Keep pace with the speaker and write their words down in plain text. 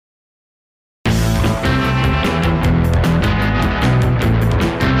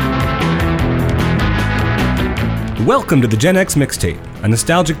Welcome to the Gen X Mixtape, a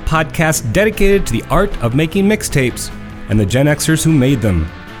nostalgic podcast dedicated to the art of making mixtapes and the Gen Xers who made them.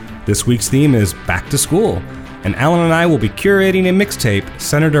 This week's theme is Back to School, and Alan and I will be curating a mixtape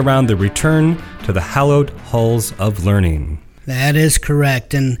centered around the return to the hallowed halls of learning. That is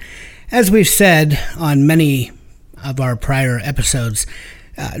correct, and as we've said on many of our prior episodes,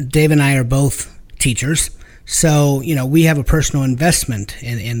 Dave and I are both teachers, so we have a personal investment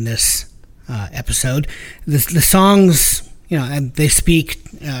in this episode. The songs, they speak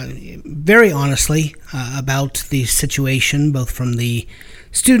very honestly about the situation, both from the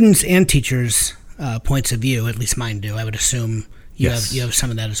students' and teachers' points of view. At least mine do. I would assume you have some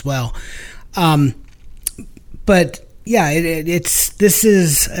of that as well. But yeah, this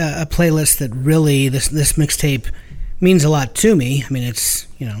is a playlist that really this mixtape means a lot to me. I mean, it's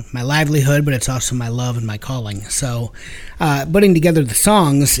my livelihood, but it's also my love and my calling. So, putting together the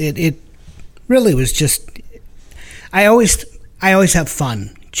songs, it really was just. I always have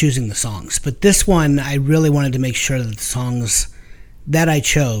fun choosing the songs, but this one I really wanted to make sure that the songs that I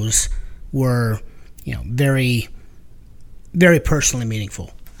chose were, very, very personally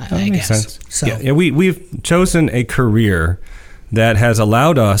meaningful. I makes guess. Sense. So yeah, we've chosen a career that has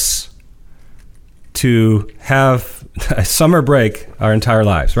allowed us to have a summer break our entire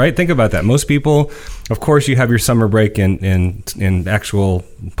lives, right? Think about that. Most people, of course, you have your summer break in actual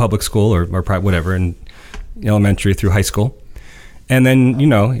public school or private, whatever, in elementary through high school. And then,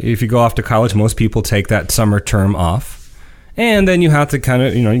 if you go off to college, most people take that summer term off. And then you have to kind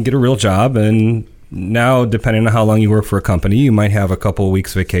of, you get a real job. And now, depending on how long you work for a company, you might have a couple of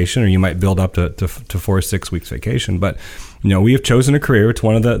weeks vacation, or you might build up to 4 or 6 weeks vacation. But, we have chosen a career. It's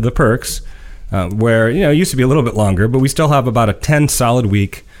one of the perks. Where, it used to be a little bit longer, but we still have about a 10 solid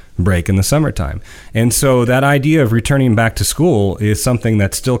week break in the summertime. And so that idea of returning back to school is something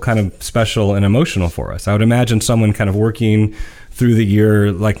that's still kind of special and emotional for us. I would imagine someone kind of working through the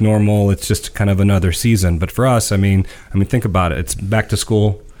year like normal, it's just kind of another season. But for us, I mean, think about it. It's back to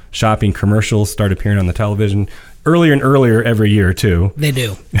school, shopping commercials start appearing on the television earlier and earlier every year, too. They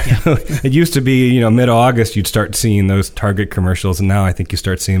do. Yeah. It used to be, mid-August, you'd start seeing those Target commercials, and now I think you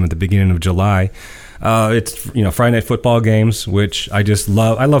start seeing them at the beginning of July. It's, Friday night football games, which I just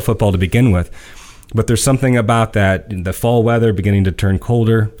love. I love football to begin with, but there's something about that, the fall weather beginning to turn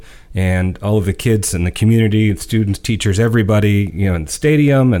colder, and all of the kids in the community, students, teachers, everybody, in the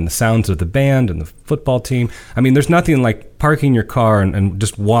stadium, and the sounds of the band and the football team. I mean, there's nothing like parking your car and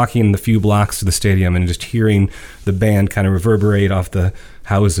just walking the few blocks to the stadium and just hearing the band kind of reverberate off the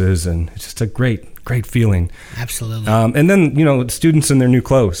houses, and it's just a great feeling. Absolutely. And then, students in their new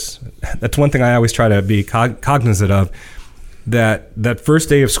clothes. That's one thing I always try to be cognizant of. That first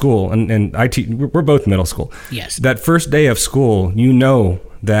day of school, and we're both middle school. Yes. That first day of school,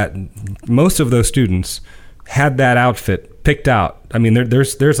 that most of those students had that outfit picked out. I mean,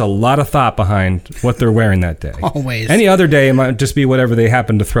 there's a lot of thought behind what they're wearing that day. Always. Any other day, it might just be whatever they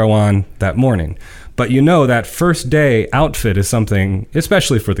happen to throw on that morning. But that first day outfit is something,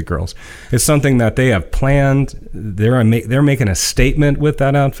 especially for the girls, is something that they have planned. They're making a statement with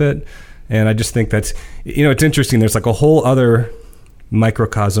that outfit. And I just think that's, it's interesting. There's like a whole other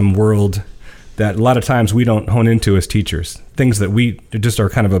microcosm world that a lot of times we don't hone into as teachers, things that we just are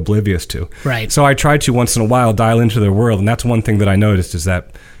kind of oblivious to. Right. So I try to once in a while dial into their world, and that's one thing that I noticed is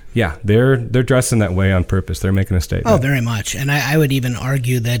that, yeah, they're dressing that way on purpose. They're making a statement. Oh, very much. And I would even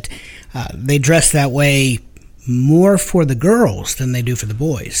argue that they dress that way more for the girls than they do for the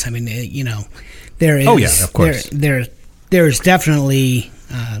boys. I mean, there is. Oh yeah, of course. There's definitely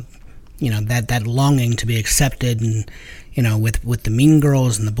that longing to be accepted, and with the mean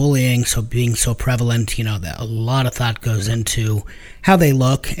girls and the bullying being so prevalent, that a lot of thought goes into how they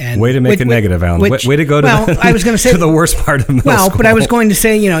look. And way to make it negative, Alan. Way to go to I was going to say to the worst part of middle school. But I was going to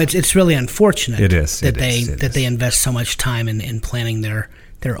say, it's really unfortunate. It is that they invest so much time in planning their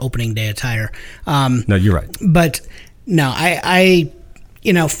opening day attire. No, you're right. But no, I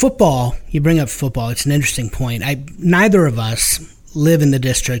football. You bring up football. It's an interesting point. Neither of us live in the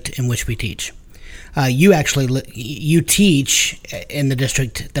district in which we teach. You actually you teach in the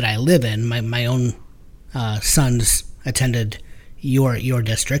district that I live in. My own sons attended your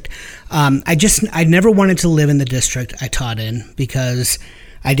district. I never wanted to live in the district I taught in because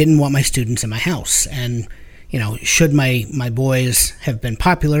I didn't want my students in my house. And should my boys have been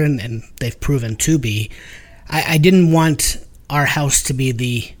popular, and they've proven to be, I didn't want our house to be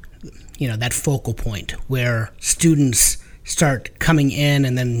the that focal point where students start coming in,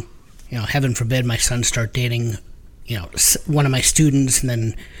 and then heaven forbid my son start dating one of my students, and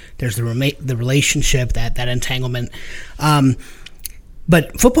then there's the relationship, that entanglement.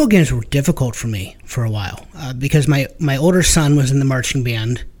 But football games were difficult for me for a while because my older son was in the marching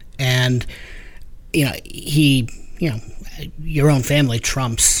band, and your own family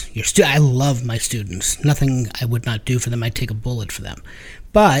trumps your I love my students. Nothing I would not do for them. I'd take a bullet for them.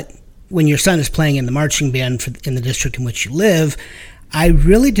 But when your son is playing in the marching band in the district in which you live, I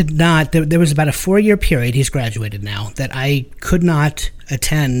really did not. There was about a 4-year period. He's graduated now, that I could not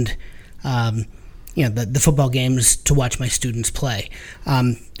attend the football games to watch my students play,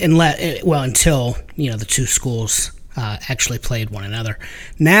 until the two schools actually played one another.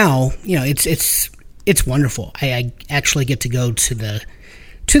 Now it's wonderful. I actually get to go to the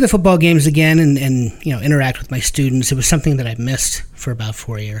football games again and interact with my students. It was something that I missed for about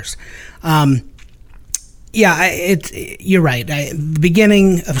 4 years. You're right. The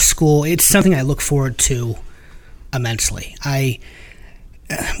beginning of school, it's something I look forward to immensely.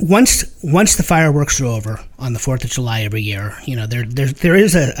 Once the fireworks are over on the 4th of July every year, there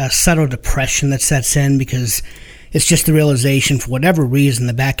is a subtle depression that sets in because it's just the realization, for whatever reason,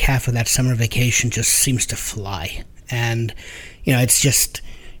 the back half of that summer vacation just seems to fly. And, it's just,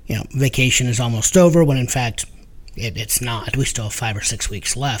 vacation is almost over when in fact it's not. We still have 5 or 6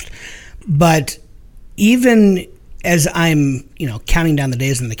 weeks left. But even as I'm, counting down the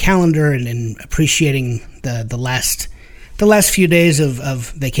days on the calendar and appreciating the last few days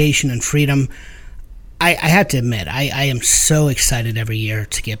of vacation and freedom, I have to admit, I am so excited every year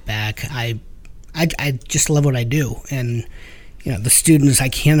to get back. I just love what I do. And, the students, I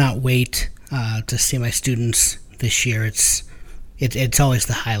cannot wait to see my students this year. It's always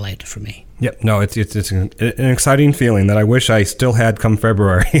the highlight for me. Yep. No, it's an exciting feeling that I wish I still had come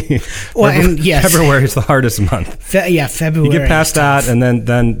February. February is the hardest month. February. You get past that, and then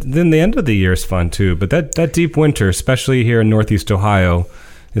the end of the year is fun too. But that deep winter, especially here in Northeast Ohio,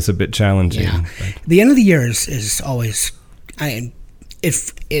 is a bit challenging. Yeah. The end of the year is always,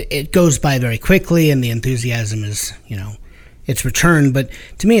 it goes by very quickly, and the enthusiasm is, it's returned. But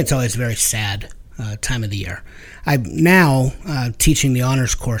to me, it's always a very sad time of the year. I'm now teaching the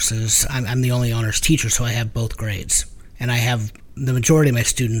honors courses. I'm the only honors teacher, so I have both grades, and I have the majority of my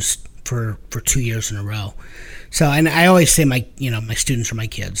students for 2 years in a row. So, and I always say my students are my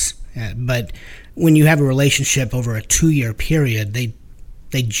kids. But when you have a relationship over a 2-year period,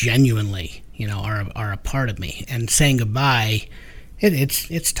 they genuinely are a part of me. And saying goodbye,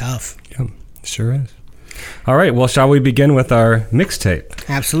 it's tough. Yeah, sure is. All right, well, shall we begin with our mixtape?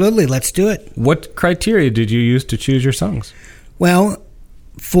 Absolutely, let's do it. What criteria did you use to choose your songs? Well,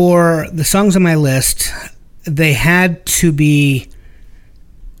 for the songs on my list, they had to be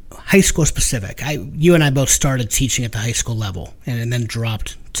high school specific. You and I both started teaching at the high school level and then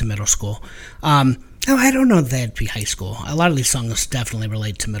dropped to middle school. I don't know if they had to be high school. A lot of these songs definitely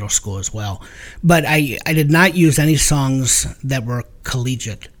relate to middle school as well. But I did not use any songs that were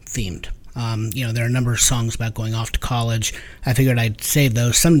collegiate themed. There are a number of songs about going off to college. I figured I'd save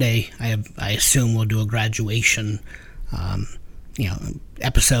those someday. I assume we'll do a graduation,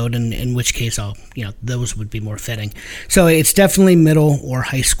 episode, and in which case those would be more fitting. So it's definitely middle or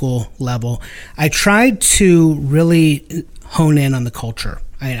high school level. I tried to really hone in on the culture.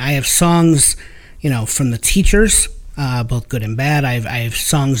 I have songs, from the teachers, both good and bad. I have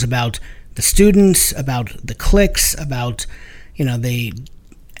songs about the students, about the cliques, about,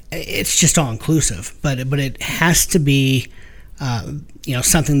 it's just all inclusive, but it has to be,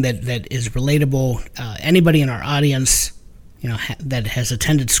 something that is relatable. Anybody in our audience, that has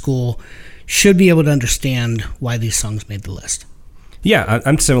attended school should be able to understand why these songs made the list. Yeah,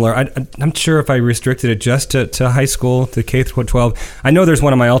 I'm similar. I'm not sure if I restricted it just to high school, to K through 12. I know there's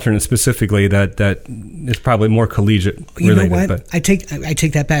one of my alternates specifically that is probably more collegiate related. You know what? But I take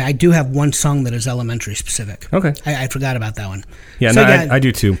that back. I do have one song that is elementary specific. Okay. I forgot about that one. Yeah, so, I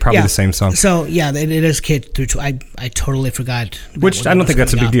do too. Probably the same song. So, yeah, it is K through 12. I totally forgot. Which I don't think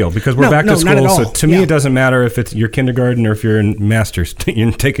that's a big deal because we're back to school. Not at all. So to me, it doesn't matter if it's your kindergarten or if you're in master's,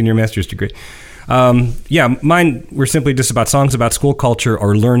 you're taking your master's degree. Mine were simply just about songs about school culture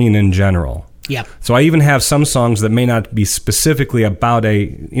or learning in general. Yeah. So I even have some songs that may not be specifically about a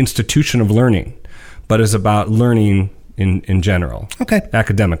institution of learning, but is about learning in general. Okay.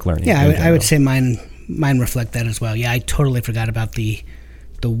 Academic learning. Yeah, I would say mine reflect that as well. Yeah, I totally forgot about the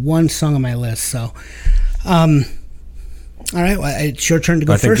one song on my list. So, all right, well, it's your turn to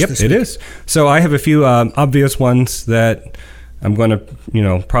go first. Yep, it is. So I have a few obvious ones that I'm going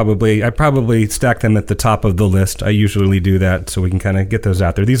to, probably stack them at the top of the list. I usually do that so we can kind of get those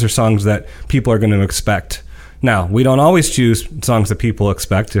out there. These are songs that people are going to expect. Now, we don't always choose songs that people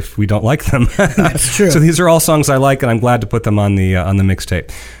expect if we don't like them. That's true. So these are all songs I like, and I'm glad to put them on the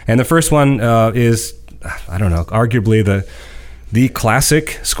mixtape. And the first one is, I don't know, arguably the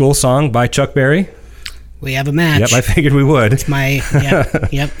classic school song by Chuck Berry. We have a match. Yep, I figured we would. It's my,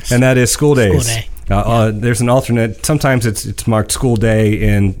 yep. And that is School Days. School Day. There's an alternate. Sometimes it's marked School Day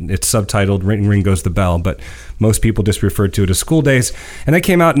and it's subtitled Ring Ring Goes the Bell, but most people just refer to it as School Days. And that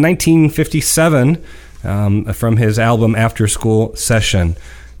came out in 1957 from his album After School Session.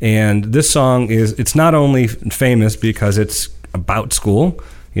 And this song it's not only famous because it's about school.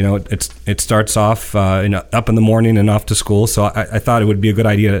 You know, it starts off up in the morning and off to school. So I thought it would be a good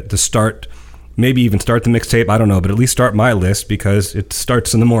idea to start, maybe even start the mixtape. I don't know, but at least start my list because it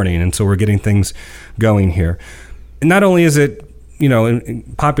starts in the morning. And so we're getting things going here. And not only is it,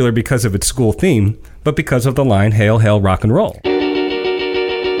 popular because of its school theme, but because of the line, "Hail, hail, rock and roll." Up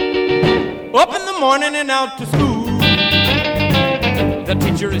in the morning and out to school, the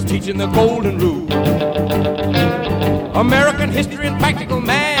teacher is teaching the golden rule. American history and practical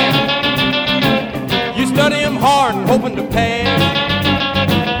math, you study them hard and hoping to pass.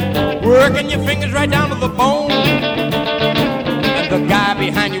 Working your fingers right down to the bone, and the guy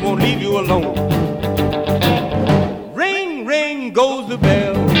behind you won't leave you alone. Ring, ring goes the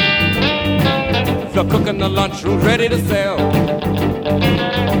bell, the cook in the lunchroom's ready to sell.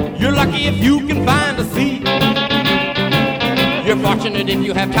 You're lucky if you can find a seat, you're fortunate if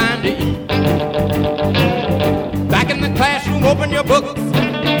you have time to eat. Back in the classroom, open your books,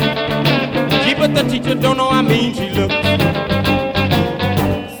 gee, but the teacher don't know how mean she looks.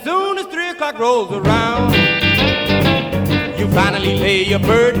 Soon as 3 o'clock rolls around, you finally lay your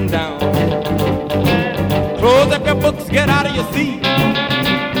burden down. Close up your books, get out of your seat,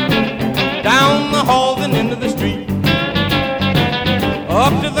 down the halls and into the street,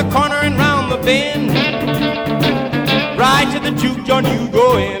 up to the corner and round the bend, right to the juke joint you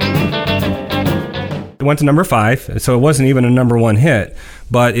go in. It went to number 5, so it wasn't even a number 1 hit,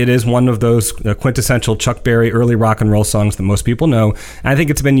 but it is one of those quintessential Chuck Berry early rock and roll songs that most people know. And I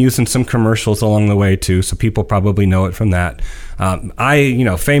think it's been used in some commercials along the way too, so people probably know it from that.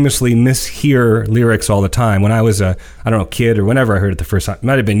 I famously mishear lyrics all the time. When I was a kid or whenever I heard it the first time, it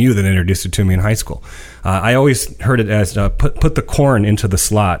might have been you that introduced it to me in high school. I always heard it as put the corn into the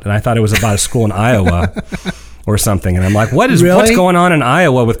slot, and I thought it was about a school in Iowa. Or something, and I'm like, what's going on in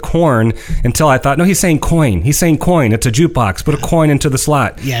Iowa with corn? Until I thought, no, he's saying coin. He's saying coin. It's a jukebox. Put a coin into the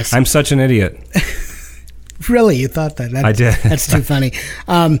slot. Yes, I'm such an idiot. Really, you thought that? I did. That's too funny.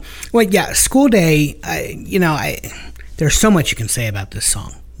 School Day. There's so much you can say about this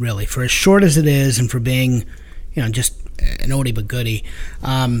song, really, for as short as it is, and for being, just an oldie but goodie.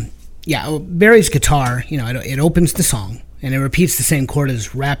 Barry's guitar, it opens the song and it repeats the same chord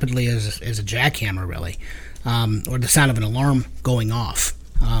as rapidly as a jackhammer, really. Or the sound of an alarm going off,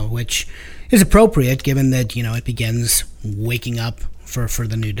 which is appropriate given that, it begins waking up for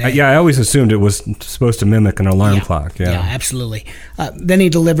the new day. I always assumed it was supposed to mimic an alarm clock. Yeah, absolutely. Then he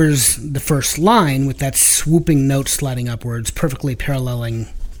delivers the first line with that swooping note sliding upwards, perfectly paralleling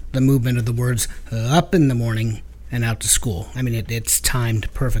the movement of the words up in the morning and out to school. I mean, it's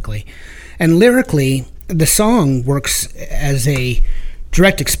timed perfectly. And lyrically, the song works as a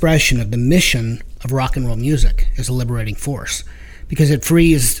direct expression of the mission of rock and roll music as a liberating force, because it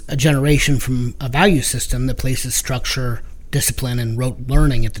frees a generation from a value system that places structure, discipline, and rote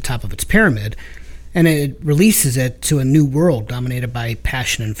learning at the top of its pyramid, and it releases it to a new world dominated by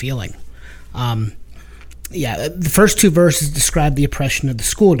passion and feeling. The first 2 verses describe the oppression of the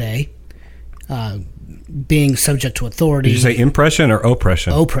school day, being subject to authority. Did you say impression or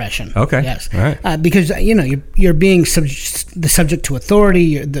oppression? Oppression. Okay. Yes. All right. Because you're being subject to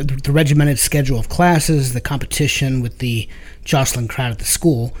authority, the regimented schedule of classes, the competition with the jostling crowd at the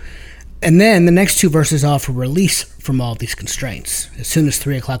school, and then the next 2 verses offer release from all of these constraints. As soon as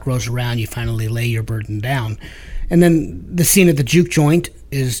 3 o'clock rolls around, you finally lay your burden down, and then the scene at the juke joint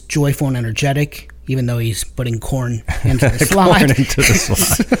is joyful and energetic, even though he's putting corn into the slot. Corn into the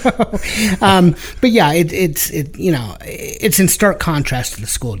slot. It's in stark contrast to the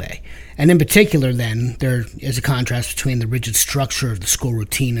school day. And in particular, then, there is a contrast between the rigid structure of the school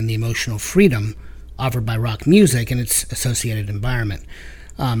routine and the emotional freedom offered by rock music and its associated environment.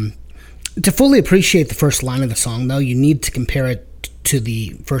 To fully appreciate the first line of the song, though, you need to compare it to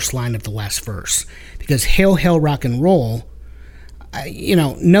the first line of the last verse. Because Hail, Hail, Rock and Roll,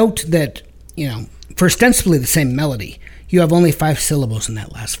 note that, for ostensibly the same melody, you have only 5 syllables in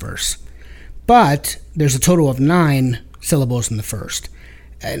that last verse. But there's a total of 9 syllables in the first.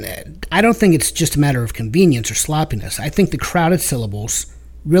 And I don't think it's just a matter of convenience or sloppiness. I think the crowded syllables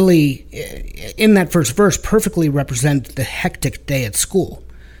really, in that first verse, perfectly represent the hectic day at school,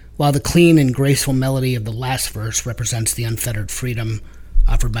 while the clean and graceful melody of the last verse represents the unfettered freedom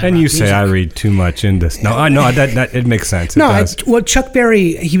offered by And rock you say music. I read too much into this. No, I know that it makes sense. It No, does. well, Chuck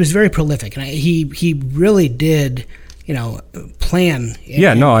Berry, he was very prolific, and he really did, plan.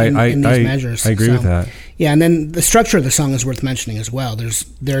 Yeah, no, in these measures. I agree with that. Yeah, and then the structure of the song is worth mentioning as well.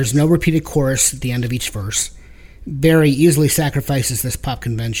 There's no repeated chorus at the end of each verse. Berry easily sacrifices this pop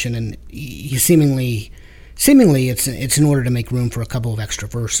convention, and he seemingly it's in order to make room for a couple of extra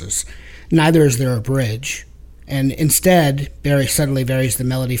verses. Neither is there a bridge. And instead, Berry subtly varies the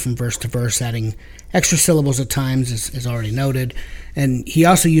melody from verse to verse, adding extra syllables at times, as already noted. And he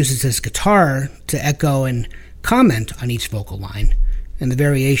also uses his guitar to echo and comment on each vocal line. And the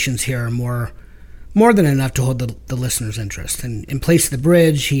variations here are more than enough to hold the listener's interest. And in place of the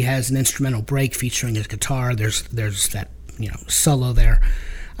bridge, he has an instrumental break featuring his guitar. There's that solo there.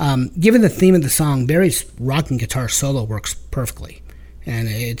 Given the theme of the song, Berry's rocking guitar solo works perfectly. And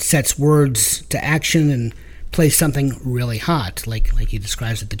it sets words to action and plays something really hot, like he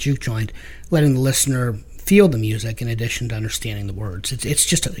describes at the juke joint, letting the listener feel the music in addition to understanding the words.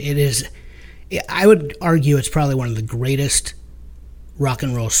 I would argue it's probably one of the greatest rock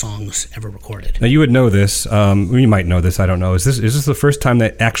and roll songs ever recorded. Now you would know this. You might know this. I don't know. Is this the first time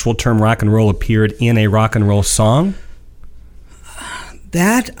that actual term rock and roll appeared in a rock and roll song?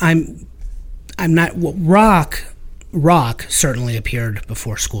 That I'm not. Well, rock certainly appeared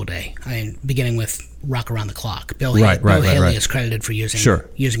before School Day. Beginning with Rock Around the Clock. Bill Haley is credited for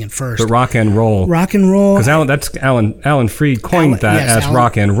using it first. But rock and roll, because Alan Freed coined as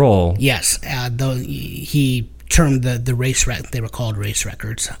rock and roll. Yes, though he termed the race they were called race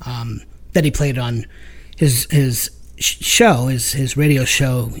records that he played on his show, his radio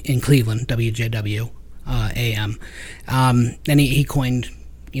show in Cleveland, WJW AM, and he coined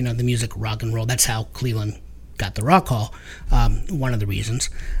the music rock and roll. That's how Cleveland got the Rock Hall, one of the reasons.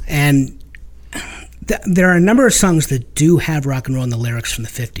 And there are a number of songs that do have rock and roll in the lyrics from the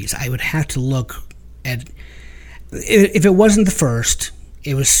 50s. I would have to look at, if it wasn't the first,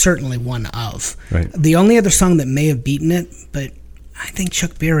 it was certainly one of. Right. The only other song that may have beaten it, but I think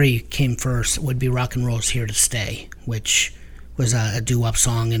Chuck Berry came first, would be Rock and Roll's Here to Stay, which was a doo-wop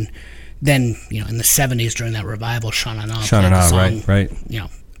song. And then, in the 70s during that revival, Sean and I, right.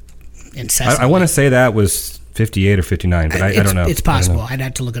 Incessantly. I want to say that was 58 or 59, but I don't know. It's possible. I'd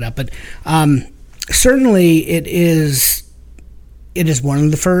have to look it up. But certainly it is one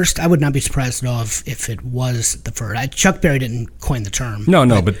of the first. I would not be surprised at all if it was the first. Chuck Berry didn't coin the term.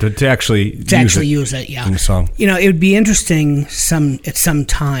 No, but to actually use it yeah. in the song. It would be interesting at some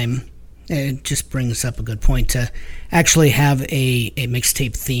time, it just brings up a good point, to actually have a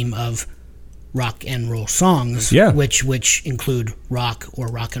mixtape theme of rock and roll songs, which include rock or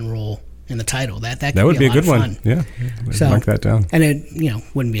rock and roll in the title. That would be a good fun. one. Yeah, so, mark that down. And it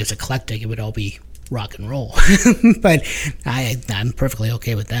wouldn't be as eclectic. It would all be rock and roll. But I'm perfectly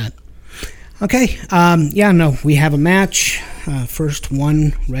okay with that. Okay, we have a match. First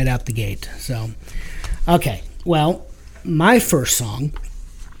one right out the gate. So, okay, well, my first song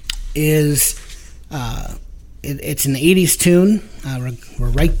is it's an 80s tune. We're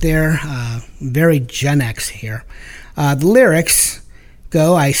right there, very Gen X here. The lyrics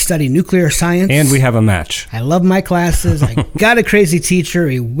go, I study nuclear science. And we have a match. I love my classes. I got a crazy teacher.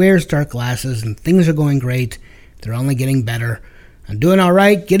 He wears dark glasses, and things are going great. They're only getting better. I'm doing all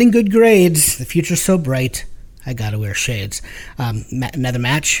right, getting good grades. The future's so bright. I gotta wear shades. Another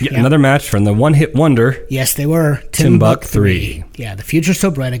match. Yeah, another match from the one-hit wonder. Yes, they were. Timbuk 3. Yeah, the future's so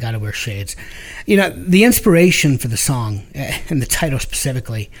bright, I gotta wear shades. The inspiration for the song, and the title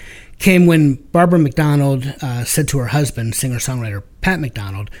specifically, came when Barbara McDonald said to her husband, singer-songwriter Pat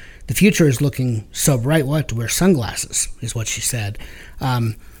McDonald, the future is looking so bright, we'll have to wear sunglasses, is what she said.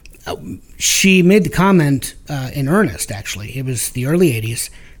 She made the comment in earnest, actually. It was the early 80s.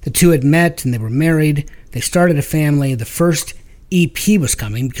 The two had met and they were married. They started a family. The first EP was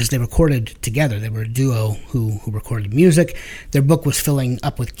coming because they recorded together. They were a duo who recorded music. Their book was filling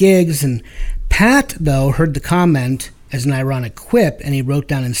up with gigs. And Pat, though, heard the comment as an ironic quip, and he wrote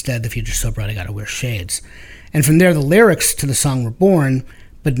down instead, the future's so bright I gotta wear shades. And from there, the lyrics to the song were born,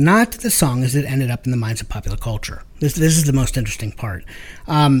 but not the song as it ended up in the minds of popular culture. This is the most interesting part.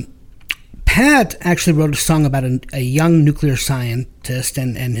 Pat actually wrote a song about a young nuclear scientist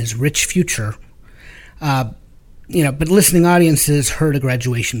and his rich future. But listening audiences heard a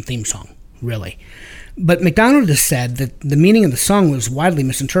graduation theme song, really. But McDonald has said that the meaning of the song was widely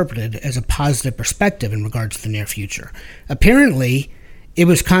misinterpreted as a positive perspective in regards to the near future. Apparently, it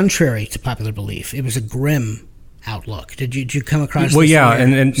was contrary to popular belief. It was a grim outlook. Did you come across? Well, yeah,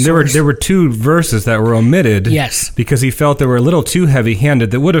 and there were two verses that were omitted. Yes, because he felt they were a little too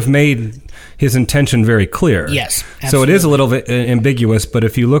heavy-handed. That would have made his intention very clear. Yes, absolutely. So it is a little bit ambiguous, but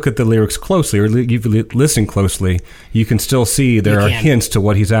if you look at the lyrics closely or you listen closely, you can still see there are hints to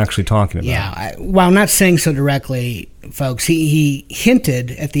what he's actually talking about. Yeah, while not saying so directly, folks, he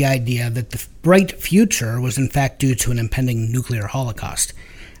hinted at the idea that the bright future was in fact due to an impending nuclear holocaust.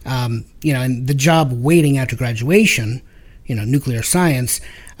 And the job waiting after graduation, nuclear science,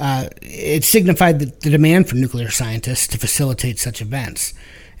 it signified the demand for nuclear scientists to facilitate such events.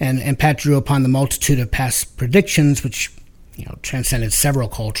 And Pat drew upon the multitude of past predictions, which, transcended several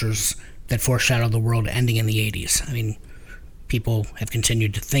cultures that foreshadowed the world ending in the 80s. I mean, people have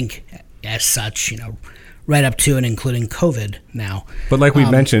continued to think as such, right up to and including COVID now. But like we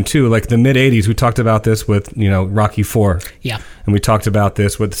mentioned, too, like the mid-'80s, we talked about this with, Rocky IV. Yeah. And we talked about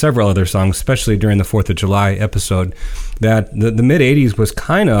this with several other songs, especially during the 4th of July episode, that the mid-'80s was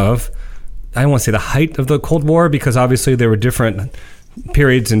kind of, I don't want to say the height of the Cold War, because obviously there were different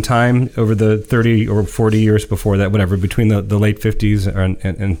periods in time over the 30 or 40 years before that, whatever, between the late 50s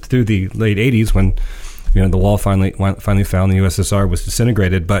and through the late 80s when the wall finally fell and the USSR was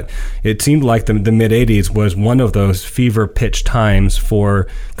disintegrated. But it seemed like the mid-'80s was one of those fever-pitch times for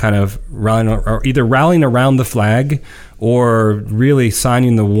kind of either rallying around the flag or really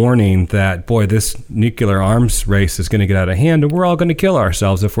signing the warning that, boy, this nuclear arms race is going to get out of hand and we're all going to kill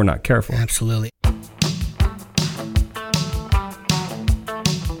ourselves if we're not careful. Absolutely.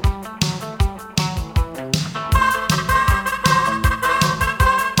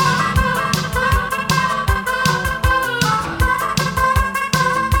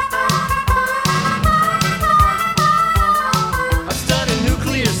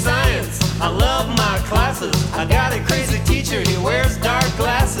 I got a crazy teacher, he wears dark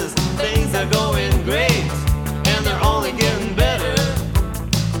glasses. Things are going great, and they're only getting better.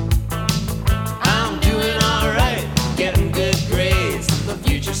 I'm doing alright, getting good grades. The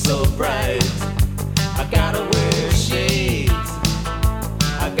future's so bright. I gotta wear shades.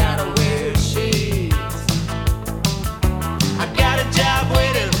 I gotta wear shades. I got a job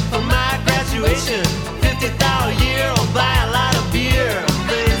waiting for my graduation. 50,000 a year, I'll buy a lot of beer.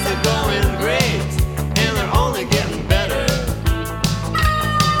 Things are going great. Getting better.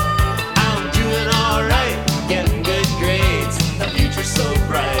 I'm doing alright, getting good grades. The future's so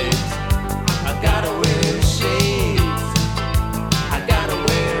bright. I gotta wear shades. I gotta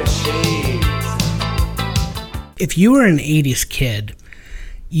wear shades. If you were an 80s kid,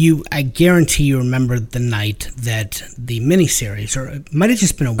 I guarantee you remember the night that the miniseries, or it might have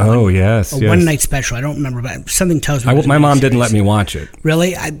just been a one night special. I don't remember, but something tells me. My mom didn't let me watch it.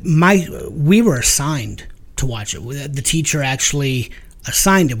 Really? We were assigned to watch it. The teacher actually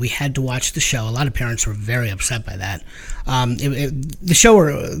assigned it. We had to watch the show. A lot of parents were very upset by that. The show,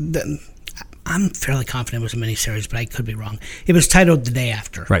 I'm fairly confident it was a miniseries, but I could be wrong. It was titled The Day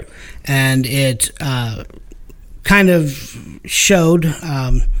After. Right. And it kind of showed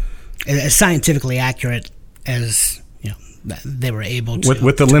as scientifically accurate as they were able to.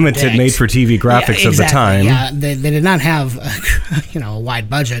 With the limited made-for-TV graphics of the time. Yeah, they did not have a wide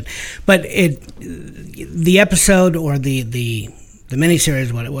budget, but the episode or the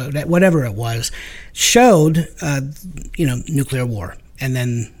miniseries, whatever it was, showed nuclear war and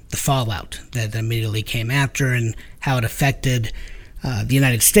then the fallout that immediately came after and how it affected the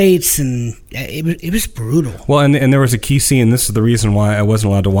United States, and it was brutal. Well, and there was a key scene. This is the reason why I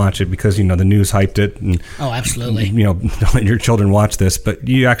wasn't allowed to watch it, because the news hyped it. And, absolutely. Don't let your children watch this, but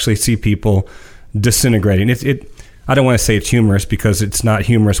you actually see people disintegrating. I don't want to say it's humorous, because it's not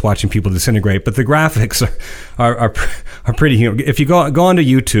humorous watching people disintegrate, but the graphics are pretty humorous. If you go onto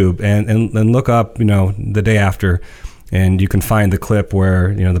YouTube and look up The Day After, and you can find the clip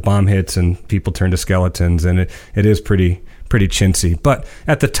where the bomb hits and people turn to skeletons, and it is pretty chintzy. But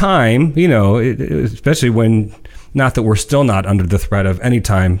at the time, especially when, not that we're still not under the threat of any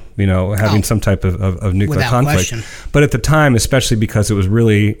time, having some type of nuclear conflict. Question. But at the time, especially because it was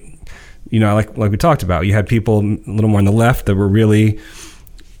really, like we talked about, you had people a little more on the left that were really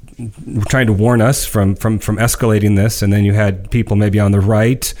trying to warn us from escalating this, and then you had people maybe on the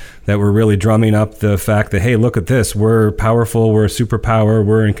right that were really drumming up the fact that, hey, look at this, we're powerful, we're a superpower,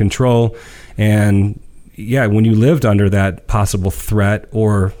 we're in control. And yeah, when you lived under that possible threat,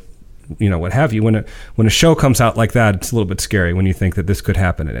 or what have you, when a show comes out like that, it's a little bit scary when you think that this could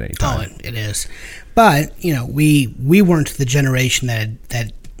happen at any time. Oh, it is. But we weren't the generation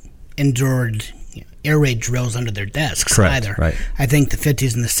that endured air raid drills under their desks. Correct, either. Right. I think the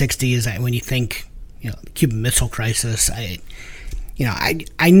 50s and the 60s, when you think the Cuban Missile Crisis, I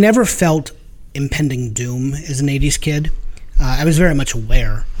never felt impending doom as an 80s kid. I was very much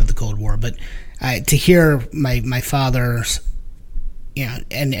aware of the Cold War, but to hear my father's,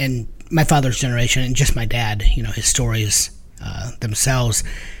 and my father's generation, and just my dad, his stories themselves,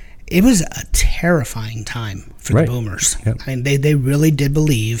 it was a terrifying time for the boomers. Yep. I mean, they really did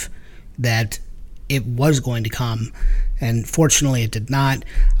believe that it was going to come, and fortunately it did not.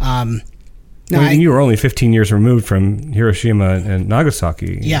 You were only 15 years removed from Hiroshima and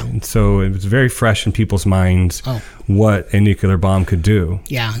Nagasaki. Yeah. And so it was very fresh in people's minds what a nuclear bomb could do.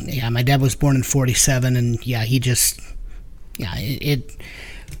 Yeah. My dad was born in 1947, and he just, I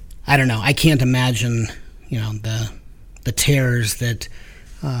don't know. I can't imagine, the terrors that,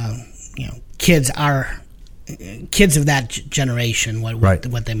 kids of that generation,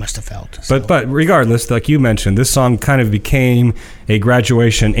 what they must have felt. So. But regardless, like you mentioned, this song kind of became a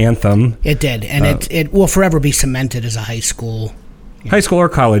graduation anthem. It did, and it will forever be cemented as a high school or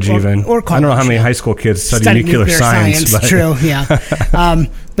college even. Or college, I don't know how many high school kids study nuclear science. But true, yeah.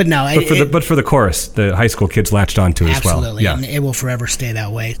 But no. But for the chorus, the high school kids latched onto as well. Absolutely, and it will forever stay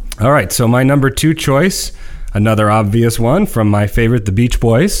that way. All right, so my number 2 choice, another obvious one from my favorite, the Beach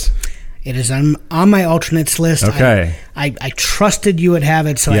Boys. It is on my alternates list. Okay. I trusted you would have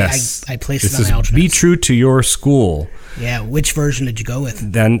it, so yes. I placed this it on my alternates. Be True to Your School. Yeah, which version did you go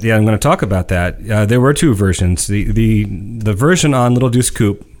with? Then, I'm going to talk about that. There were 2 versions. The version on Little Deuce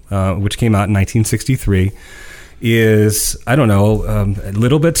Coupe, which came out in 1963, is, I don't know, a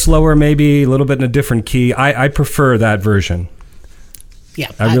little bit slower maybe, a little bit in a different key. I prefer that version. Yeah.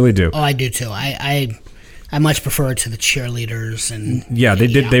 I really do. Oh, I do too. I much prefer it to the cheerleaders, and they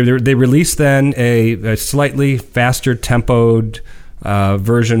did. They released then a slightly faster tempoed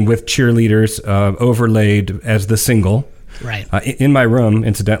version with cheerleaders overlaid as the single. Right. In My Room,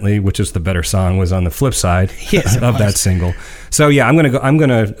 incidentally, which is the better song, was on the flip side of that single. So I'm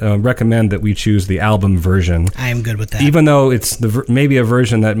gonna recommend that we choose the album version. I am good with that, even though it's maybe a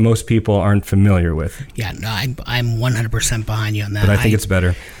version that most people aren't familiar with. Yeah, no, I'm 100% behind you on that. But I think it's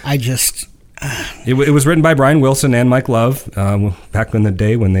better. It was written by Brian Wilson and Mike Love back in the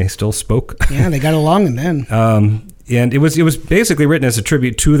day when they still spoke. Yeah, they got along, and then and it was basically written as a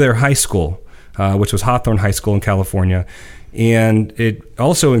tribute to their high school, which was Hawthorne High School in California, and it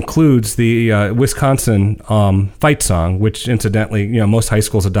also includes the Wisconsin fight song, which incidentally, most high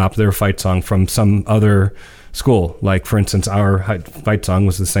schools adopt their fight song from some other school. Like, for instance, our fight song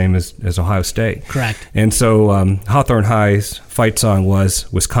was the same as Ohio State. Correct. And so Hawthorne High's fight song was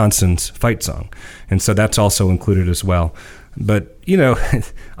Wisconsin's fight song. And so that's also included as well. But,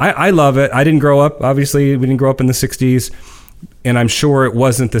 I love it. I didn't grow up, obviously, we didn't grow up in the 60s. And I'm sure it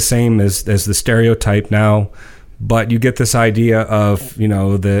wasn't the same as the stereotype now. But you get this idea of,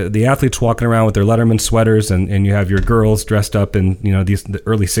 the athletes walking around with their Letterman sweaters, and you have your girls dressed up in, the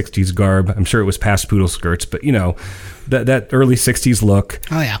early 60s garb. I'm sure it was past poodle skirts, but, that early 60s look.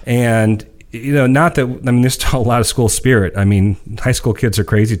 Oh, yeah. And, not that, there's still a lot of school spirit. High school kids are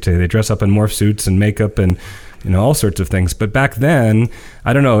crazy today. They dress up in morph suits and makeup and, all sorts of things. But back then,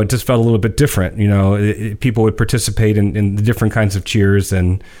 I don't know, it just felt a little bit different. People would participate in the different kinds of cheers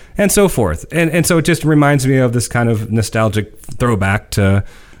and so forth. And so it just reminds me of this kind of nostalgic throwback to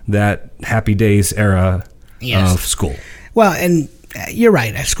that Happy Days era of school. Well, and you're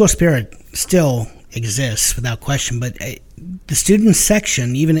right. School spirit still exists without question. But the student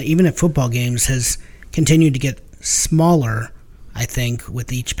section, even at football games, has continued to get smaller, I think,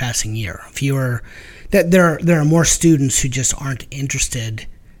 with each passing year. There are more students who just aren't interested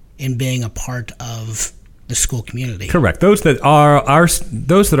in being a part of the school community. Correct. Those that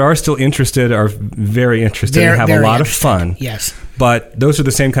are still interested are very interested and have a lot of fun. Yes. But those are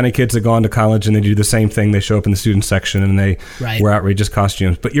the same kind of kids that go on to college and they do the same thing. They show up in the student section and they wear outrageous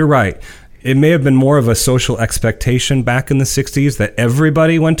costumes. But you're right. It may have been more of a social expectation back in the 60s that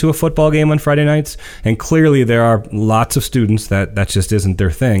everybody went to a football game on Friday nights. And clearly there are lots of students that just isn't their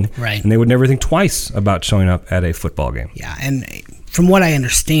thing. Right. And they would never think twice about showing up at a football game. Yeah. And from what I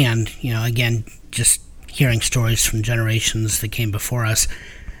understand, again, just hearing stories from generations that came before us,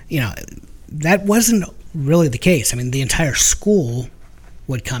 that wasn't really the case. The entire school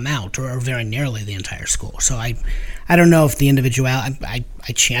would come out, or very nearly the entire school. So I don't know if the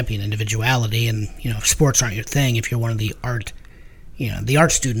I champion individuality, and if sports aren't your thing, if you're one of the art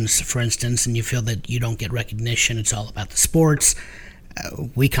students, for instance, and you feel that you don't get recognition, it's all about the sports.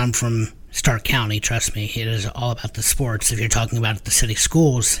 We come from Stark County, trust me, it is all about the sports if you're talking about the city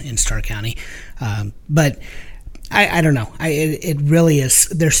schools in Stark County. But I don't know. It really is.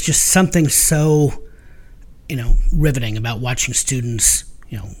 There's just something so, riveting about watching students,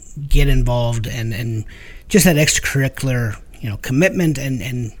 get involved and just that extracurricular, commitment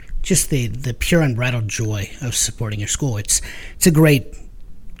and just the pure unbridled joy of supporting your school. It's a great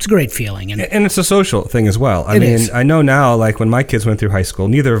feeling, and it's a social thing as well. I mean, I know now, like when my kids went through high school,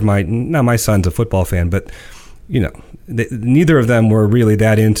 my son's a football fan, but neither of them were really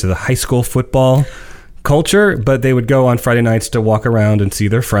that into the high school football culture, but they would go on Friday nights to walk around and see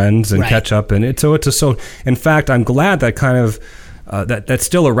their friends and catch up. And in fact, I'm glad that kind of that's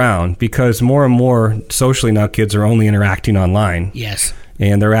still around, because more and more socially now kids are only interacting online. Yes.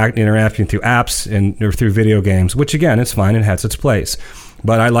 And they're interacting through apps and through video games, which again, it's fine. It has its place.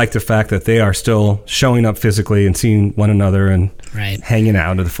 But I like the fact that they are still showing up physically and seeing one another and hanging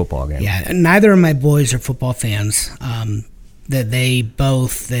out at the football game. Yeah, neither of my boys are football fans. That they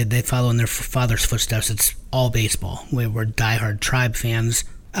follow in their father's footsteps. It's all baseball. We're diehard Tribe fans.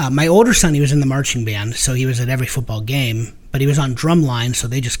 My older son, he was in the marching band, so he was at every football game. But he was on drumline, so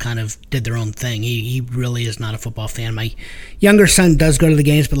they just kind of did their own thing. He really is not a football fan. My younger son does go to the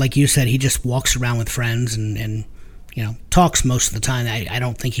games, but like you said, he just walks around with friends and talks most of the time. I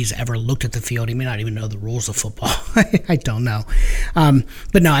don't think he's ever looked at the field. He may not even know the rules of football. I don't know.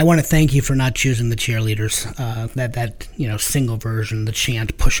 But no, I want to thank you for not choosing the cheerleaders. That single version, the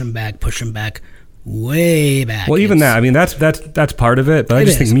chant, push 'em back, way back. Well, even that, I mean, that's part of it, but I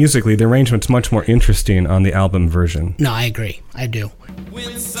just think musically the arrangement's much more interesting on the album version. No, I agree. I do.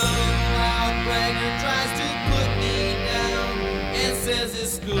 When some loud bragger tries to put me down and says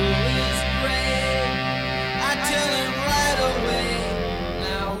his school is great, I tell him right away,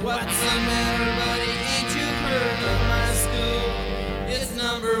 now what's the matter, buddy? Ain't you heard of my school? It's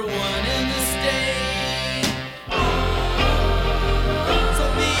number 1 in the state. So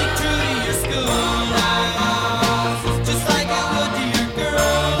be true to your school.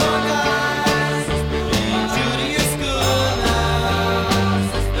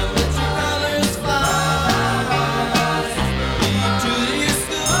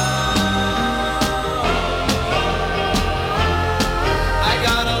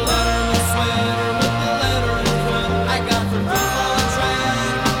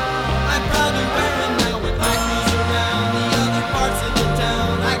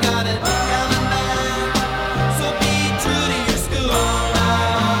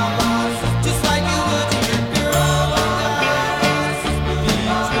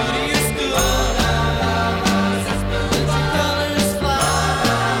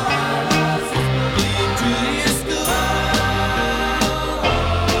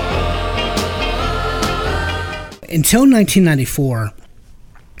 Until 1994,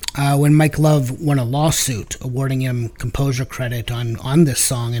 when Mike Love won a lawsuit awarding him composer credit on this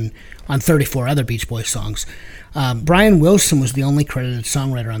song and on 34 other Beach Boys songs, Brian Wilson was the only credited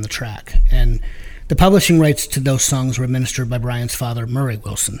songwriter on the track, and the publishing rights to those songs were administered by Brian's father, Murray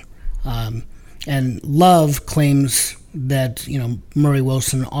Wilson. And Love claims that Murray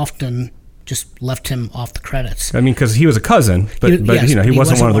Wilson often just left him off the credits. I mean, because he was a cousin, but he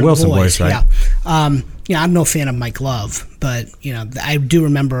wasn't one of the Wilson boys, right? Yeah. I'm no fan of Mike Love, but I do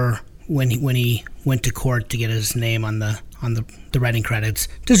remember when he went to court to get his name on the writing credits,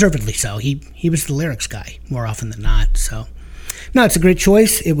 deservedly so. He was the lyrics guy more often than not. So, no, it's a great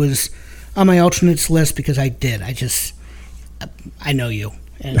choice. It was on my alternates list because I know you.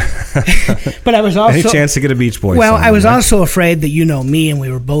 But I was also any chance to get a Beach Boys well song, I was right? also afraid that me and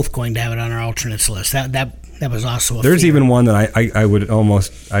we were both going to have it on our alternates list. That was also a there's fear. even one that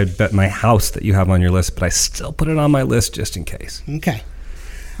I'd bet my house that you have on your list, but I still put it on my list just in case. Okay,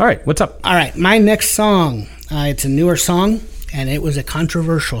 all right, what's up? All right, my next song, it's a newer song and it was a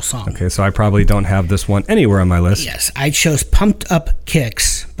controversial song. Okay, so I probably don't have this one anywhere on my list. Yes, I chose Pumped Up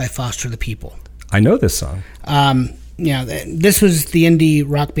Kicks by Foster the People. I know this song. This was the indie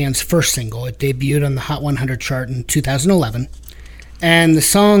rock band's first single. It debuted on the Hot 100 chart in 2011. And the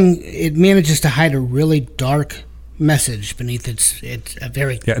song, it manages to hide a really dark message beneath it's a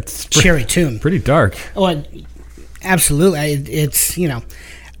very cheery tune. Pretty dark. Oh, absolutely. It's,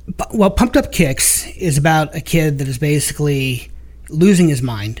 Pumped Up Kicks is about a kid that is basically losing his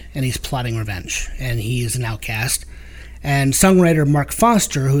mind and he's plotting revenge. And he is an outcast. And songwriter Mark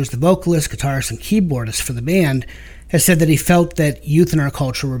Foster, who is the vocalist, guitarist, and keyboardist for the band, has said that he felt that youth in our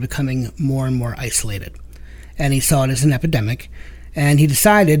culture were becoming more and more isolated. And he saw it as an epidemic. And he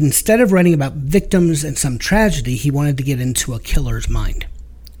decided, instead of writing about victims and some tragedy, he wanted to get into a killer's mind,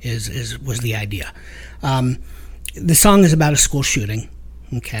 was the idea. The song is about a school shooting,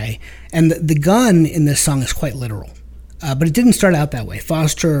 okay? And the gun in this song is quite literal. But it didn't start out that way.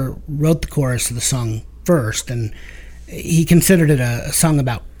 Foster wrote the chorus of the song first, and he considered it a song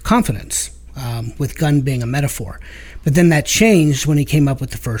about confidence, with gun being a metaphor. But then that changed when he came up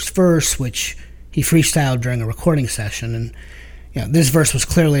with the first verse, which he freestyled during a recording session. And, this verse was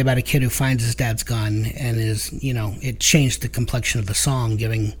clearly about a kid who finds his dad's gun and it changed the complexion of the song,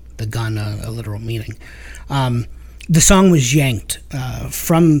 giving the gun a literal meaning. The song was yanked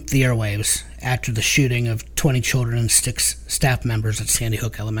from the airwaves after the shooting of 20 children and 6 staff members at Sandy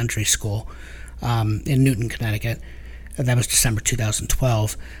Hook Elementary School in Newton, Connecticut. That was December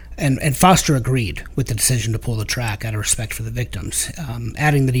 2012. And Foster agreed with the decision to pull the track out of respect for the victims,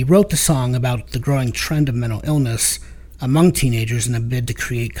 adding that he wrote the song about the growing trend of mental illness among teenagers in a bid to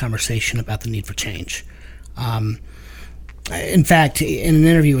create conversation about the need for change. In fact, in an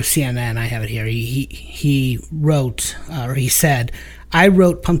interview with CNN, I have it here, he wrote, or he said, "I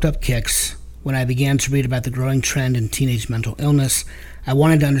wrote Pumped Up Kicks when I began to read about the growing trend in teenage mental illness. I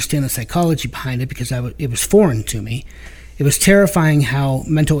wanted to understand the psychology behind it because it was foreign to me. It was terrifying how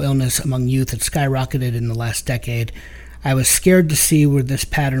mental illness among youth had skyrocketed in the last decade. I was scared to see where this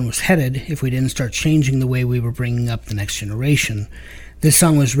pattern was headed if we didn't start changing the way we were bringing up the next generation. This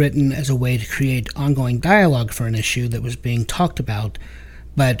song was written as a way to create ongoing dialogue for an issue that was being talked about,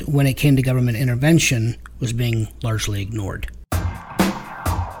 but when it came to government intervention, was being largely ignored."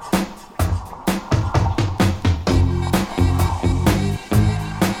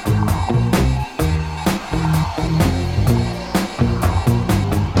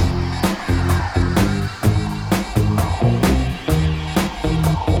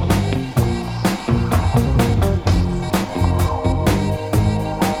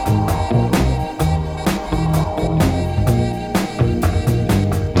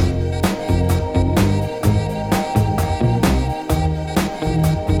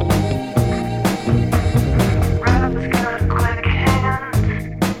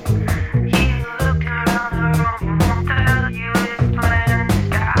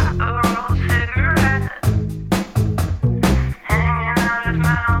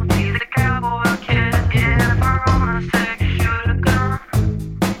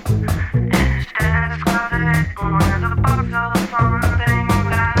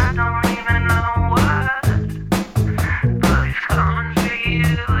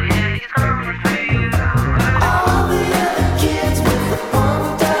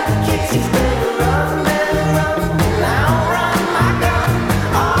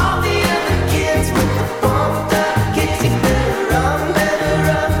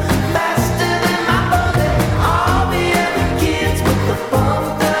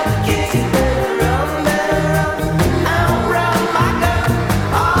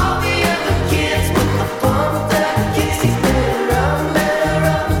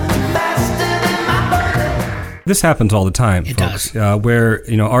 This happens all the time, it folks. Does. Where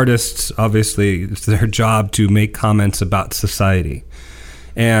artists, obviously, it's their job to make comments about society,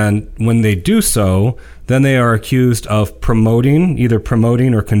 and when they do so, then they are accused of either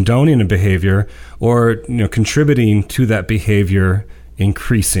promoting or condoning a behavior, or contributing to that behavior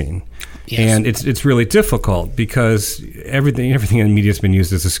increasing. Yes. And it's really difficult because everything in media has been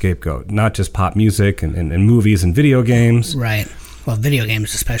used as a scapegoat, not just pop music and movies and video games. Right. Well, video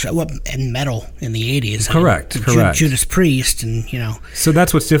games especially, and metal in the 80s. Correct. Judas Priest, and So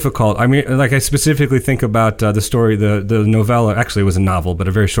that's what's difficult. I mean, like I specifically think about the story, the novella. Actually, it was a novel, but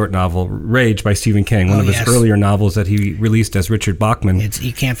a very short novel, Rage by Stephen King, one of his earlier novels that he released as Richard Bachman.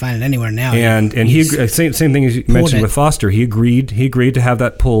 You can't find it anywhere now. And he same thing as you mentioned with Foster. He agreed to have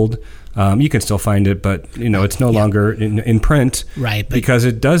that pulled. You can still find it, but it's no longer in print, right? Because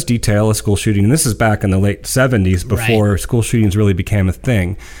it does detail a school shooting, and this is back in the late 70s, before school shootings really became a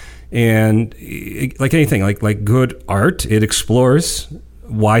thing. And like anything, like good art, it explores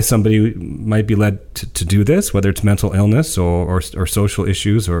why somebody might be led to do this, whether it's mental illness or social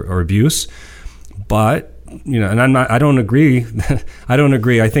issues or abuse. But and I don't agree. I don't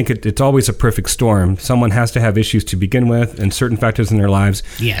agree. I think it's always a perfect storm. Someone has to have issues to begin with and certain factors in their lives.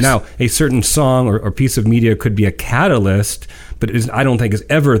 Yes. Now, a certain song or piece of media could be a catalyst, but I don't think is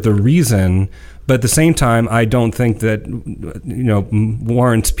ever the reason. But at the same time, I don't think that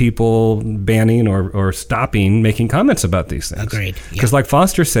warrants people banning or stopping making comments about these things. Agreed. Because like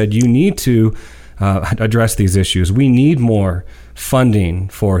Foster said, you need to address these issues. We need more funding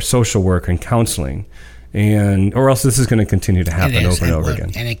for social work and counseling. Or else this is going to continue to happen over and over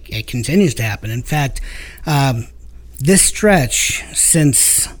again. And it continues to happen. In fact, this stretch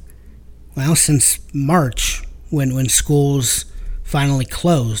since March, when schools finally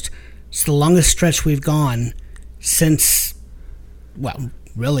closed, it's the longest stretch we've gone since,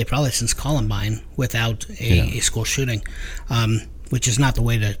 really probably since Columbine, without a school shooting. Which is not the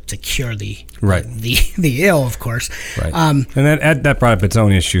way to cure the ill, of course. Right. And that brought up its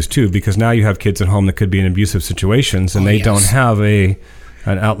own issues too, because now you have kids at home that could be in abusive situations, and they don't have a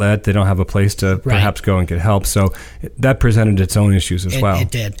an outlet. They don't have a place to perhaps go and get help. So that presented its own issues as well.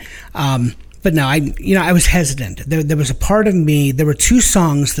 It did. But no, I was hesitant. There was a part of me. There were two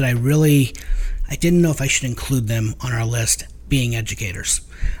songs that I didn't know if I should include them on our list, being educators.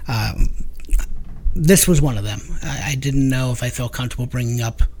 This was one of them. I didn't know if I felt comfortable bringing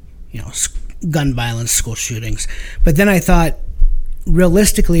up, gun violence, school shootings. But then I thought,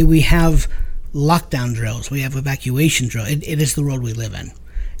 realistically, we have lockdown drills. We have evacuation drill. It is the world we live in.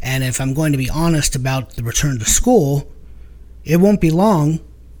 And if I'm going to be honest about the return to school, it won't be long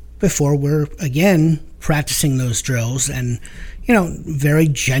before we're, again, practicing those drills and, very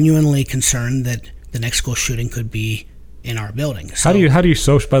genuinely concerned that the next school shooting could be in our building. So, how do you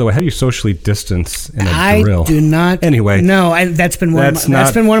socially distance in a drill? I do not. Anyway, no, that's been one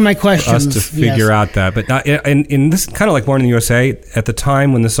of my questions. Us to figure out that, but in this kind of like Born in the USA, at the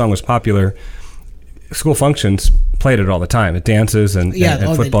time when the song was popular, school functions played it all the time at dances and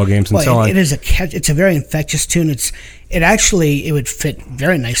football games and so on. It's a very infectious tune. It would fit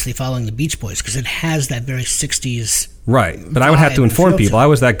very nicely following the Beach Boys because it has that very 60s. Right, but I would have to inform people. I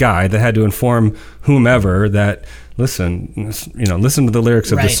was that guy that had to inform whomever that listen to the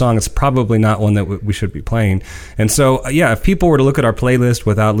lyrics of this song. It's probably not one that we should be playing. And so, if people were to look at our playlist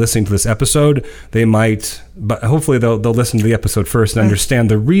without listening to this episode, they might, but hopefully they'll listen to the episode first and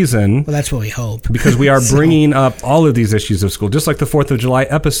understand the reason. Well, that's what we hope. Because we are bringing up all of these issues of school. Just like the 4th of July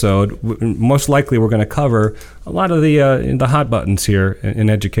episode, most likely we're going to cover a lot of the hot buttons here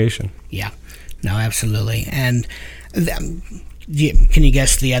in education. Yeah, no, absolutely. And can you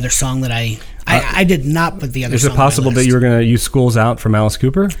guess the other song that I did not put the other is song it possible on my list. that you were going to use Schools Out from Alice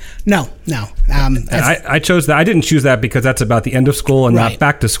Cooper? No. I chose that. I didn't choose that because that's about the end of school and not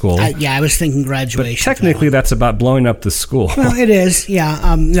back to school. I was thinking graduation. But technically, that's about blowing up the school. Well, it is,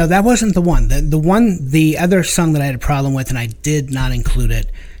 yeah. No, that wasn't the one. The other song that I had a problem with, and I did not include it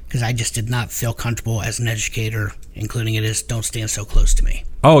because I just did not feel comfortable as an educator including it, is "Don't Stand So Close to Me."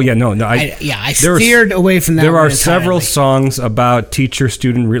 Oh yeah, no. I steered away from that. There are entirely. several songs about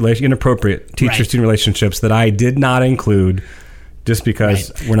inappropriate teacher-student relationships that I did not include, just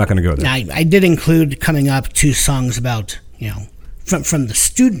because we're not going to go there. Now, I did include coming up 2 songs about from the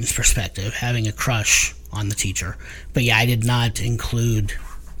student's perspective having a crush on the teacher, but I did not include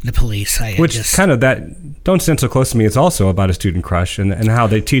the police. Don't Stand So Close to Me. It's also about a student crush and how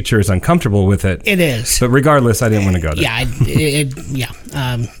the teacher is uncomfortable with it. It is. But regardless, I didn't want to go there.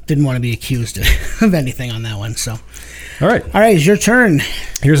 Didn't want to be accused of anything on that one. So, all right, it's your turn.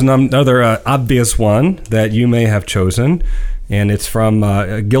 Here's another obvious one that you may have chosen, and it's from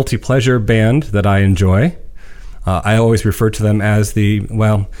a guilty pleasure band that I enjoy. I always refer to them as the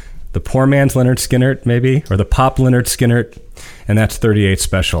poor man's Lynyrd Skynyrd, maybe, or the pop Lynyrd Skynyrd, and that's 38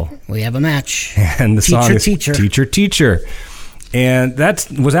 Special. We have a match. And the song is Teacher. And that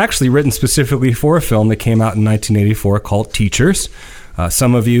was actually written specifically for a film that came out in 1984 called Teachers.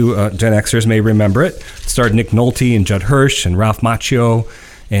 Some of you Gen Xers may remember it. It starred Nick Nolte and Judd Hirsch and Ralph Macchio,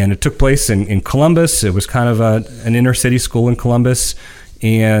 and it took place in Columbus. It was kind of an inner city school in Columbus.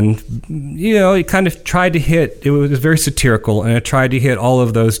 And, it kind of tried to it was very satirical, and it tried to hit all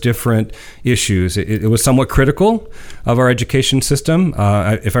of those different issues. It was somewhat critical of our education system.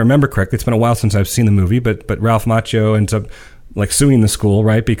 If I remember correctly, it's been a while since I've seen the movie, but Ralph Macchio ends up suing the school,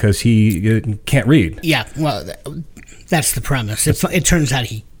 right? Because he can't read. Yeah, well, that's the premise. It turns out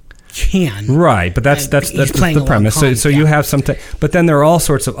he can. Right, but that's the premise. So you have but then there are all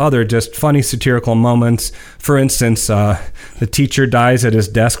sorts of other just funny satirical moments. For instance, the teacher dies at his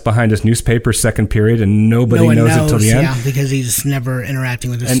desk behind his newspaper second period, and nobody knows it till the end. Yeah, because he's never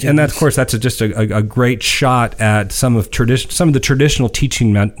interacting with his students. And that, of course, that's just a great shot at some of the traditional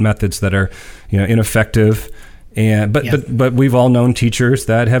teaching methods that are ineffective. But we've all known teachers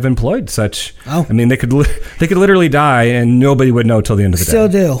that have employed such. Oh. I mean, they could literally die and nobody would know till the end of the day. Still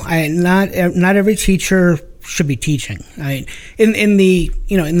do. Not every teacher should be teaching. In the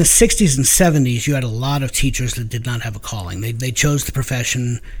 60s and 70s, you had a lot of teachers that did not have a calling. They chose the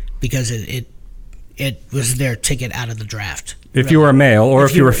profession because it was their ticket out of the draft. If you were a male or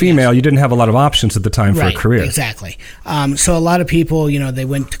if you were female, you didn't have a lot of options at the time for a career. Exactly. So a lot of people, they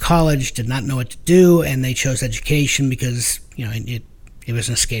went to college, did not know what to do, and they chose education because, it was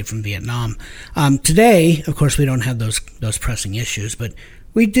an escape from Vietnam. Today, of course, we don't have those pressing issues, but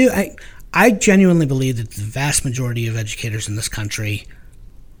we do. I genuinely believe that the vast majority of educators in this country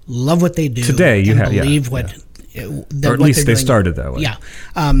love what they do. Today, or at least they started that way. Yeah.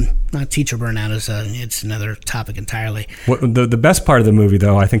 Not teacher burnout it's another topic entirely. The best part of the movie,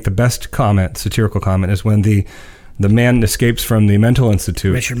 though, I think the best satirical comment, is when the the man escapes from the mental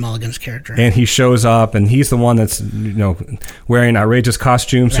institute. Richard Mulligan's character. And he shows up, and he's the one that's, wearing outrageous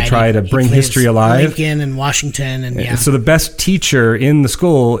costumes to try to bring history alive. Lincoln and Washington, and so the best teacher in the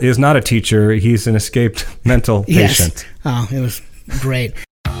school is not a teacher; he's an escaped mental patient. Oh, it was great.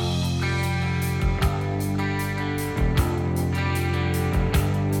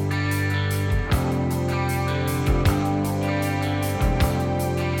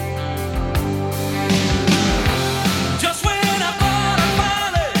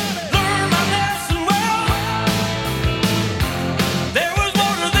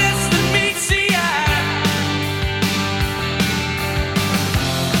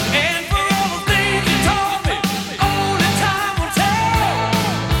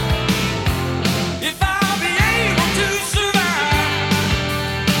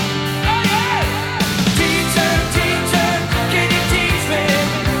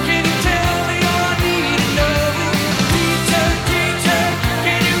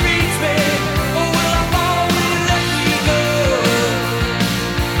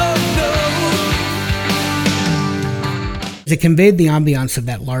 It conveyed the ambiance of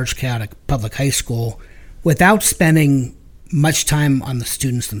that large, chaotic public high school without spending much time on the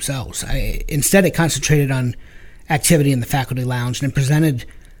students themselves. Instead, it concentrated on activity in the faculty lounge, and it presented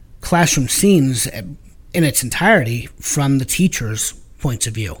classroom scenes in its entirety from the teachers' points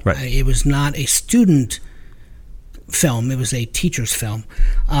of view. Right. It was not a student film, it was a teacher's film.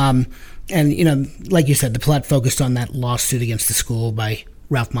 And, like you said, the plot focused on that lawsuit against the school by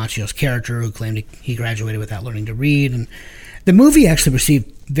Ralph Macchio's character, who claimed he graduated without learning to read. And the movie actually received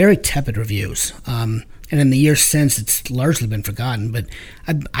very tepid reviews. And in the years since, it's largely been forgotten. But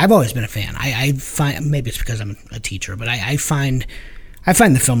I've always been a fan. I find, maybe it's because I'm a teacher, but I find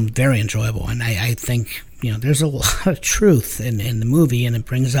the film very enjoyable. And I think there's a lot of truth in the movie, and it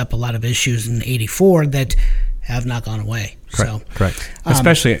brings up a lot of issues in '84 that have not gone away. Correct.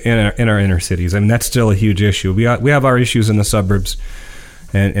 Especially in our inner cities. I mean, that's still a huge issue. We have our issues in the suburbs.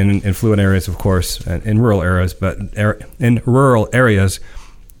 And in affluent areas, of course, and in rural areas,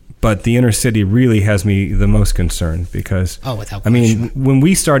 but the inner city really has me the most concerned because, without question. When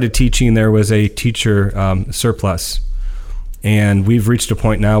we started teaching, there was a teacher surplus, and we've reached a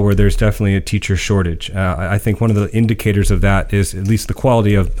point now where there's definitely a teacher shortage. I think one of the indicators of that is at least the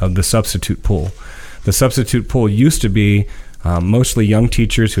quality of the substitute pool. The substitute pool used to be mostly young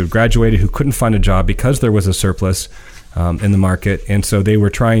teachers who had graduated who couldn't find a job because there was a surplus in the market, and so they were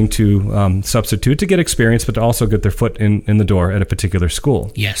trying to substitute to get experience, but to also get their foot in the door at a particular school.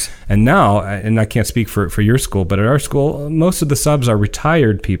 Yes. And now, and I can't speak for your school, but at our school, most of the subs are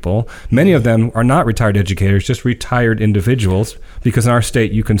retired people. Many of them are not retired educators, just retired individuals, because in our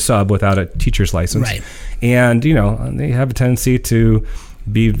state you can sub without a teacher's license. Right. And, they have a tendency to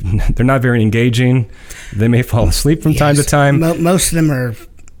they're not very engaging. They may fall asleep from time to time. Most of them are.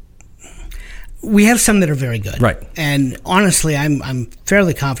 We have some that are very good. Right. And honestly, I'm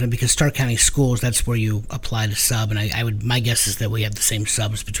fairly confident because Stark County Schools, that's where you apply to sub, and my guess is that we have the same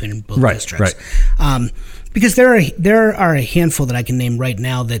subs between both districts. Right. Because there are a handful that I can name right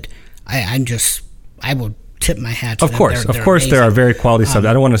now that I will tip my hat to. Of course, there are very quality subs.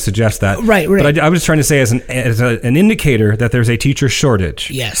 I don't want to suggest that. Right. But I was trying to say as an indicator that there's a teacher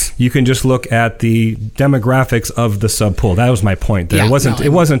shortage. Yes. You can just look at the demographics of the sub pool. That was my point there. Yeah,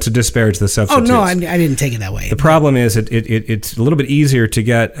 it wasn't to disparage the substitutes. Oh, no, I didn't take it that way. The problem is it's a little bit easier to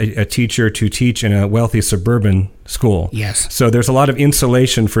get a teacher to teach in a wealthy suburban school. Yes. So there's a lot of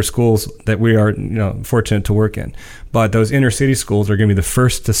insulation for schools that we are fortunate to work in. But those inner city schools are going to be the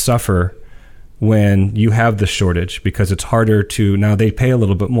first to suffer when you have the shortage, because it's harder to, now they pay a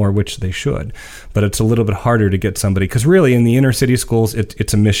little bit more, which they should, but it's a little bit harder to get somebody, because really in the inner city schools,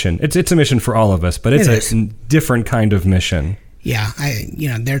 it's a mission. It's a mission for all of us, but it's a different kind of mission. Yeah,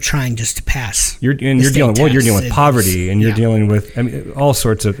 they're trying just to pass. You're dealing with poverty, and you're dealing with all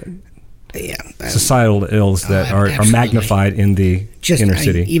sorts of societal ills that are magnified in the inner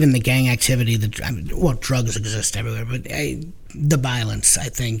city. Even the gang activity, drugs exist everywhere, but the violence, I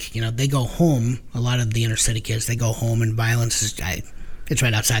think, they go home, a lot of the inner city kids, they go home and violence is, it's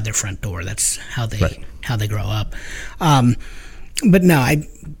right outside their front door. That's how they grow up. But no, I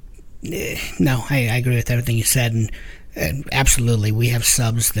agree with everything you said, and absolutely, we have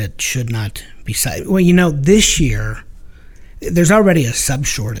subs that should not be sub. Well, this year, there's already a sub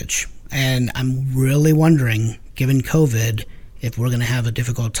shortage, and I'm really wondering, given COVID, if we're going to have a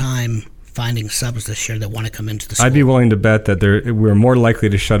difficult time finding subs this year that want to come into the school. I'd be willing to bet that we're more likely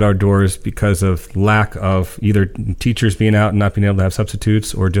to shut our doors because of lack of either teachers being out and not being able to have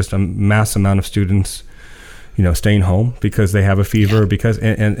substitutes, or just a mass amount of students, staying home because they have a fever, because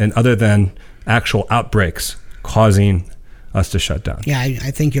and other than actual outbreaks causing us to shut down. Yeah,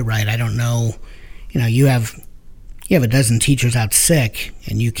 I think you're right. I don't know. You have a dozen teachers out sick,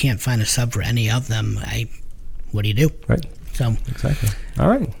 and you can't find a sub for any of them. What do you do? Right. So exactly. All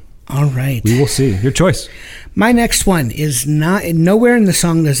right. We will see. Your choice. My next one is nowhere in the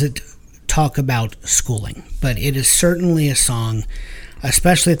song does it talk about schooling, but it is certainly a song,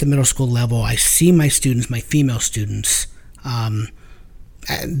 especially at the middle school level. I see my students, my female students.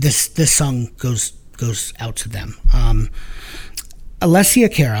 This song goes out to them.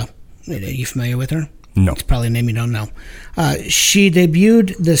 Alessia Cara, are you familiar with her? No. It's probably a name you don't know. She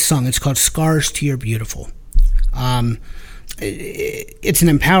debuted this song. It's called Scars to Your Beautiful. It's an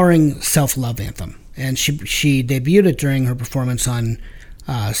empowering self-love anthem. And she debuted it during her performance on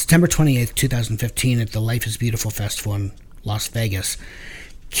September 28th, 2015 at the Life is Beautiful Festival in Las Vegas.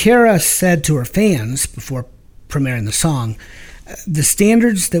 Cara said to her fans before premiering the song, the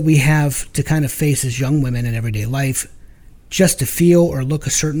standards that we have to kind of face as young women in everyday life, just to feel or look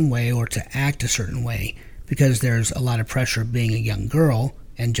a certain way or to act a certain way, because there's a lot of pressure being a young girl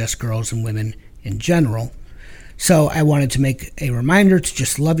and just girls and women in general. So I wanted to make a reminder to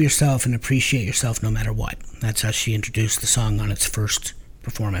just love yourself and appreciate yourself no matter what. That's how she introduced the song on its first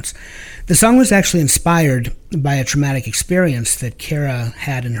performance. The song was actually inspired by a traumatic experience that Cara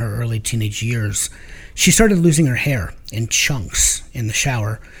had in her early teenage years. She started losing her hair in chunks in the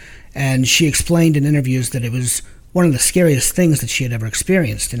shower, and she explained in interviews that it was one of the scariest things that she had ever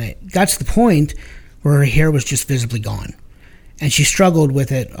experienced, and it got to the point where her hair was just visibly gone. And she struggled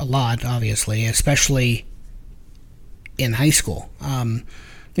with it a lot, obviously, especially in high school.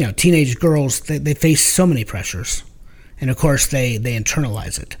 Teenage girls, they face so many pressures. And of course, they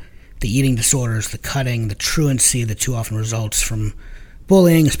internalize it. The eating disorders, the cutting, the truancy that too often results from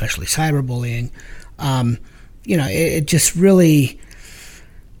bullying, especially cyberbullying. It just really...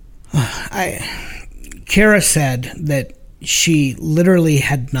 Cara said that she literally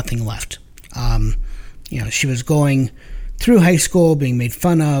had nothing left. She was going through high school, being made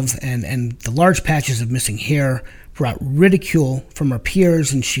fun of, and the large patches of missing hair brought ridicule from her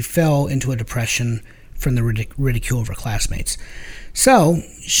peers, and she fell into a depression from the ridicule of her classmates. So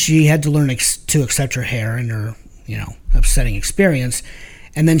she had to learn to accept her hair and her, upsetting experience,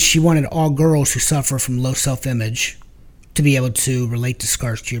 and then she wanted all girls who suffer from low self-image to be able to relate to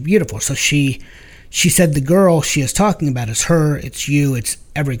Scars to Your Beautiful. So she said the girl she is talking about is her, it's you, it's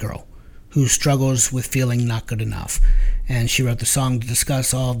every girl who struggles with feeling not good enough. And she wrote the song to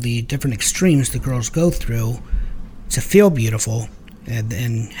discuss all the different extremes the girls go through to feel beautiful,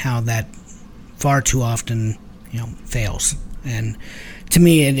 and how that far too often, fails. And to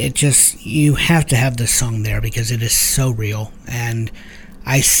me, it just, you have to have this song there because it is so real. And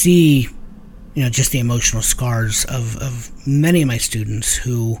I see, just the emotional scars of many of my students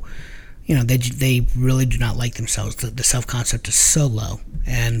who, they really do not like themselves. The self-concept is so low.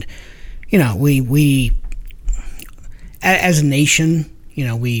 And, we as a nation,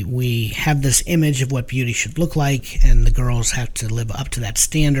 we have this image of what beauty should look like, and the girls have to live up to that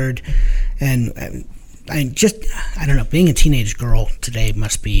standard. And I don't know, being a teenage girl today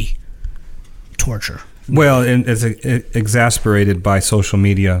must be torture. Well, and it's exasperated by social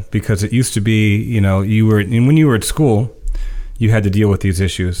media, because it used to be, when you were at school, you had to deal with these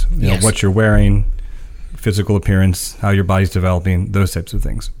issues. Yes. What you're wearing, physical appearance, how your body's developing, those types of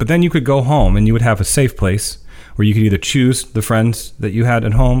things. But then you could go home and you would have a safe place where you could either choose the friends that you had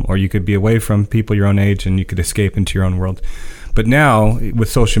at home, or you could be away from people your own age and you could escape into your own world. But now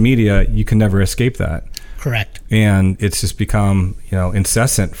with social media, you can never escape that. Correct. And it's just become,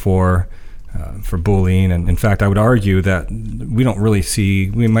 incessant for bullying. And in fact, I would argue that we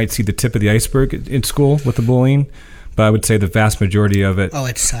might see the tip of the iceberg in school with the bullying, but I would say the vast majority of it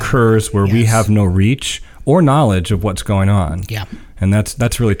occurs where we have no reach or knowledge of what's going on. Yeah. And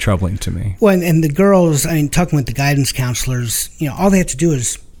that's really troubling to me. Well, and the girls, talking with the guidance counselors, all they have to do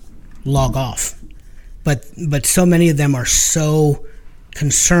is log off. But so many of them are so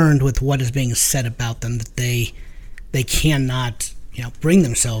concerned with what is being said about them that they cannot, bring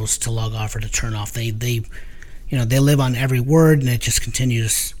themselves to log off or to turn off. They live on every word, and it just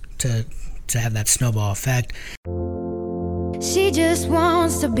continues to have that snowball effect. She just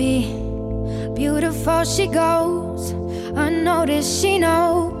wants to be beautiful. She goes unnoticed. She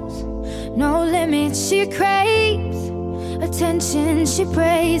knows no limits. She craves attention. She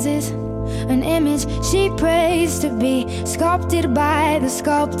praises an image she prays to be sculpted by the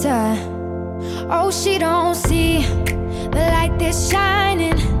sculptor. Oh, she don't see the light that's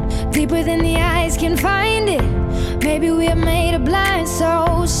shining deeper than the eyes can find it. Maybe we're made of blind,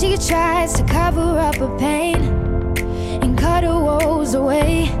 so she tries to cover up her pain and cut her woes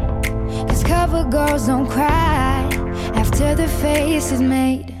away. 'Cause cover but girls don't cry after the face is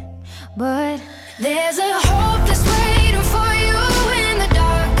made. But there's a hope that's waiting for you in the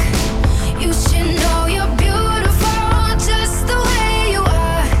dark. You should know you're beautiful just the way you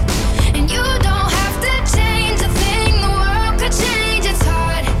are. And you don't have to change a thing, the world could change its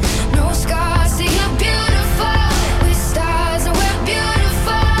heart. No scars, see you're beautiful. We're stars and we're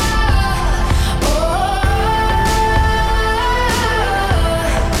beautiful.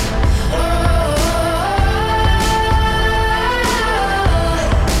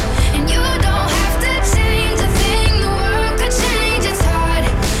 And you don't have to change a thing, the world could change its heart.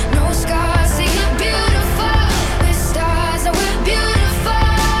 No scars, see you're beautiful. We're stars and we're beautiful.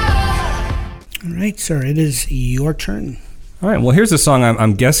 All right, sir, it is your turn. All right, well, here's a song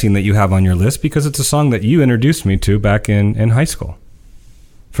I'm guessing that you have on your list because it's a song that you introduced me to back in high school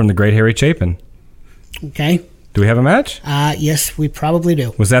from the great Harry Chapin. Okay. Do we have a match? Yes, we probably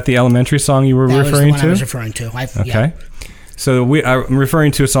do. Was that the elementary song you were That was the referring one to? I was referring to. Okay. Yeah. So I'm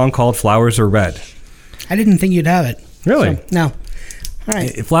referring to a song called Flowers Are Red. I didn't think you'd have it. Really? So, no. All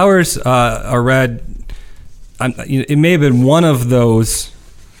right. Flowers Are Red, it may have been one of those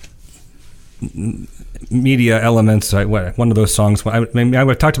media elements, one of those songs. I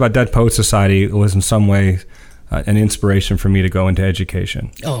would talked about Dead Poet Society. It was in some way an inspiration for me to go into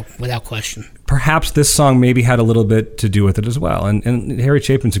education. Oh, without question. Perhaps this song maybe had a little bit to do with it as well. And Harry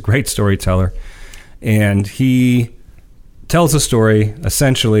Chapin's a great storyteller. And he tells a story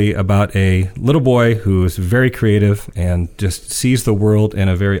essentially about a little boy who is very creative and just sees the world in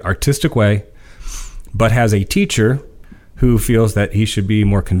a very artistic way, but has a teacher who feels that he should be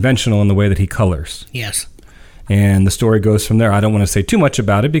more conventional in the way that he colors. Yes. And the story goes from there. I don't want to say too much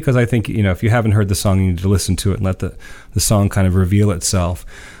about it because I think, if you haven't heard the song, you need to listen to it and let the song kind of reveal itself.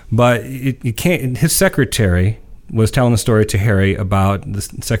 But his secretary was telling a story to Harry about the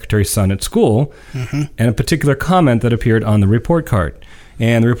secretary's son at school and a particular comment that appeared on the report card.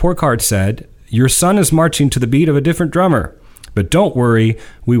 And the report card said, "Your son is marching to the beat of a different drummer, but don't worry,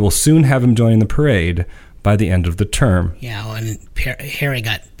 we will soon have him joining the parade by the end of the term." Yeah, well, and Harry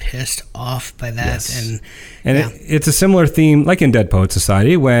got pissed off by that. Yes. And it's a similar theme, like in Dead Poet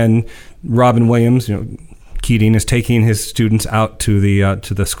Society, when Robin Williams, Keating, is taking his students out to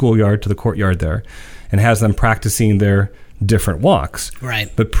the schoolyard, to the courtyard there, and has them practicing their different walks. Right.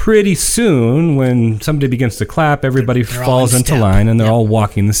 But pretty soon, when somebody begins to clap, everybody They're falls all in into step. line, and they're Yep. all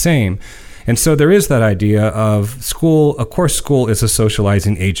walking the same. And so there is that idea of school. Of course, school is a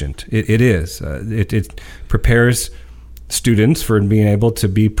socializing agent. It is. It prepares students for being able to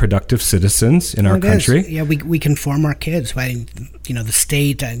be productive citizens in our It is. country. Yeah, we can form our kids by, the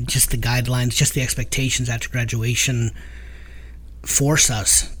state, just the guidelines, just the expectations after graduation force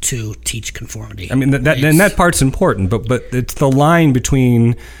us to teach conformity. I mean, that part's important, but it's the line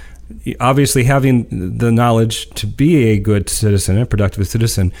between obviously having the knowledge to be a good citizen, a productive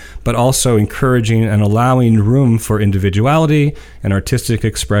citizen, but also encouraging and allowing room for individuality and artistic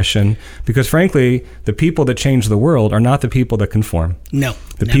expression. Because frankly, the people that change the world are not the people that conform. No,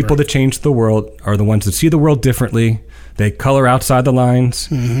 The never. people that change the world are the ones that see the world differently. They color outside the lines.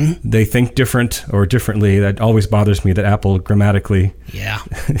 Mm-hmm. They think different or differently. That always bothers me that Apple grammatically Yeah.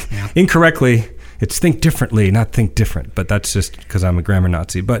 incorrectly, it's think differently, not think different. But that's just because I'm a grammar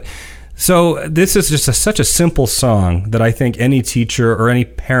Nazi. But so this is just such a simple song that I think any teacher or any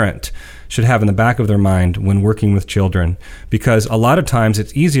parent should have in the back of their mind when working with children, because a lot of times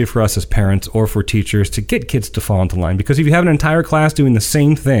it's easier for us as parents or for teachers to get kids to fall into line, because if you have an entire class doing the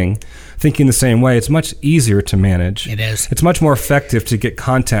same thing, thinking the same way, it's much easier to manage. It is. It's much more effective to get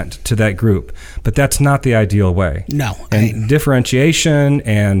content to that group, but that's not the ideal way. No. And differentiation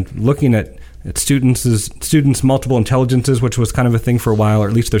and looking at students' multiple intelligences, which was kind of a thing for a while, or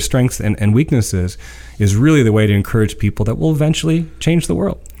at least their strengths and weaknesses, is really the way to encourage people that will eventually change the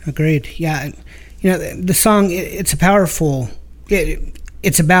world. Agreed. Yeah. The song, it's a powerful,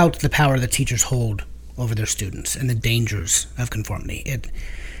 it's about the power that teachers hold over their students and the dangers of conformity.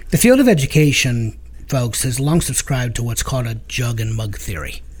 The field of education, folks, has long subscribed to what's called a jug and mug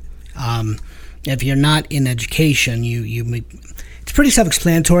theory. If you're not in education, it's pretty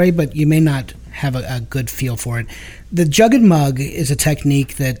self-explanatory, but you may not have a good feel for it. The jug and mug is a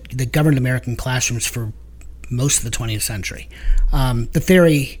technique that governed American classrooms for most of the 20th century. The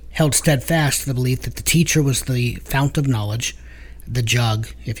theory held steadfast to the belief that the teacher was the fount of knowledge, the jug,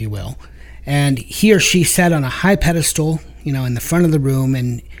 if you will, and he or she sat on a high pedestal, in the front of the room,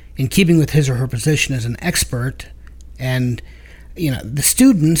 and in keeping with his or her position as an expert, and the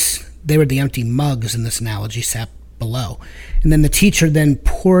students, they were the empty mugs in this analogy, sat below. And then the teacher then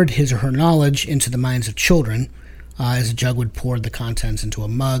poured his or her knowledge into the minds of children, as a jug would pour the contents into a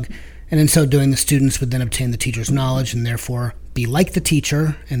mug, and in so doing, the students would then obtain the teacher's knowledge and therefore be like the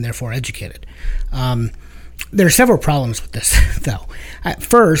teacher and therefore educated. There are several problems with this, though.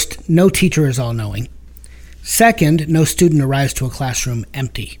 First, no teacher is all-knowing. Second, no student arrives to a classroom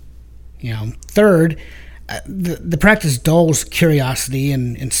empty. Third, the practice dulls curiosity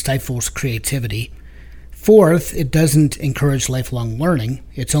and stifles creativity. Fourth, it doesn't encourage lifelong learning.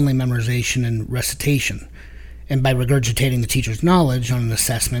 It's only memorization and recitation. And by regurgitating the teacher's knowledge on an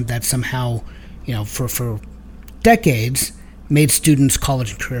assessment, that somehow, for decades, made students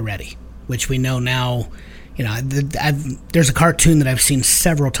college and career ready, which we know now. There's a cartoon that I've seen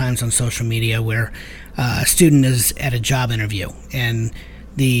several times on social media where a student is at a job interview and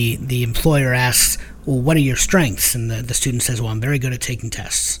the employer asks, well, what are your strengths? And the student says, well, I'm very good at taking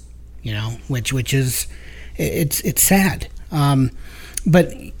tests, which is, it's sad.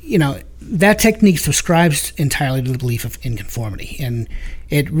 But that technique subscribes entirely to the belief in conformity. And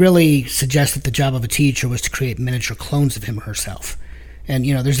it really suggests that the job of a teacher was to create miniature clones of him or herself. And,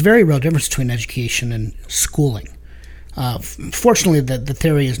 there's a very real difference between education and schooling. Fortunately, the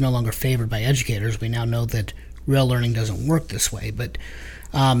theory is no longer favored by educators. We now know that real learning doesn't work this way. But,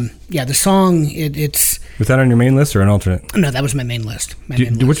 the song, it's... Was that on your main list or an alternate? No, that was my main list.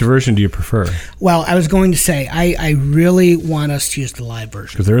 Which version do you prefer? Well, I was going to say, I really want us to use the live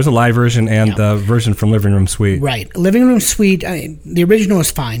version. Because there is a live version and the version from Living Room Suite. Right. Living Room Suite, the original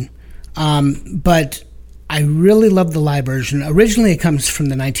is fine. But I really love the live version. Originally, it comes from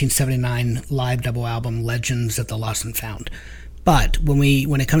the 1979 live double album Legends of the Lost and Found. But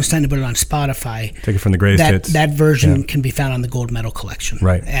when it comes time to put it on Spotify, take it from the greatest hits. That version can be found on the Gold Medal collection.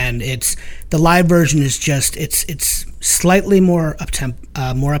 Right. And the live version is just it's slightly more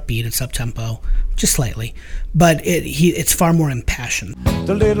upbeat. It's up tempo, just slightly, but it's far more impassioned.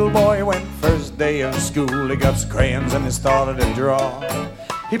 The little boy went first day of school. He got some crayons and he started to draw.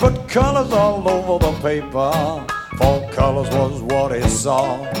 He put colors all over the paper. Fall colors was what he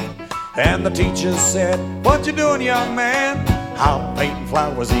saw. And the teacher said, "What you doing, young man?" "I'm painting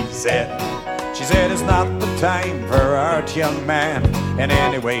flowers," he said. She said, "It's not the time for art, young man. And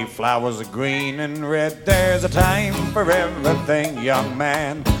anyway, flowers are green and red. There's a time for everything, young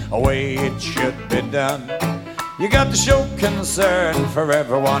man. A way it should be done. You got to show concern for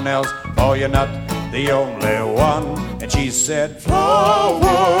everyone else, or you're not the only one." And she said,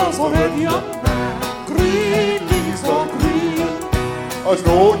 "Flowers for red, young man. Green leaves for green. There's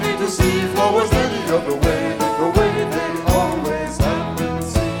no need to see flowers any other way, the way they always have been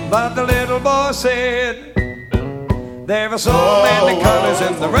seen." But the little boy said, "There are so many colors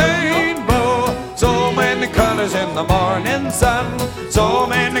in the rainbow, so many colors in the morning sun, so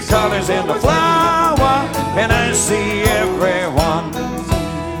many colors in the flower, and I see everyone."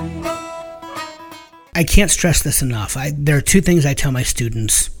 I can't stress this enough. There are two things I tell my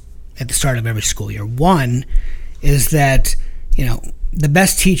students at the start of every school year. One is that, the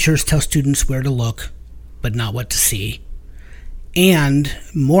best teachers tell students where to look, but not what to see. And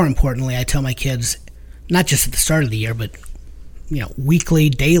more importantly, I tell my kids, not just at the start of the year, but weekly,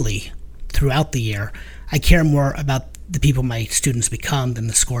 daily, throughout the year, I care more about the people my students become than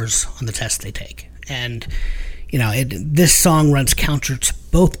the scores on the tests they take. And this song runs counter to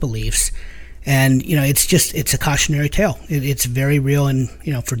both beliefs. And it's a cautionary tale. It's very real, and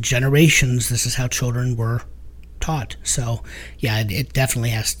for generations, this is how children were taught. So, yeah, it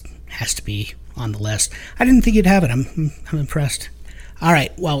definitely has to be on the list. I didn't think you'd have it. I'm impressed. All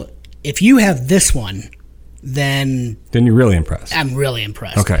right. Well, if you have this one, then you're really impressed. I'm really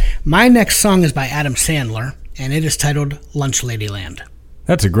impressed. Okay. My next song is by Adam Sandler, and it is titled "Lunch Ladyland."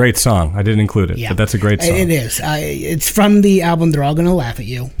 That's a great song. I didn't include it, but that's a great song. It is. It's from the album "They're All Gonna Laugh at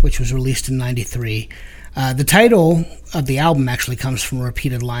You," which was released in '93. The title of the album actually comes from a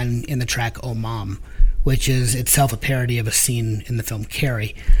repeated line in the track "Oh Mom," which is itself a parody of a scene in the film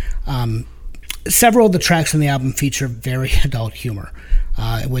Carrie. Several of the tracks on the album feature very adult humor,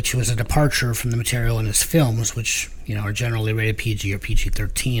 which was a departure from the material in his films, which are generally rated PG or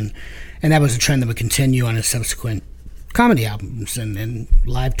PG-13. And that was a trend that would continue on his subsequent comedy albums and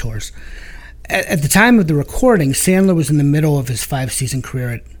live tours. At the time of the recording, Sandler was in the middle of his 5-season career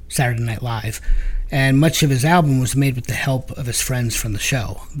at Saturday Night Live, and much of his album was made with the help of his friends from the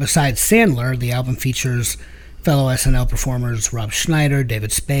show. Besides Sandler, the album features fellow SNL performers Rob Schneider,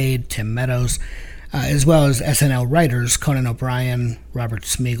 David Spade, Tim Meadows, as well as SNL writers Conan O'Brien, Robert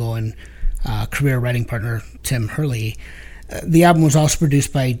Smigel, and career writing partner Tim Hurley. The album was also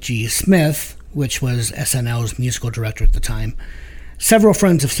produced by G. Smith, which was SNL's musical director at the time. Several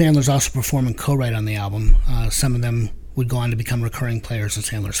friends of Sandler's also perform and co-write on the album. Some of them would go on to become recurring players in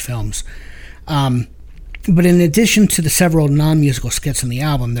Sandler's films. But in addition to the several non-musical skits on the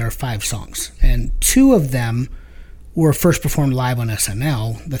album, there are 5 songs. And 2 of them were first performed live on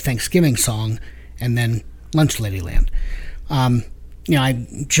SNL, the Thanksgiving song, and then Lunch Ladyland. I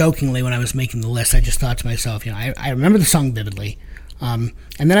jokingly, when I was making the list, I just thought to myself, I remember the song vividly. And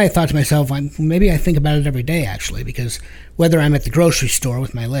then I thought to myself, maybe I think about it every day, actually, because whether I'm at the grocery store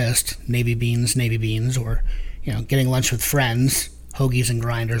with my list, navy beans, or, getting lunch with friends, hoagies and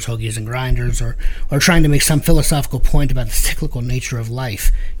grinders, or trying to make some philosophical point about the cyclical nature of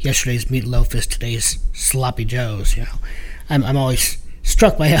life. Yesterday's meatloaf is today's sloppy joes, I'm always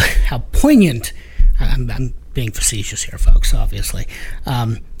struck by how poignant, I'm being facetious here, folks, obviously,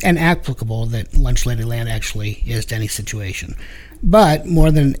 and applicable that Lunch Ladyland actually is to any situation. But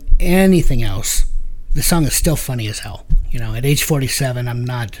more than anything else, the song is still funny as hell. At age 47, I'm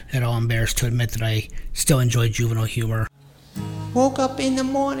not at all embarrassed to admit that I still enjoy juvenile humor. Woke up in the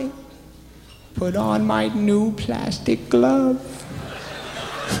morning, put on my new plastic glove,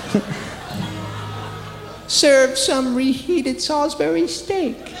 served some reheated Salisbury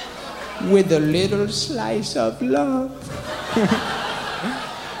steak with a little slice of love.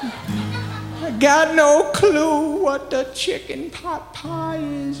 I got no clue what the chicken pot pie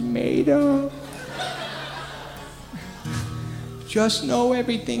is made of. Just know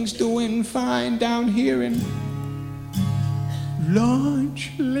everything's doing fine down here in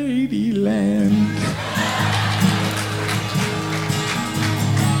Lunch Ladyland.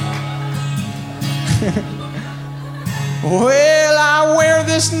 Well, I wear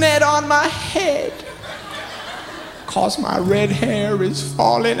this net on my head 'cause my red hair is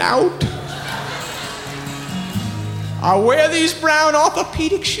falling out. I wear these brown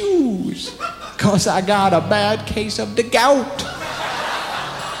orthopedic shoes 'cause I got a bad case of the gout.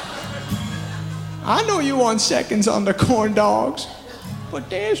 I know you want seconds on the corn dogs, but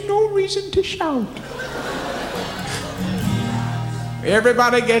there's no reason to shout.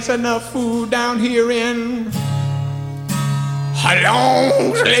 Everybody gets enough food down here in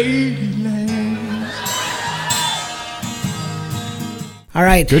Lunch Ladyland. All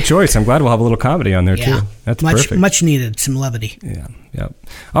right. Good choice. I'm glad we'll have a little comedy on there, too. That's perfect. Much needed. Some levity. Yeah.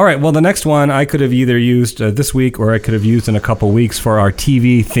 All right. Well, the next one I could have either used this week or I could have used in a couple weeks for our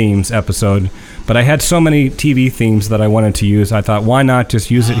TV themes episode. But I had so many TV themes that I wanted to use. I thought, why not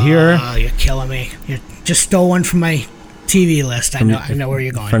just use it here? Oh, you're killing me. You just stole one from my TV list. I know where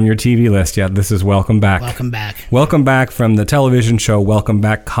you're going. From your TV list, yeah. This is Welcome Back. Welcome Back. Welcome Back from the television show Welcome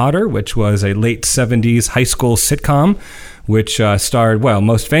Back, Kotter, which was a late 70s high school sitcom, which starred,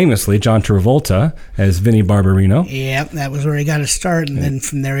 most famously, John Travolta as Vinnie Barbarino. Yeah, that was where he got his start, and then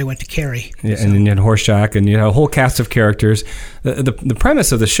from there he went to Carrie. Yeah, and then you had Horseshack, and you had a whole cast of characters. The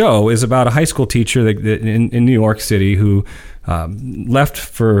premise of the show is about a high school teacher in New York City who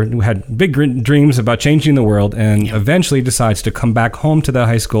who had big dreams about changing the world, and eventually decides to come back home to the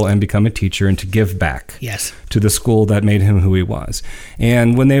high school and become a teacher and to give back to the school that made him who he was.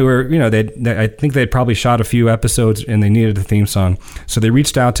 And when they were, I think they'd probably shot a few episodes and they needed a theme song. So they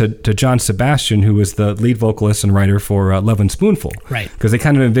reached out to John Sebastian, who was the lead vocalist and writer for Lovin' Spoonful. Right. Because they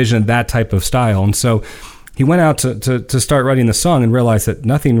kind of envisioned that type of style. And so he went out to start writing the song and realized that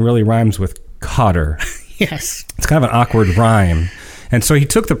nothing really rhymes with Kotter. Yes. It's kind of an awkward rhyme. And so he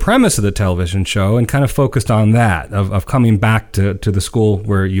took the premise of the television show and kind of focused on that, of coming back to the school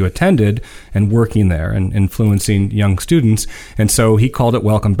where you attended and working there and influencing young students. And so he called it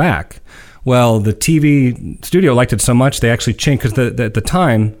Welcome Back. Well, the TV studio liked it so much, they actually changed, because at the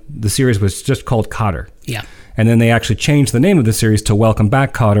time, the series was just called Kotter. Yeah. And then they actually changed the name of the series to Welcome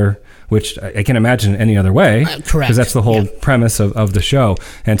Back, Kotter, which I can't imagine any other way. Correct. Because that's the whole premise of the show.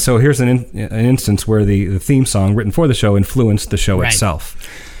 And so here's an instance where the theme song written for the show influenced the show itself.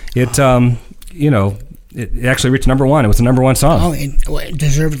 It, it actually reached number 1. It was the number 1 song. Oh, and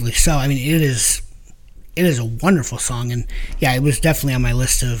deservedly so. I mean, it is a wonderful song. And yeah, it was definitely on my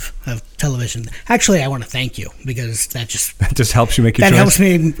list of television. Actually, I want to thank you, because that just helps you make your choice. That helps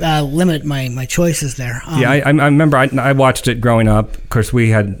me limit my choices there. I remember I watched it growing up. Of course, we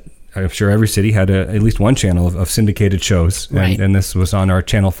had, I'm sure every city had at least one channel of syndicated shows, and this was on our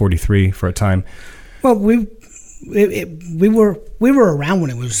channel 43 for a time. Well, we were around when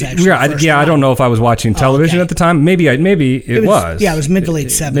it was actually I don't know if I was watching television at the time. Maybe it was. Yeah, it was mid to late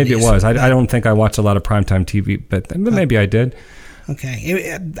 70s. Maybe it was. I don't think I watched a lot of primetime TV, but maybe I did.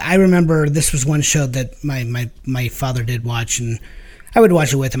 Okay, I remember this was one show that my father did watch, and I would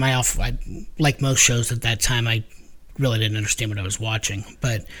watch it with him. I like most shows at that time, I really didn't understand what I was watching,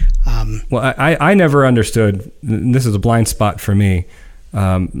 but well, I never understood. This is a blind spot for me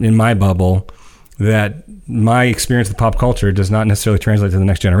in my bubble, that my experience with pop culture does not necessarily translate to the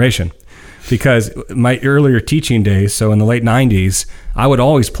next generation. because my earlier teaching days, so in the late 90s, I would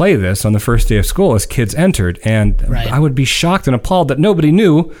always play this on the first day of school as kids entered, and I would be shocked and appalled that nobody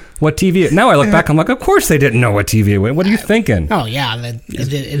knew what TV is. Now I look back, I'm like, of course they didn't know what TV was. What are you thinking? Oh, yeah, it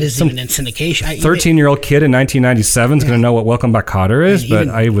is even in syndication. 13-year-old kid in 1997 is going to know what Welcome Back, Kotter is, but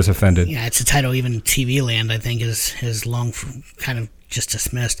I was offended. Yeah, it's a title even TV Land, I think, is long kind of just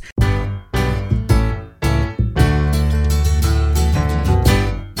dismissed.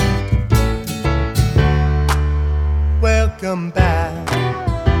 Welcome back.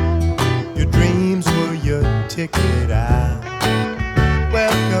 Your dreams were your ticket out.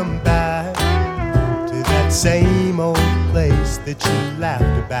 Welcome back to that same old place that you laughed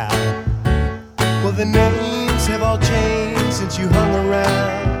about. Well, the names have all changed since you hung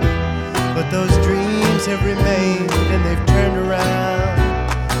around, but those dreams have remained and they've turned around.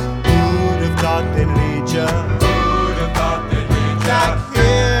 Who'd have thought they'd lead ya? Who'd have thought they'd lead ya? Back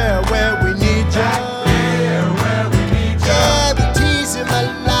here where we need ya.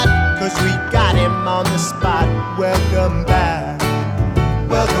 Cause we got him on the spot. Welcome back.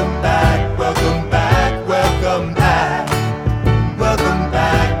 Welcome back. Welcome back. Welcome back. Welcome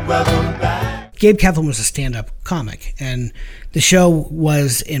back. Welcome back. Gabe Kaplan was a stand-up comic, and the show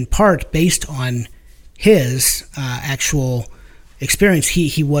was in part based on his actual experience.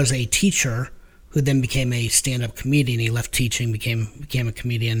 He was a teacher who then became a stand-up comedian. He left teaching, became a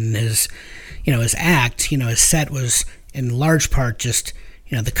comedian. His act, his set was in large part just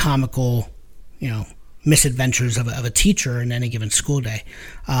the comical, misadventures of a teacher in any given school day.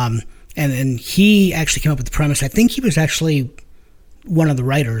 And he actually came up with the premise. I think he was actually one of the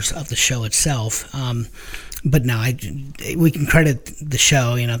writers of the show itself. But no, we can credit the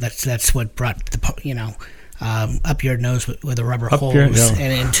show. That's what brought the, up your nose with a rubber hose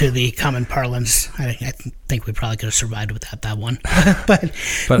and into the common parlance. I think we probably could have survived without that one.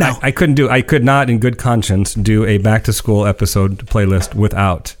 but no. I could not in good conscience do a back to school episode playlist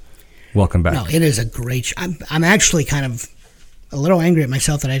without Welcome Back. No, it is a great show. I'm actually kind of a little angry at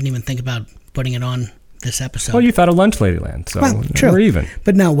myself that I didn't even think about putting it on this episode. Well, you thought of Lunch Ladyland, so true. We're even.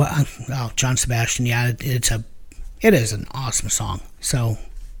 But no, John Sebastian, it is an awesome song. So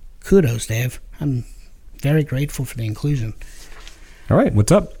kudos, Dave. I'm very grateful for the inclusion. All right,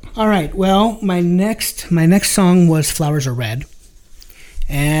 what's up? All right, well, my next song was Flowers Are Red,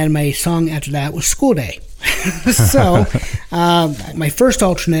 and my song after that was School Day. So my first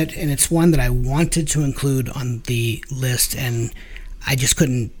alternate, and it's one that I wanted to include on the list, and I just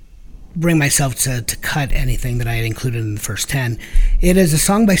couldn't bring myself to cut anything that I had included in the first 10. It is a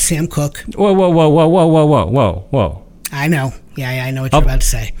song by Sam Cooke. Whoa. I know. Yeah, I know what you're about to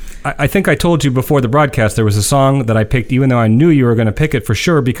say. I think I told you before the broadcast there was a song that I picked, even though I knew you were going to pick it for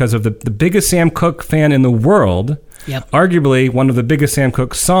sure because of the biggest Sam Cooke fan in the world. Yep. Arguably one of the biggest Sam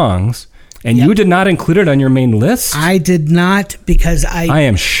Cooke songs. And you did not include it on your main list? I did not because I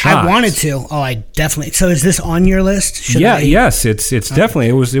am shocked. I wanted to. Oh, I definitely. So is this on your list? Yes, it's definitely.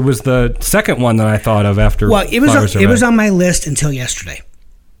 It was the second one that I thought of after. Well, it was on my list until yesterday.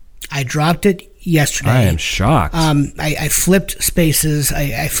 I dropped it yesterday. I am shocked. I flipped spaces.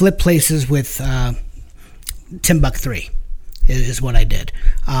 I flipped places with Timbuk 3 is what I did.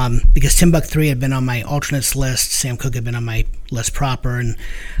 Because Timbuk 3 had been on my alternates list. Sam Cooke had been on my list proper. And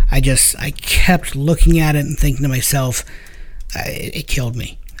I kept looking at it and thinking to myself, it killed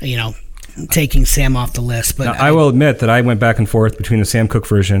me, taking Sam off the list. But now, I will admit that I went back and forth between the Sam Cooke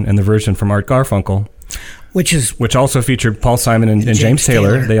version and the version from Art Garfunkel. Which also featured Paul Simon and James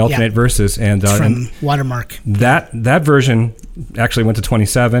Taylor. They alternate verses, and from Watermark. That version actually went to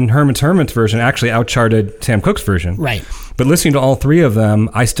 27. Herman's version actually outcharted Sam Cooke's version. Right. But listening to all three of them,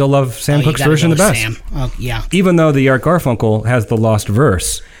 I still love Sam Cooke's version the best. Sam. Oh, yeah. Even though the Art Garfunkel has the lost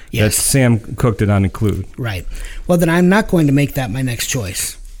verse that Yes. Sam Cooke did not include. Right. Well, then I'm not going to make that my next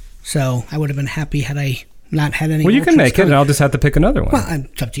choice. So I would have been happy had I not had any. Well, you can make it, and I'll just have to pick another one. Well,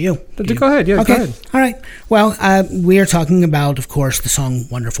 it's up to you. Go ahead. Yeah, okay. Go ahead. All right. Well, we are talking about, of course, the song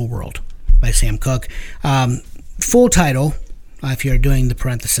 "Wonderful World" by Sam Cooke. Full title, if you're doing the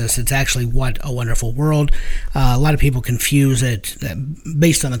parenthesis, it's actually "What a Wonderful World." A lot of people confuse it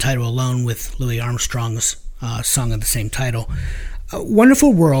based on the title alone with Louis Armstrong's song of the same title.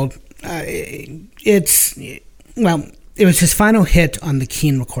 "Wonderful World." It was his final hit on the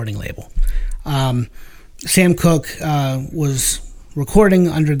Keen recording label. Sam Cooke was recording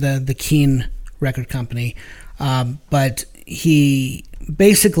under the Keen record company, but he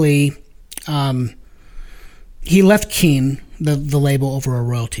basically he left Keen, the label, over a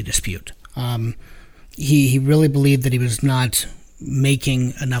royalty dispute. He really believed that he was not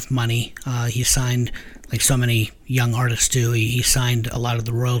making enough money. He signed like so many young artists do. He signed a lot of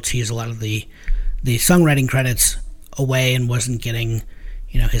the royalties, a lot of the songwriting credits away, and wasn't getting,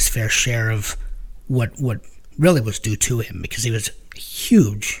 his fair share of what really was due to him, because he was a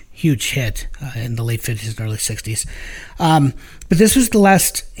huge hit in the late 50s and early 60s. But this was the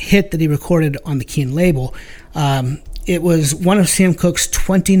last hit that he recorded on the Keen label. It was one of Sam Cooke's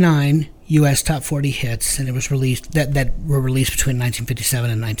 29 U.S. top 40 hits, and it was released that were released between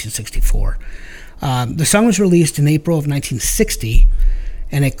 1957 and 1964. The song was released in April of 1960,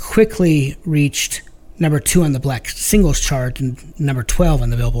 and it quickly reached number 2 on the Black Singles Chart and number 12 on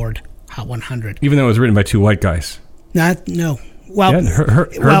the Billboard Hot 100. Even though it was written by two white guys. No. Well,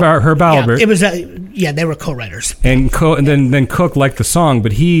 Herb Albert. Yeah, it was. They were co-writers. And then Cooke liked the song,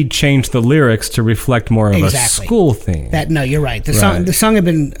 but he changed the lyrics to reflect more of a school theme. You're right. The song had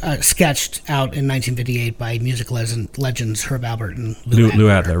been sketched out in 1958 by music legends Herb Albert and Lou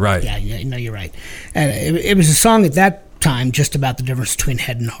Adler. Right. Yeah, you're right. And it was a song at that time just about the difference between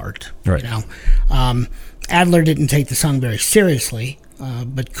head and heart. Right. Adler didn't take the song very seriously.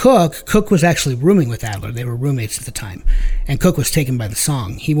 But Cooke was actually rooming with Adler. They were roommates at the time. And Cooke was taken by the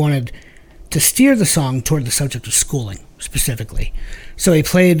song. He wanted to steer the song toward the subject of schooling, specifically. So he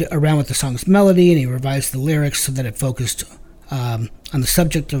played around with the song's melody, and he revised the lyrics so that it focused on the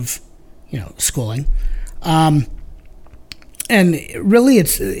subject of, schooling. And really,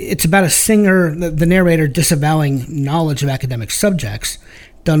 it's about a singer, the narrator, disavowing knowledge of academic subjects.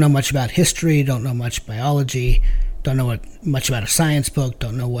 Don't know much about history, don't know much biology, don't know much about a science book,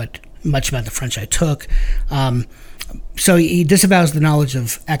 don't know much about the French I took. So he disavows the knowledge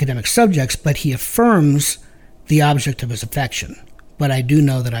of academic subjects, but he affirms the object of his affection. But I do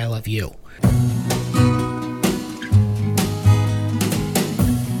know that I love you.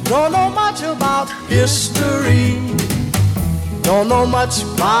 Don't know much about history, don't know much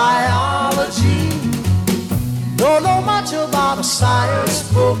biology, don't know much about a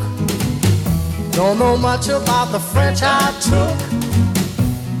science book, don't know much about the French I took,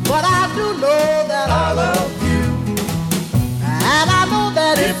 but I do know that I love you, and I know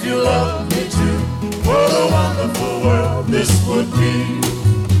that if you love me too, what a wonderful world this would be.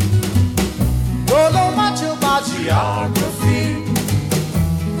 Don't know much about geography,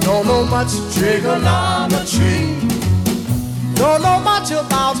 don't know much trigonometry, don't know much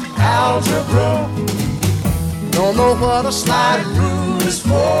about algebra, don't know what a slide rule is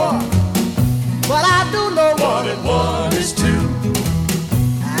for, but I do know 1 and 1 is 2.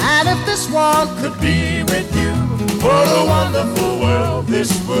 And if this one could be with you, what a wonderful world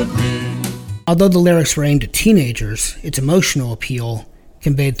this would be. Although the lyrics were aimed at teenagers, its emotional appeal,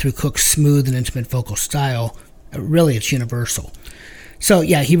 conveyed through Cooke's smooth and intimate vocal style, really it's universal. So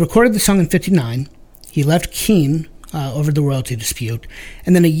yeah, he recorded the song in 1959. He left Keen over the royalty dispute.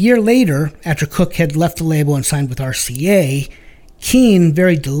 And then a year later, after Cooke had left the label and signed with RCA, Keen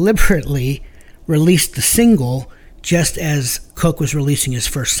very deliberately released the single just as Cooke was releasing his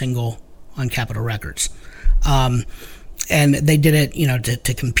first single on Capitol Records. And they did it,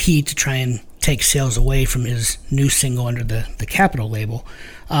 to compete, to try and take sales away from his new single under the Capitol label.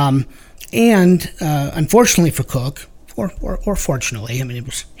 Unfortunately for Cooke, or fortunately, it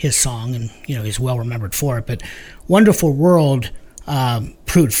was his song, and he's well remembered for it, but Wonderful World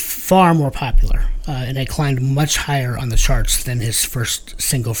proved far more popular, and it climbed much higher on the charts than his first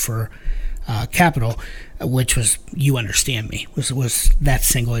single for Capitol, which was You Understand Me, was that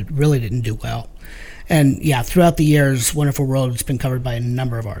single. It really didn't do well. And yeah, throughout the years, Wonderful World has been covered by a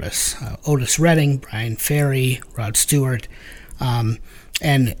number of artists. Otis Redding, Brian Ferry, Rod Stewart.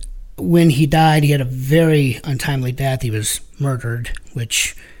 And when he died, he had a very untimely death. He was murdered,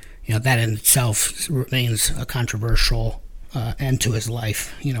 which, that in itself remains a controversial end to his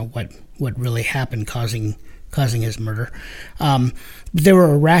life. What really happened causing his murder. There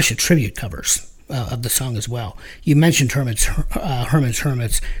were a rash of tribute covers of the song as well. You mentioned Herman's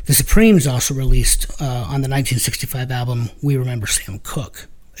Hermits. The Supremes also released on the 1965 album We Remember Sam Cooke,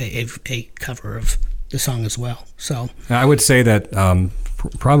 a cover of the song as well. So I would say that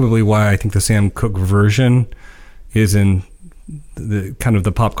probably why I think the Sam Cooke version is in the kind of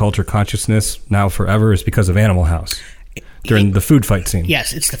the pop culture consciousness now forever is because of Animal House during the food fight scene.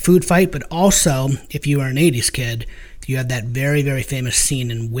 Yes, it's the food fight, but also, if you were an 80s kid, you had that very, very famous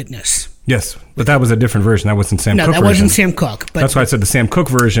scene in Witness. Yes, but that was a different version. That wasn't Sam Cooke version. No, that wasn't Sam Cooke. But that's why I said the Sam Cooke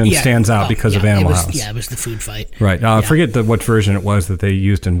version stands out because of Animal House. Yeah, it was the food fight. Right. I forget what version it was that they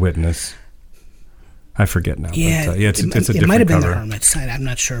used in Witness. I forget now. Yeah, but, it's a different cover. It might have been the Hermits. I'm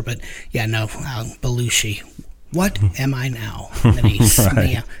not sure, but Belushi. What am I now? And then he's,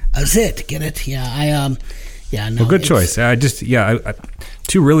 a zit, get it? Yeah, no. Well, good choice. To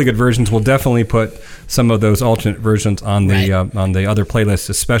two really good versions. We'll definitely put some of those alternate versions on the other playlists,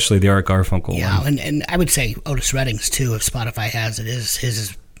 especially the Art Garfunkel one. And I would say Otis Redding's too, if Spotify has it. His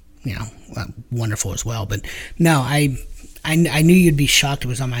is wonderful as well. But no, I knew you'd be shocked it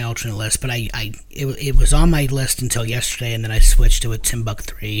was on my alternate list, but it was on my list until yesterday, and then I switched to a Timbuk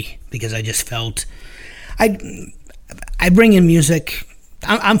 3 because I just felt I bring in music.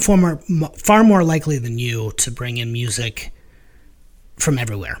 I'm far more likely than you to bring in music from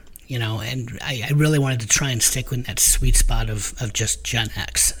everywhere, and I really wanted to try and stick with that sweet spot of just Gen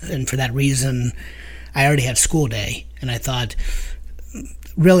X. And for that reason, I already had School Day, and I thought,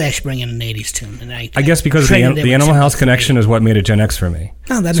 really, I should bring in an 80s tune. And I guess because the Animal House connection is what made it Gen X for me.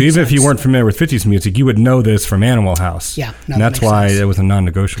 Oh, that so makes even sense. if you weren't familiar with 50s music, you would know this from Animal House. Yeah. No, and that's that makes why sense. it was a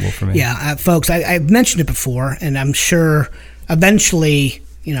non-negotiable for me. Yeah, folks, I've mentioned it before, and I'm sure eventually,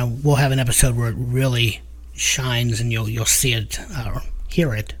 we'll have an episode where it really shines and you'll see it or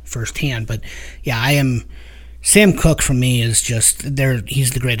hear it firsthand. But yeah, Sam Cooke for me is just there.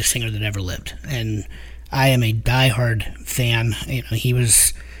 He's the greatest singer that ever lived, and I am a diehard fan. He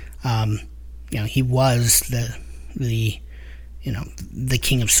was, he was the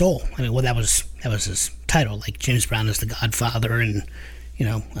king of soul. I mean, well, that was his title. Like James Brown is the Godfather, and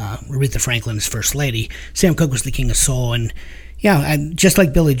Aretha Franklin's First Lady. Sam Cooke was the king of soul, and just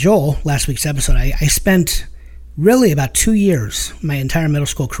like Billy Joel, last week's episode, I spent really about 2 years, my entire middle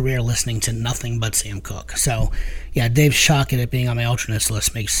school career, listening to nothing but Sam Cooke. So, yeah, Dave's shock at it being on my alternates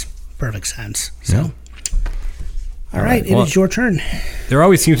list makes perfect sense. So, yeah. All right, it is your turn. There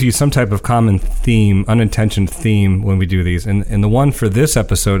always seems to be some type of common theme, unintentional theme when we do these. And the one for this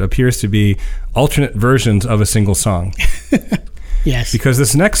episode appears to be alternate versions of a single song. Yes. Because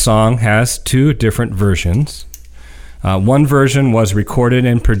this next song has two different versions. One version was recorded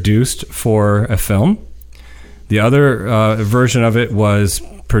and produced for a film. The other version of it was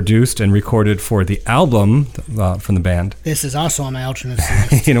produced and recorded for the album from the band. This is also on my alternate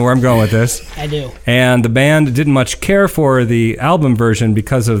list. You know where I'm going with this? I do. And the band didn't much care for the album version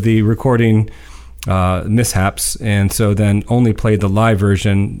because of the recording mishaps, and so then only played the live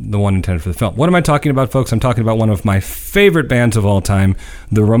version, the one intended for the film. What am I talking about, folks? I'm talking about one of my favorite bands of all time,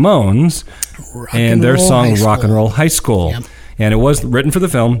 the Ramones, and their song Rock and Roll High School. Yep. And it was written for the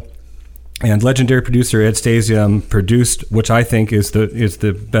film, and legendary producer Ed Stasium produced, which I think is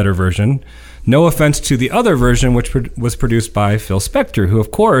the better version. No offense to the other version, which was produced by Phil Spector, who, of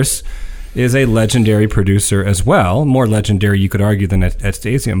course, is a legendary producer as well. More legendary, you could argue, than Ed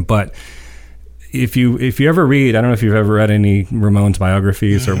Stasium, but if you ever read, I don't know if you've ever read any Ramones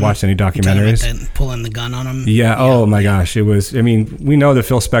biographies or watched any documentaries. Pulling the gun on him. Yeah. Oh my gosh, it was. I mean, we know that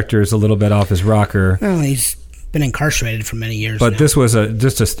Phil Spector is a little bit off his rocker. Well, he's been incarcerated for many years. But now. this was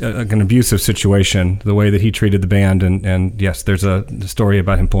just an abusive situation. The way that he treated the band, and yes, there's a story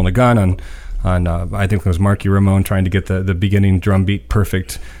about him pulling a gun on I think it was Marky Ramone trying to get the beginning drum beat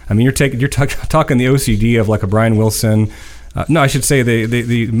perfect. I mean, you're talking the OCD of like a Brian Wilson. No, I should say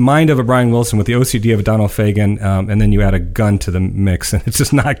the mind of a Brian Wilson with the OCD of a Donald Fagen, and then you add a gun to the mix, and it's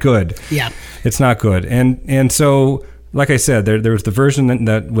just not good. Yeah, it's not good. And so, like I said, there was the version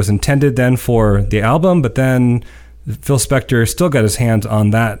that was intended then for the album, but then Phil Spector still got his hands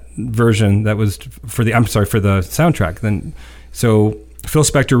on that version that was for the soundtrack. Then so Phil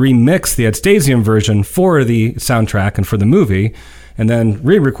Spector remixed the Ed Stasium version for the soundtrack and for the movie, and then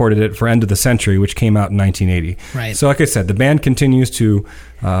re-recorded it for End of the Century, which came out in 1980. Right. So like I said, the band continues to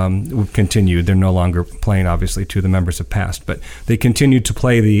continue. They're no longer playing, obviously, two of the members have passed, but they continue to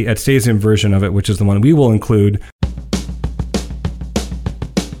play the Ed Stasium version of it, which is the one we will include.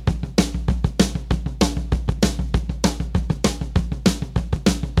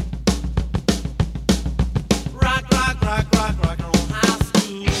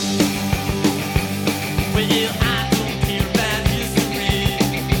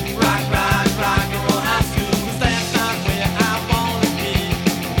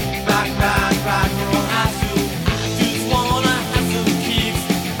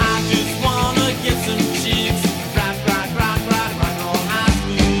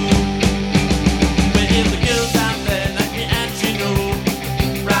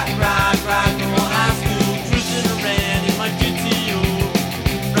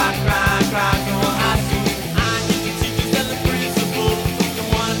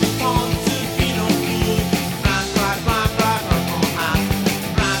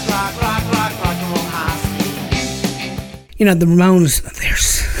 You know, the Ramones,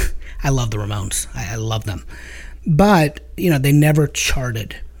 I love the Ramones. I love them. But, you know, they never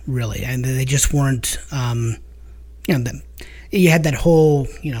charted, really. And they just weren't, you had that whole,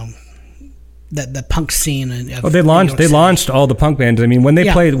 the punk scene. They launched all the punk bands. I mean, when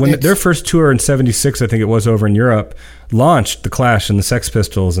they played their first tour in '76, I think it was over in Europe, launched the Clash and the Sex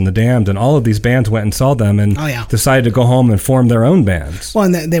Pistols and the Damned, and all of these bands went and saw them and decided to go home and form their own bands. Well,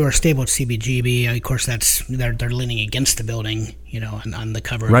 and they were stable at CBGB. Of course, they're leaning against the building, on the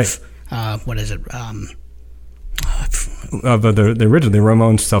cover of what is it? Of the original, the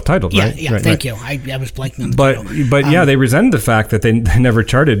Ramones self-titled, right? Yeah, thank you. I was blanking on the title. But they resented the fact that they never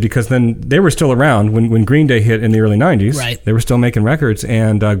charted, because then they were still around when Green Day hit in the early 90s. Right. They were still making records,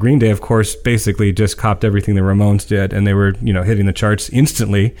 and Green Day, of course, basically just copied everything the Ramones did, and they were, hitting the charts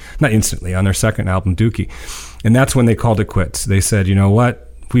not instantly, on their second album, Dookie. And that's when they called it quits. They said, you know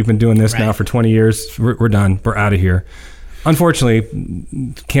what? We've been doing this now for 20 years. We're done. We're out of here. Unfortunately,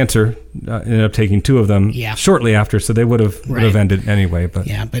 cancer ended up taking two of them shortly after, so they would have ended anyway. But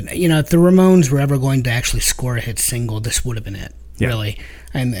if the Ramones were ever going to actually score a hit single, this would have been it, really.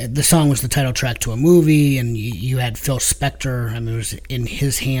 And the song was the title track to a movie, and you had Phil Spector. I mean, it was in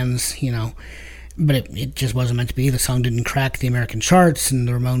his hands, but it just wasn't meant to be. The song didn't crack the American charts, and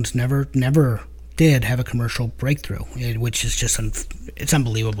the Ramones never did have a commercial breakthrough, which is just it's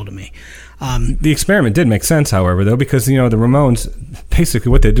unbelievable to me. The experiment did make sense, however, though, because the Ramones,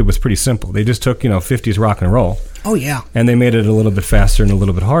 basically what they did was pretty simple. They just took 50s rock and roll. Oh yeah. And they made it a little bit faster and a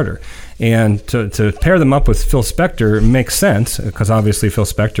little bit harder. And to pair them up with Phil Spector makes sense, because obviously Phil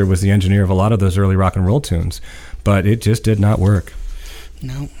Spector was the engineer of a lot of those early rock and roll tunes, but it just did not work.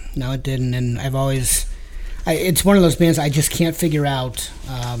 No, it didn't. And it's one of those bands I just can't figure out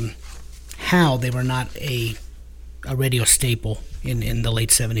how they were not a radio staple in the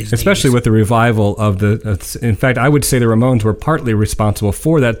late 70s. Especially 80s. with the revival of in fact, I would say the Ramones were partly responsible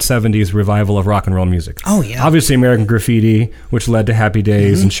for that 70s revival of rock and roll music. Oh, yeah. Obviously American Graffiti, which led to Happy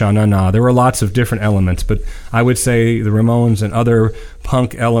Days and Sha Na Na. There were lots of different elements, but I would say the Ramones and other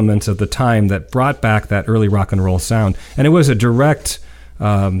punk elements of the time that brought back that early rock and roll sound. And it was a direct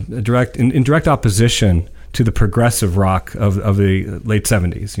opposition to the progressive rock of the late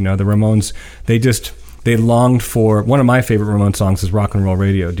 70s. The Ramones, they longed for, one of my favorite Ramones songs is Rock and Roll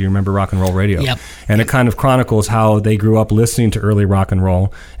Radio. Do you remember Rock and Roll Radio? Yep. And it kind of chronicles how they grew up listening to early rock and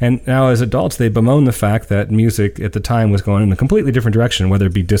roll. And now as adults, they bemoan the fact that music at the time was going in a completely different direction, whether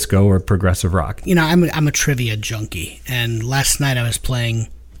it be disco or progressive rock. I'm a trivia junkie. And last night I was playing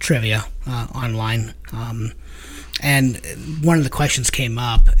trivia online. And one of the questions came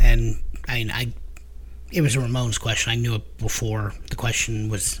up, and it was a Ramones question. I knew it before the question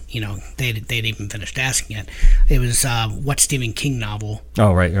was, they'd even finished asking it. It was, what Stephen King novel?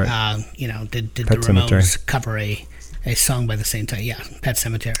 Oh, right. Did the Pet Ramones Sematary. cover a song by the same title? Yeah, Pet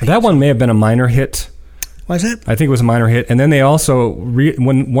Sematary. That one may have been a minor hit. Was it? I think it was a minor hit. And then they also,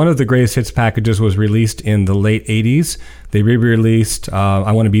 when one of the greatest hits packages was released in the late 80s, they re-released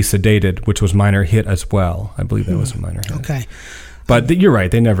I Want to Be Sedated, which was minor hit as well. I believe that was a minor hit. Okay. But you're right.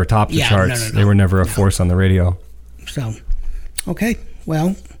 They never topped the charts. No. They were never a force on the radio. So, okay.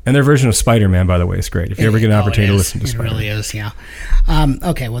 Well. And their version of Spider-Man, by the way, is great. If you ever get an opportunity to listen to Spider-Man. It really is, yeah.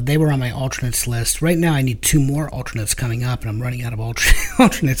 Okay, well, they were on my alternates list. Right now, I need 2 more alternates coming up, and I'm running out of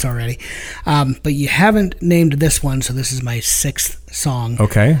alternates already. But you haven't named this one, so this is my 6th song.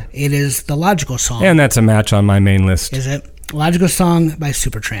 Okay. It is the Logical Song. And that's a match on my main list. Is it? Logical Song by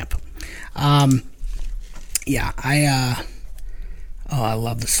Supertramp. I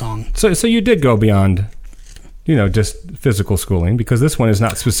love the song. So you did go beyond, just physical schooling, because this one is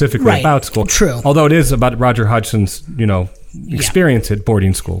not specifically about school. True. Although it is about Roger Hodgson's, experience at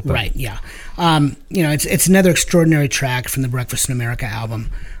boarding school. But. Right, yeah. It's another extraordinary track from the Breakfast in America album.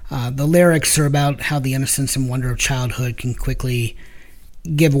 The lyrics are about how the innocence and wonder of childhood can quickly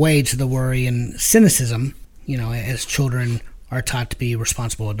give way to the worry and cynicism, as children are taught to be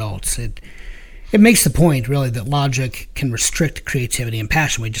responsible adults. It makes the point, really, that logic can restrict creativity and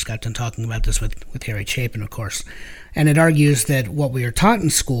passion. We just got done talking about this with Harry Chapin, of course. And it argues that what we are taught in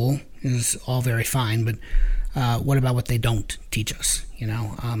school is all very fine, but what about what they don't teach us?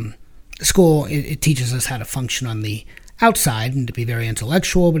 School, it teaches us how to function on the outside and to be very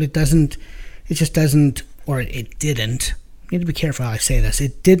intellectual, but it didn't, I need to be careful how I say this,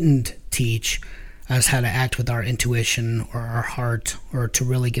 it didn't teach us how to act with our intuition or our heart, or to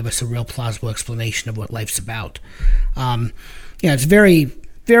really give us a real plausible explanation of what life's about. It's very,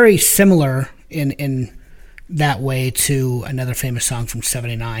 very similar in that way to another famous song from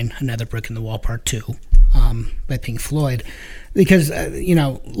 '79, Another Brick in the Wall Part 2, by Pink Floyd, because,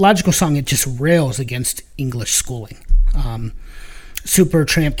 Logical Song, it just rails against English schooling.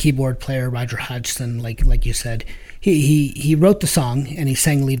 Supertramp keyboard player Roger Hodgson, like you said, he wrote the song and he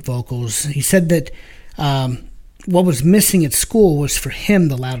sang lead vocals. He said that what was missing at school was for him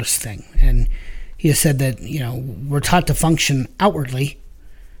the loudest thing. And he has said that, we're taught to function outwardly,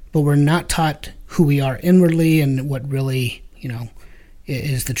 but we're not taught who we are inwardly and what really,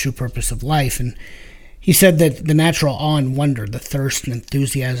 is the true purpose of life. And he said that the natural awe and wonder, the thirst and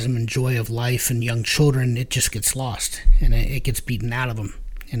enthusiasm and joy of life and young children, it just gets lost and it gets beaten out of them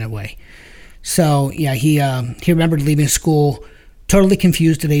in a way. So, yeah, he remembered leaving school totally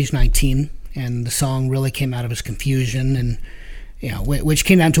confused at age 19, and the song really came out of his confusion, and which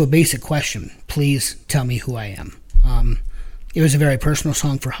came down to a basic question: please tell me who I am. It was a very personal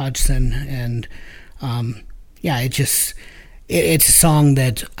song for Hodgson, and it's a song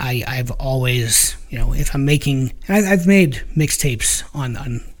that I've always, if I'm making, and I've made mixtapes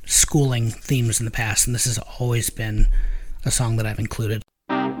on schooling themes in the past, and this has always been a song that I've included.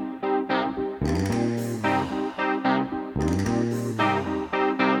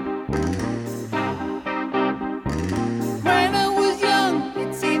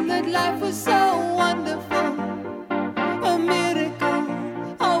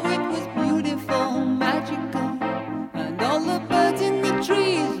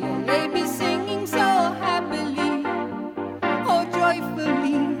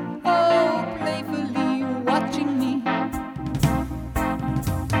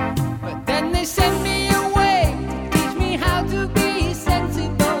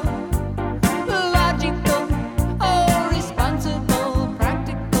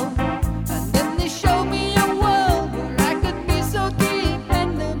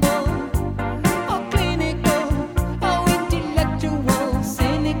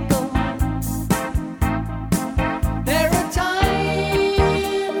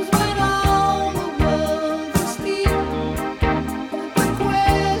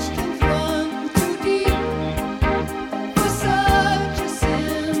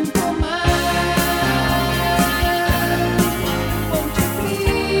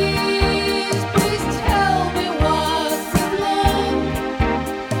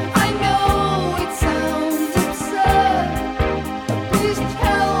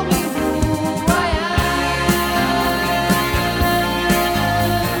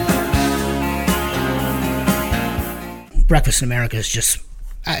 Breakfast in America is just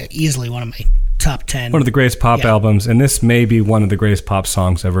easily one of my top 10. One of the greatest pop albums, and this may be one of the greatest pop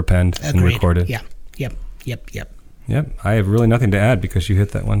songs ever penned and recorded. Yeah. Yep. Yep. I have really nothing to add because you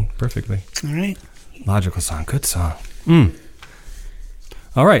hit that one perfectly. All right. Logical song. Good song.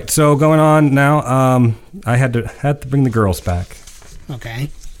 All right. So going on now, I had to bring the girls back. Okay.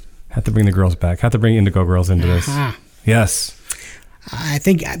 Had to bring the girls back. Had to bring Indigo Girls into this. Yes. I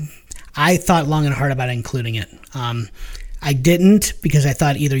think I thought long and hard about including it. I didn't because I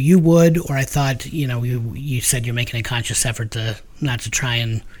thought either you would, or I thought, you said you're making a conscious effort not to try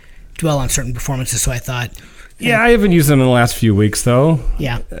and dwell on certain performances. So I thought, I haven't used them in the last few weeks, though.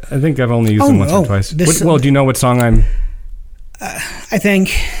 Yeah, I think I've only used them once or twice. Do you know what song I'm? I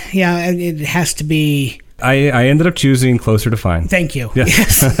think, it has to be. I ended up choosing Closer to Fine. Thank you.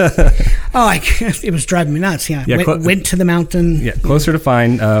 Yes. It was driving me nuts. Went to the mountain. Yeah, Closer to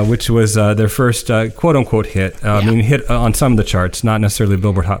Fine, which was their first quote-unquote hit. I mean, hit on some of the charts, not necessarily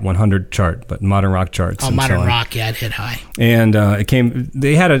Billboard Hot 100 chart, but modern rock charts. Modern rock, it hit high. And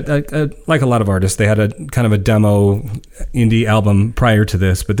they had like a lot of artists, they had a kind of a demo indie album prior to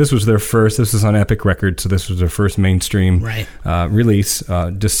this, but this was their first. This was on Epic Records, so this was their first mainstream release,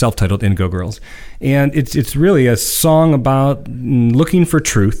 just self-titled Indigo Girls. And it's really a song about looking for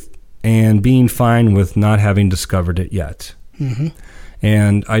truth and being fine with not having discovered it yet. Mm-hmm.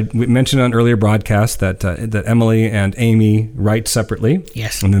 And we mentioned on earlier broadcasts that Emily and Amy write separately.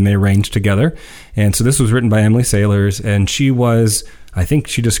 Yes. And then they arrange together. And so this was written by Emily Sailors, and I think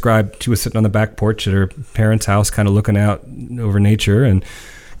she described she was sitting on the back porch at her parents' house kind of looking out over nature and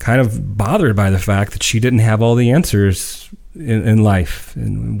kind of bothered by the fact that she didn't have all the answers in life,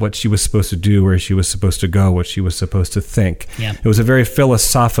 and what she was supposed to do, where she was supposed to go, what she was supposed to think. Yeah. It was a very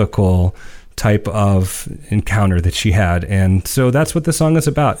philosophical type of encounter that she had, and so that's what the song is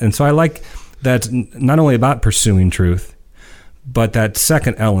about. And so I like that not only about pursuing truth, but that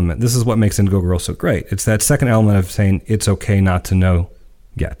second element. This is what makes Indigo Girl so great. It's that second element of saying it's okay not to know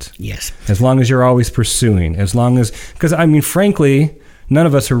yet. Yes. As long as you're always pursuing, because I mean, frankly, none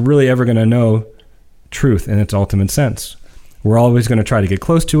of us are really ever going to know truth in its ultimate sense. We're always going to try to get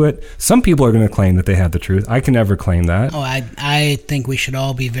close to it. Some people are going to claim that they have the truth. I can never claim that. Oh, I think we should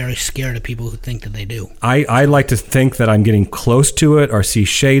all be very scared of people who think that they do. I like to think that I'm getting close to it or see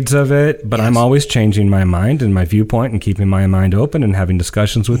shades of it, but I'm always changing my mind and my viewpoint and keeping my mind open and having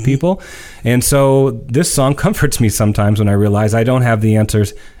discussions with people. And so this song comforts me sometimes when I realize I don't have the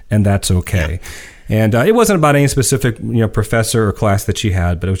answers, and that's okay. Yeah. And it wasn't about any specific professor or class that she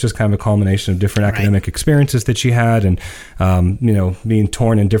had, but it was just kind of a culmination of different academic experiences that she had, and being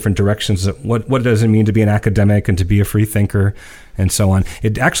torn in different directions. What does it mean to be an academic and to be a free thinker, and so on.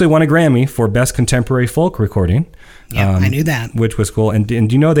 It actually won a Grammy for Best Contemporary Folk Recording. Yeah, I knew that, which was cool. And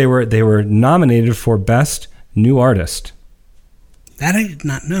you know they were nominated for Best New Artist. That I did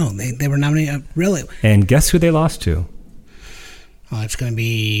not know. They were nominated, really. And guess who they lost to? Oh, it's going to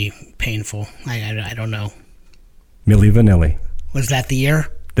be painful. I don't know. Milli Vanilli. Was that the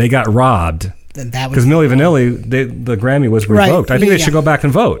year? They got robbed. Because Milli Vanilli, the Grammy was revoked. Right. I think they should go back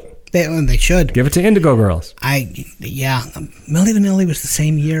and vote. They should. Give it to Indigo Girls. Milli Vanilli was the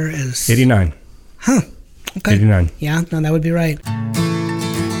same year as... 89. Huh. Okay. 89. Yeah, no, that would be right.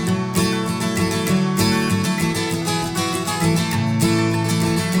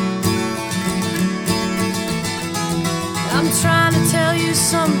 I'm trying to tell you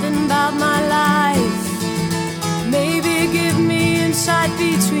something about my life. Maybe give me insight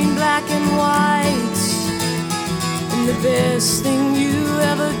between black and white. And the best thing you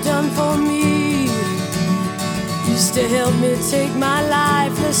ever done for me used to help me take my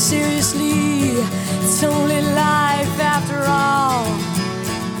life less seriously. It's only life after all.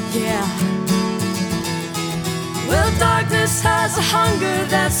 Yeah. Well, darkness has a hunger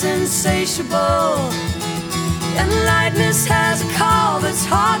that's insatiable, and lightness has a call that's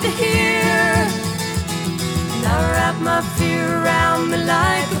hard to hear. And I wrap my fear around me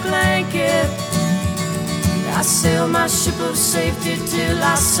like a blanket. I sail my ship of safety till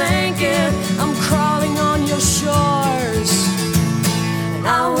I sank it. I'm crawling on your shores. And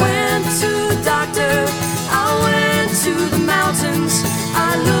I went to the doctor, I went to the mountains,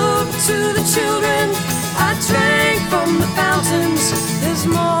 I looked to the children, I drank from the fountains. There's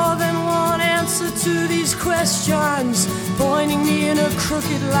more than one answer to these questions, pointing me in a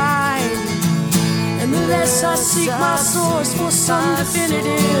crooked line. And the less I seek my source for some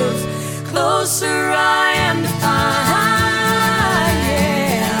definitive, closer I am to find.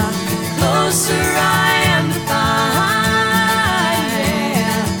 Yeah, closer I am to find.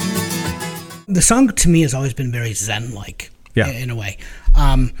 Yeah. The song to me has always been very Zen-like. Yeah. In a way.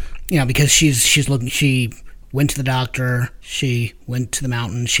 Because she's looking. She went to the doctor. She went to the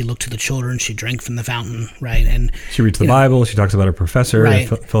mountain. She looked to the children. She drank from the fountain, right? And she reads the Bible. She talks about her professor,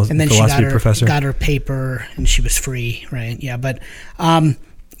 right? And then philosophy professor. Got her paper, and she was free, right? Yeah, but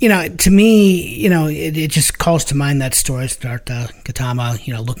to me, it just calls to mind that story, Siddhartha Gautama,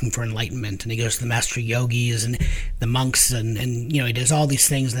 looking for enlightenment, and he goes to the master yogis and the monks, and he does all these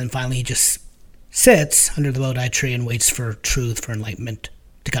things, and then finally he just sits under the Bodhi tree and waits for truth, for enlightenment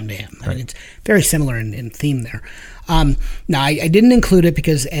to come to him. Right. I mean, it's very similar in theme there. Now, I didn't include it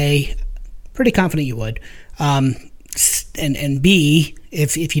because A, pretty confident you would, and B,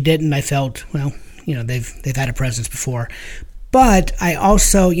 if you didn't, I felt, they've had a presence before. But I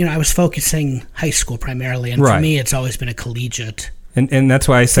also, I was focusing high school primarily, and for me, it's always been a collegiate. And that's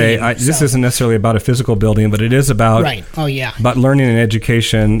why I say this isn't necessarily about a physical building, but it is about about learning and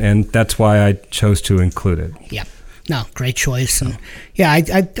education, and that's why I chose to include it. Yeah, no, great choice, and I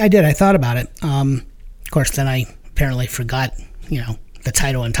did. I thought about it. Of course, then I apparently forgot, the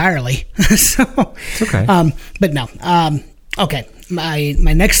title entirely. So it's okay. But no, okay.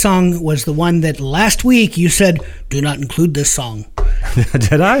 My next song was the one that last week you said, do not include this song.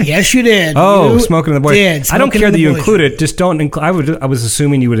 Did I? Yes, you did. Oh, you Smoking in the Boys. Did. I don't care that you include it. Just don't include. I was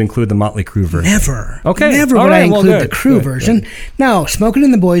assuming you would include the Motley Crue version. Never. Okay. Never would I include the Crue version. No, Smoking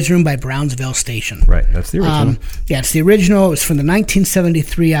in the Boys Room by Brownsville Station. Right. That's the original. It's the original. It was from the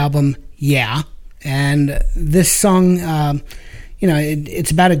 1973 album, Yeah. And this song,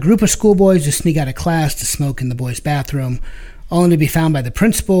 it's about a group of schoolboys who sneak out of class to smoke in the boys' bathroom, only to be found by the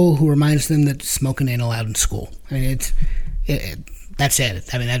principal, who reminds them that smoking ain't allowed in school. I mean, that's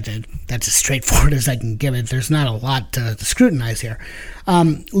it. I mean, that's as straightforward as I can give it. There's not a lot to scrutinize here.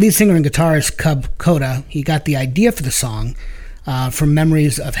 Lead singer and guitarist Cub Coda, he got the idea for the song from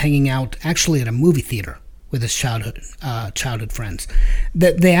memories of hanging out actually at a movie theater with his childhood friends.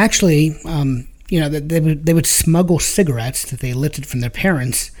 They actually, they would smuggle cigarettes that they lifted from their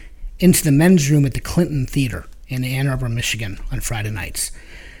parents into the men's room at the Clinton Theater in Ann Arbor, Michigan on Friday nights.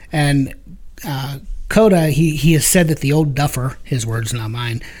 And Coda, he has said that the old duffer, his words, not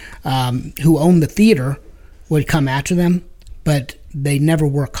mine, who owned the theater, would come after them, but they never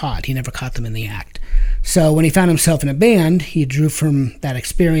were caught. He never caught them in the act. So when he found himself in a band, he drew from that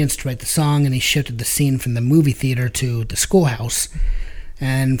experience to write the song, and he shifted the scene from the movie theater to the schoolhouse.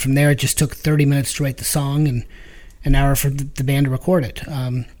 And from there, it just took 30 minutes to write the song and an hour for the band to record it.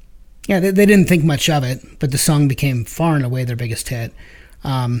 They didn't think much of it, but the song became far and away their biggest hit.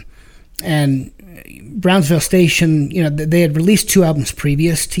 And Brownsville Station, they had released 2 albums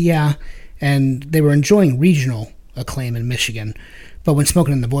previous to Yeah, and they were enjoying regional acclaim in Michigan. But when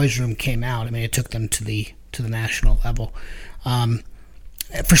Smoking in the Boys' Room came out, it took them to the national level.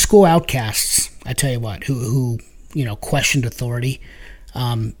 For school outcasts, I tell you what, who questioned authority,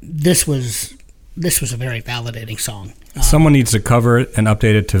 this was a very validating song. Someone needs to cover it and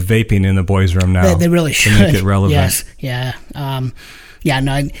update it to vaping in the boys' room now. They really should. To make it relevant. Yes, yeah.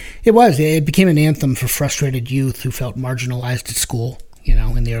 It became an anthem for frustrated youth who felt marginalized at school,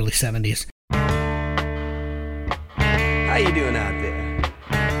 in the early 70s. How you doing out there?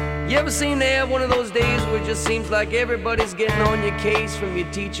 You ever seem to have one of those days where it just seems like everybody's getting on your case, from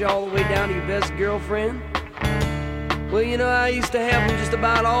your teacher all the way down to your best girlfriend? Well, I used to have them just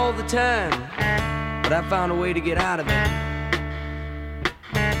about all the time, but I found a way to get out of it.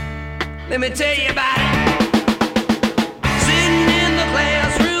 Let me tell you about it. Sitting in the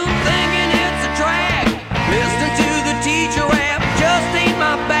classroom thinking it's a drag, listening to the teacher rap just ain't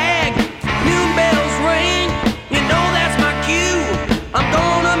my bag. Noon bells ring, that's my cue. I'm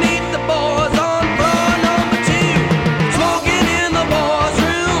gonna meet the boys on floor number 2. Smoking in the boys'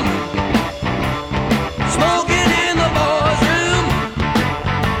 room. Smoking in the boys' room.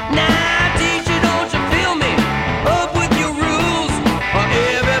 Now, teacher, don't you feel me? Up with your rules, or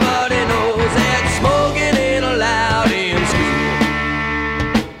everybody knows that smoking ain't allowed in school.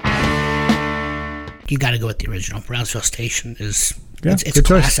 You got to go with the original. Brownsville Station is it's good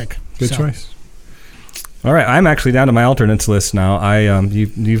classic. Good choice. All right, I'm actually down to my alternates list now.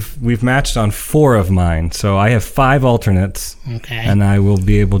 We've matched on 4 of mine, so I have 5 alternates. Okay. And I will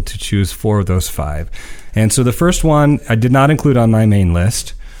be able to choose 4 of those 5. And so the first one I did not include on my main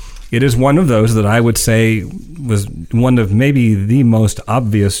list. It is one of those that I would say was one of maybe the most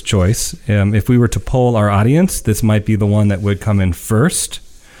obvious choice. If we were to poll our audience, this might be the one that would come in first,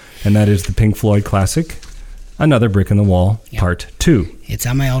 and that is the Pink Floyd classic, Another Brick in the Wall, Part 2. It's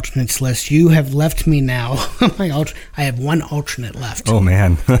on my alternates list. You have left me now. I have 1 alternate left. Oh,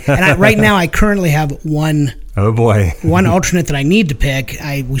 man. And right now, I currently have 1. Oh, boy. 1 alternate that I need to pick.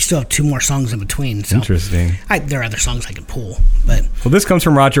 We still have 2 more songs in between. So interesting. There are other songs I can pull. But well, this comes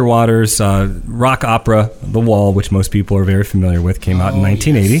from Roger Waters' rock opera, The Wall, which most people are very familiar with, came out in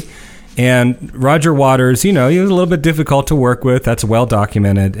 1980. Yes. And Roger Waters, he was a little bit difficult to work with. That's well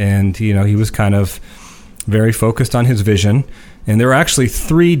documented. And, he was kind of very focused on his vision. And there are actually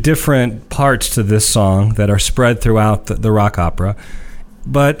 3 different parts to this song that are spread throughout the rock opera.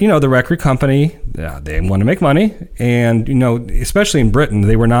 But, the record company, they want to make money. And, especially in Britain,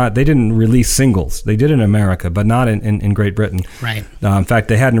 they didn't release singles. They did in America, but not in Great Britain. Right. In fact,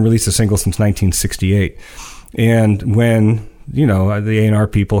 they hadn't released a single since 1968. And when, the A&R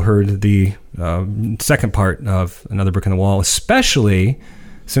people heard the second part of Another Brick in the Wall, especially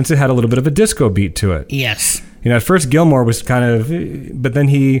since it had a little bit of a disco beat to it. Yes. At first Gilmore was kind of, but then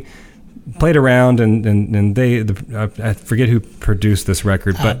he played around and I forget who produced this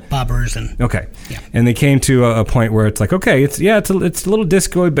record, but Bob Erzin. Okay. Yeah. And they came to a point where it's like, okay, it's a little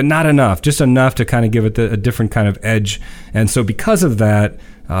disco, but not enough, just enough to kind of give it a different kind of edge. And so because of that,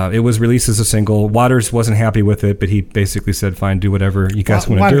 it was released as a single. Waters wasn't happy with it, but he basically said, fine, do whatever you guys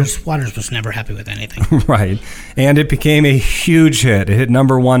want to do. Waters was never happy with anything. Right. And it became a huge hit. It hit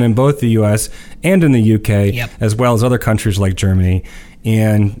number 1 in both the U.S. and in the UK, as well as other countries like Germany.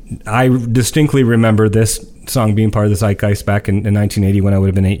 And I distinctly remember this song being part of the zeitgeist back in 1980 when I would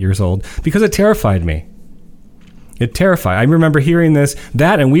have been 8 years old, because it terrified me. I remember hearing this,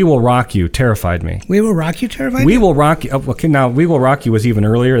 that and We Will Rock You terrified me. We Will Rock You terrified We Will Rock You. Okay, now We Will Rock You was even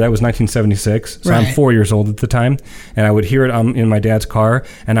earlier. That was 1976. So right. I'm 4 years old at the time. And I would hear it in my dad's car.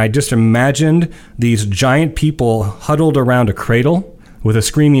 And I just imagined these giant people huddled around a cradle with a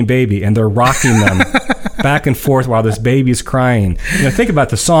screaming baby, and they're rocking them back and forth while this baby's crying. Think about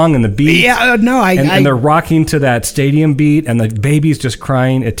the song and the beat. Yeah, no, and they're rocking to that stadium beat, and the baby's just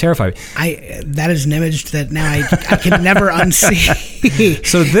crying. It terrified me. That is an image that now I can never unsee.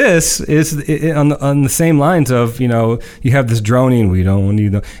 So this is on the same lines of, you have this droning, we don't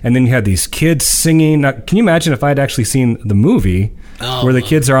need them, and then you have these kids singing. Now, can you imagine if I'd actually seen the movie where the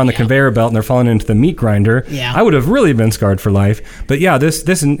kids are on the conveyor belt and they're falling into the meat grinder? Yeah. I would have really been scarred for life. But yeah,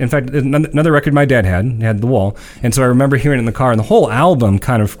 this in fact, another record my dad had The Wall. And so I remember hearing it in the car, and the whole album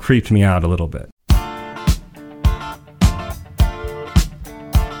kind of creeped me out a little bit.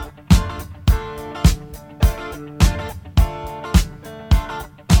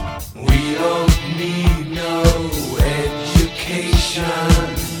 We don't need no education.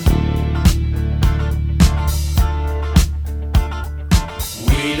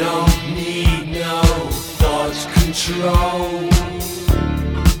 We don't need no thought control.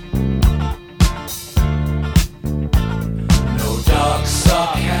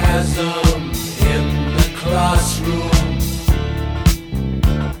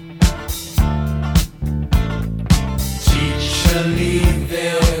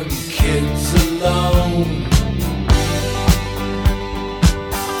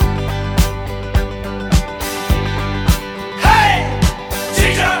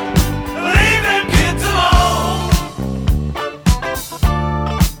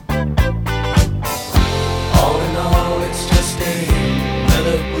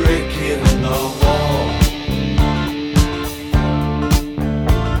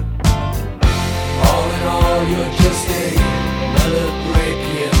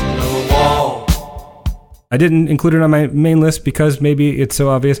 I didn't include it on my main list because maybe it's so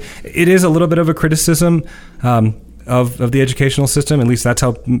obvious. It is a little bit of a criticism of the educational system. At least that's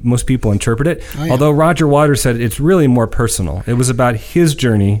how most people interpret it. Oh, yeah. Although Roger Waters said it's really more personal. It was about his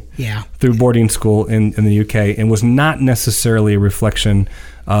journey through boarding school in the UK and was not necessarily a reflection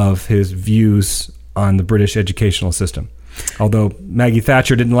of his views on the British educational system. Although Maggie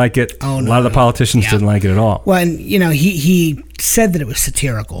Thatcher didn't like it, a lot of the politicians didn't like it at all. Well, and, he said that it was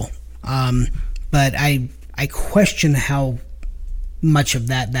satirical, but I question how much of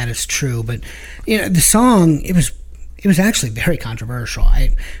that is true. But the song, it was actually very controversial.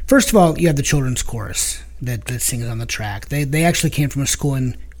 First of all, you have the children's chorus that sings on the track. They actually came from a school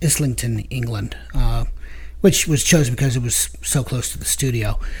in Islington, England, which was chosen because it was so close to the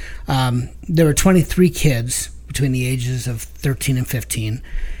studio. There were 23 kids between the ages of 13 and 15,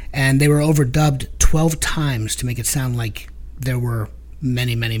 and they were overdubbed 12 times to make it sound like there were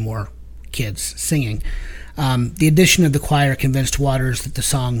many, many more kids singing. The addition of the choir convinced Waters that the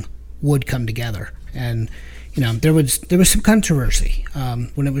song would come together, and there was some controversy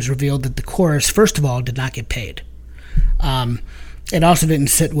when it was revealed that the chorus, first of all, did not get paid. It also didn't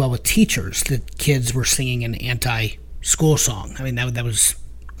sit well with teachers that kids were singing an anti-school song. I mean, that was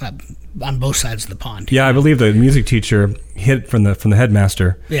on both sides of the pond. Yeah, I believe the music teacher hid from the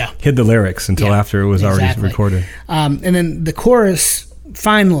headmaster. Hid the lyrics until after it was already recorded. And then the chorus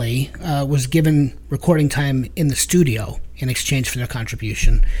finally was given recording time in the studio in exchange for their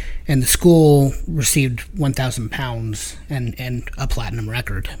contribution, and the school received £1,000 and a platinum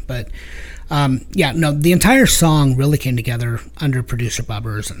record. But the entire song really came together under producer Bob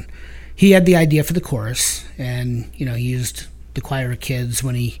Erzin. He had the idea for the chorus, and he used the choir of kids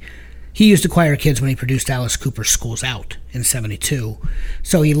when he used the choir of kids when he produced Alice Cooper's School's Out in '72.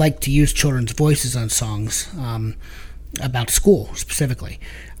 So he liked to use children's voices on songs about school specifically.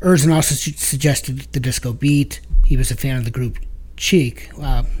 Erzin also suggested the disco beat. He was a fan of the group Chic.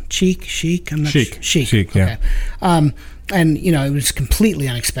 Chic? I'm not sure. Chic, yeah. Okay. And, it was completely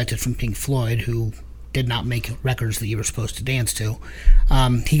unexpected from Pink Floyd, who did not make records that you were supposed to dance to.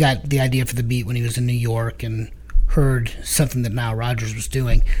 He got the idea for the beat when he was in New York and heard something that Nile Rodgers was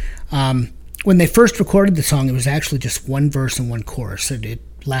doing. When they first recorded the song, it was actually just one verse and one chorus. It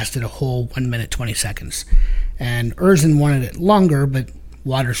lasted a whole 1 minute, 20 seconds. And Erzin wanted it longer, but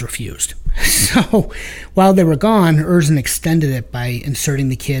Waters refused. So while they were gone, Erzin extended it by inserting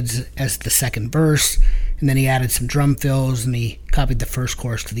the kids as the second verse, and then he added some drum fills, and he copied the first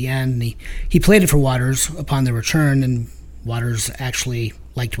chorus to the end. And he played it for Waters upon their return, and Waters actually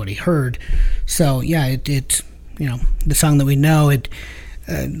liked what he heard. So yeah, the song that we know, it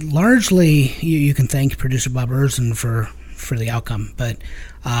largely you can thank producer Bob Erzin for the outcome. But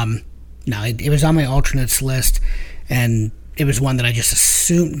it was on my alternates list, and it was one that I just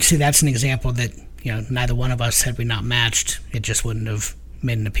assumed. See, that's an example that neither one of us, had we not matched, it just wouldn't have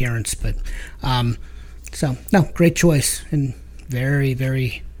made an appearance. But great choice, and very,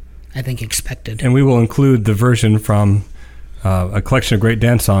 very, I think, expected. And we will include the version from a collection of great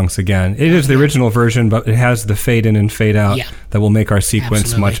dance songs again. It is the original version, but it has the fade in and fade out that will make our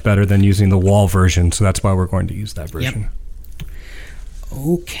sequence much better than using the wall version. So that's why we're going to use that version. Yep.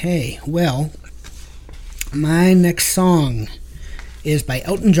 Okay, well, my next song is by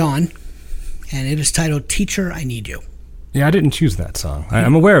Elton John, and it is titled "Teacher, I Need You." Yeah, I didn't choose that song.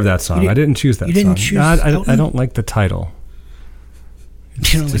 I'm aware of that song. I didn't choose that song. You didn't choose I don't like the title.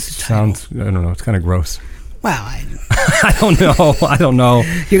 You don't like the title? Sounds, I don't know, it's kind of gross. Wow, I don't know.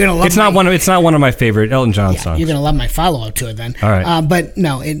 You're gonna love it's not one of my favorite Elton John songs. You're gonna love my follow-up to it then. All right. But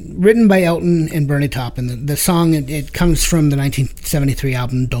no, written by Elton and Bernie Taupin. The song it comes from the 1973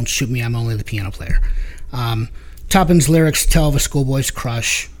 album "Don't Shoot Me, I'm Only the Piano Player." Taupin's lyrics tell of a schoolboy's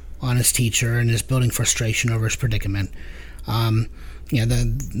crush on his teacher and his building frustration over his predicament.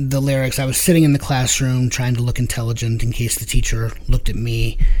 The lyrics: "I was sitting in the classroom trying to look intelligent in case the teacher looked at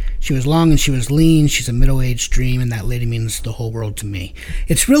me. She was long and she was lean. She's a middle-aged dream, and that lady means the whole world to me."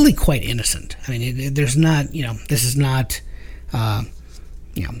 It's really quite innocent. I mean, there's not, this is not,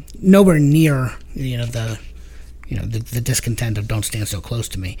 nowhere near, the discontent of "Don't Stand So Close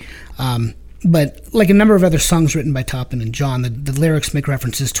to Me." But like a number of other songs written by Taupin and John, the lyrics make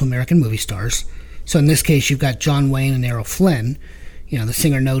references to American movie stars. So in this case, you've got John Wayne and Errol Flynn. The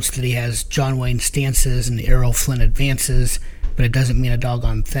singer notes that he has John Wayne stances and Errol Flynn advances, but it doesn't mean a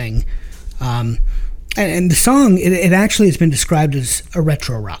doggone thing. And the song, it actually has been described as a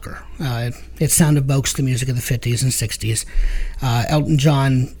retro rocker. Its sound evokes the music of the 50s and 60s. Elton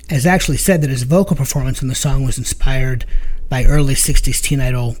John has actually said that his vocal performance in the song was inspired by early 60s teen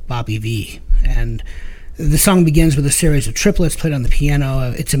idol Bobby Vee. And the song begins with a series of triplets played on the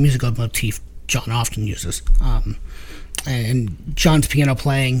piano. It's a musical motif John often uses. And John's piano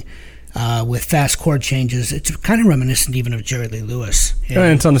playing with fast chord changes, it's kind of reminiscent even of Jerry Lee Lewis.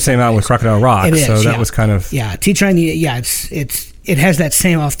 And it's on the same album with Crocodile Rock, it is, so that was kind of... Yeah, it has that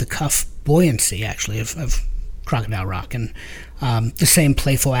same off-the-cuff buoyancy, actually, of Crocodile Rock, and the same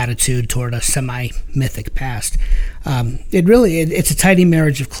playful attitude toward a semi-mythic past. It's a tidy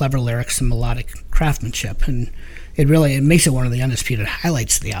marriage of clever lyrics and melodic craftsmanship, and it makes it one of the undisputed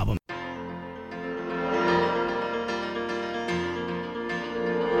highlights of the album.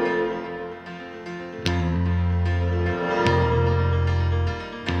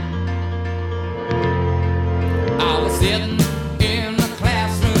 I was sitting in the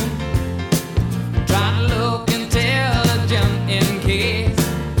classroom, trying to look intelligent in case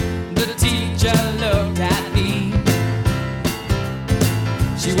the teacher looked at me.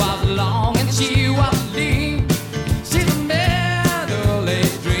 She was long and she was lean. She's a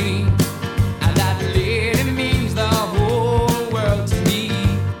middle-aged dream, and that lady means the whole world to me.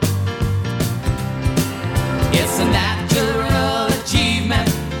 It's a natural achievement,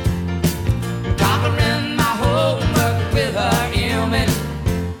 conquering my homework with her image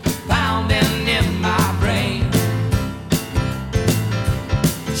pounding in my brain.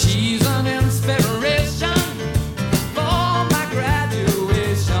 She's an inspiration for my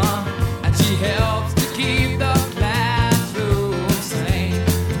graduation, and she helps to keep the classroom sane.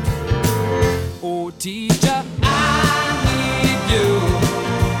 Oh, teacher, I need you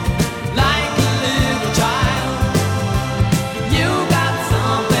like a little child. You got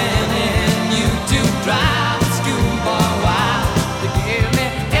something in you to drive the schoolboy wild, to give me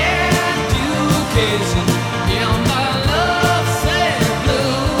education in the love-sick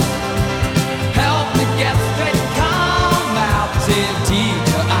blues. Help me get straight, come out, say,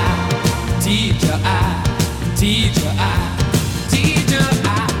 teacher, I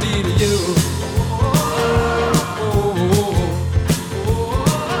need you.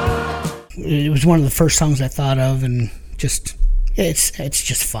 It was one of the first songs I thought of, and it's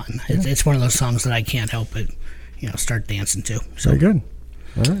just fun. It's one of those songs that I can't help but start dancing to. So Very good.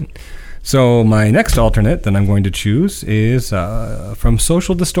 All right. So my next alternate that I'm going to choose is from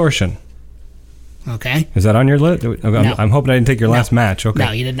Social Distortion. Okay. Is that on your list? I'm hoping I didn't take your last match. Okay.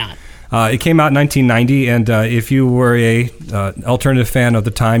 No, you did not. It came out in 1990, and if you were a alternative fan of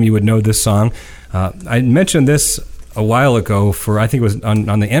the time, you would know this song. I mentioned this a while ago I think it was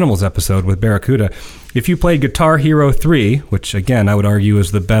on the Animals episode with Barracuda. If you played Guitar Hero 3, which again I would argue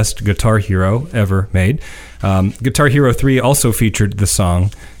is the best Guitar Hero ever made, Guitar Hero 3 also featured the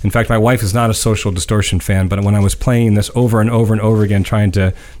song. In fact, my wife is not a Social Distortion fan, but when I was playing this over and over and over again, trying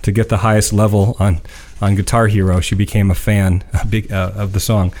to get the highest level on Guitar Hero, she became a fan of the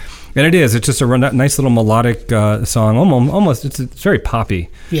song. And it's just a nice little melodic song. Almost, it's very poppy.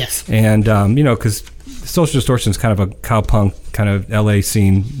 Yes. And because Social Distortion is kind of a cowpunk kind of LA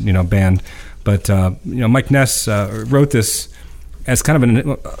scene, band. But Mike Ness wrote this as kind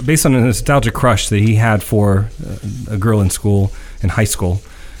of based on a nostalgic crush that he had for a girl in high school,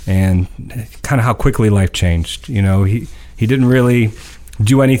 and kind of how quickly life changed. He didn't really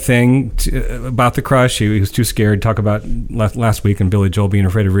do anything about the crush. He was too scared to talk about last week and Billy Joel being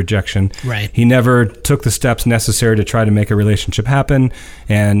afraid of rejection. Right. He never took the steps necessary to try to make a relationship happen,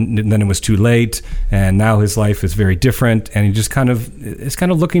 and then it was too late, and now his life is very different, and he just is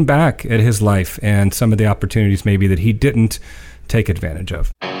kind of looking back at his life and some of the opportunities maybe that he didn't take advantage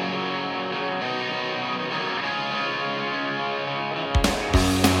of.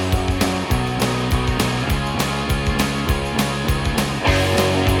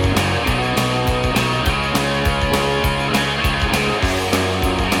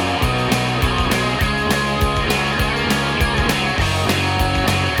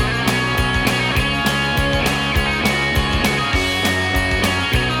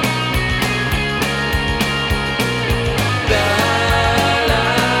 La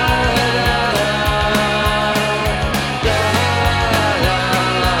la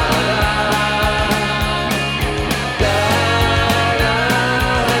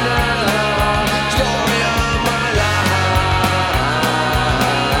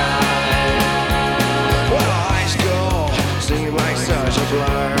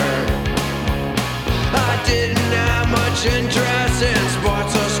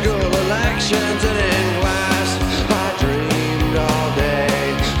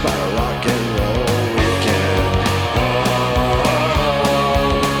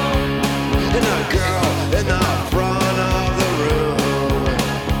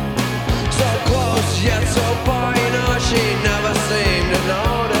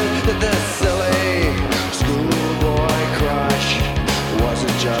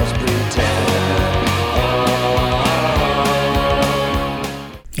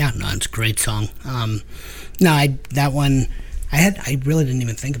Yeah, no, it's a great song. That one, I really didn't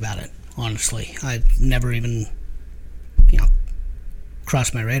even think about it, honestly. I never even,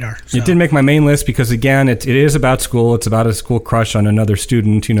 crossed my radar. So. It didn't make my main list because, again, it is about school. It's about a school crush on another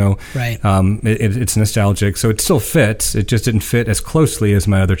student, Right. It's nostalgic, so it still fits. It just didn't fit as closely as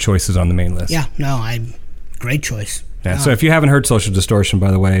my other choices on the main list. Yeah, no, great choice. Yeah, so if you haven't heard Social Distortion,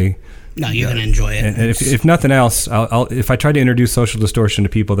 by the way... No, you're going to enjoy it. And if nothing else, if I try to introduce Social Distortion to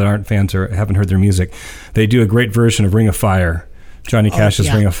people that aren't fans or haven't heard their music, they do a great version of Ring of Fire, Johnny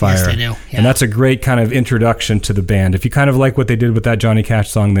Cash's Ring of Fire. Yes, they do. Yeah. And that's a great kind of introduction to the band. If you kind of like what they did with that Johnny Cash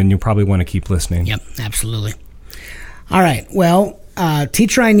song, then you'll probably want to keep listening. Yep, absolutely. All right, well,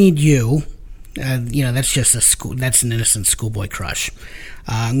 Teacher, I Need You, that's just that's an innocent schoolboy crush.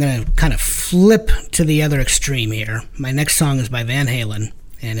 I'm going to kind of flip to the other extreme here. My next song is by Van Halen,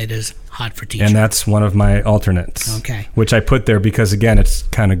 and it is Hot for Teacher. And that's one of my alternates. Okay. Which I put there because, again, it's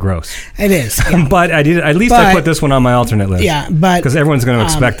kind of gross. It is. Yeah. But I put this one on my alternate list. Yeah, but... Because everyone's going to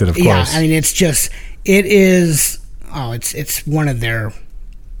expect it, of course. Yeah, I mean, it's one of their...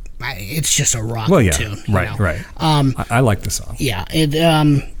 It's just a rock tune. Right. I like the song. Yeah,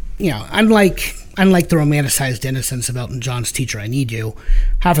 unlike the romanticized innocence of Elton John's Teacher, I Need You,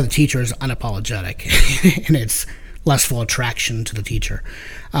 Hot for the Teacher is unapologetic. And it's lustful attraction to the teacher.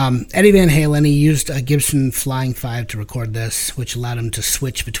 Eddie Van Halen, he used a Gibson Flying 5 to record this, which allowed him to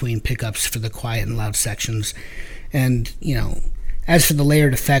switch between pickups for the quiet and loud sections. And, as for the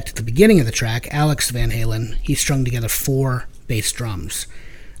layered effect at the beginning of the track, Alex Van Halen, he strung together 4 bass drums.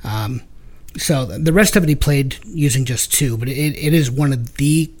 So the rest of it he played using just 2, but it is one of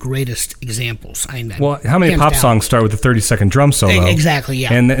the greatest examples. Well, how many pop songs start with a 30-second drum solo? Exactly,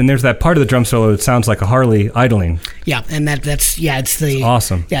 yeah. And there's that part of the drum solo that sounds like a Harley idling. Yeah, and it's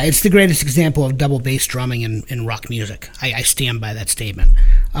awesome. Yeah, it's the greatest example of double bass drumming in rock music. I stand by that statement.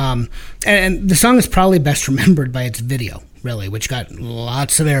 And the song is probably best remembered by its video, really, which got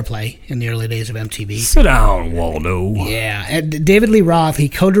lots of airplay in the early days of MTV. Sit down, Waldo. Yeah, and David Lee Roth, he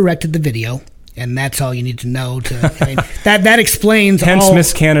co-directed the video, and that's all you need to know. That explains Hence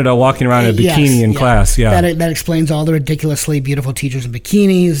Miss Canada walking around in a bikini in class. Yeah, that explains all the ridiculously beautiful teachers in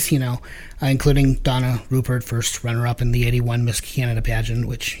bikinis, including Donna Rupert, first runner-up in the '81 Miss Canada pageant,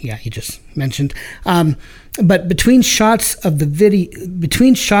 which he just mentioned. But between shots of the video,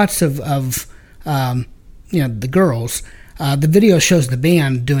 the girls. The video shows the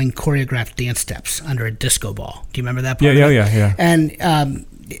band doing choreographed dance steps under a disco ball. Do you remember that part? Yeah. And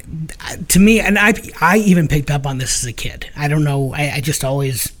to me, and I even picked up on this as a kid. I don't know. I just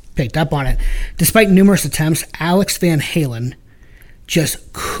always picked up on it. Despite numerous attempts, Alex Van Halen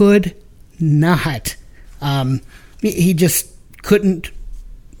just could not. He just couldn't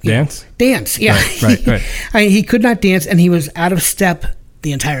dance. Yeah, Right. He could not dance, and he was out of step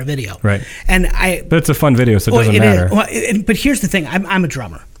the entire video. Right. But it's a fun video, so it doesn't matter. But here's the thing: I'm a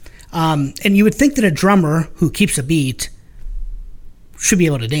drummer, and you would think that a drummer who keeps a beat should be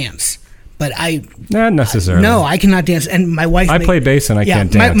able to dance. But not necessarily. No, I cannot dance. And my wife. I play bass and I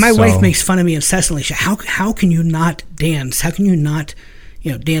can't dance. My wife makes fun of me incessantly. How can you not dance? How can you not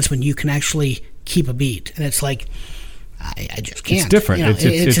dance when you can actually keep a beat? And it's like, I just can't. It's different.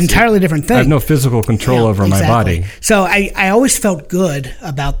 It's an entirely different thing. I have no physical control over my body. So I always felt good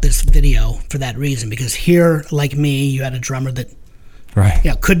about this video for that reason, because here, like me, you had a drummer that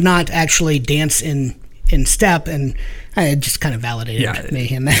could not actually dance in step, and it just kind of validated me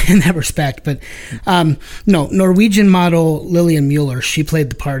in that respect. But Norwegian model Lillian Mueller, she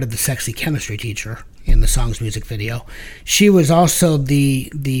played the part of the sexy chemistry teacher in the song's music video. She was also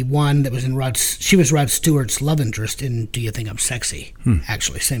the one that was in Rod Stewart's love interest in Do You Think I'm Sexy?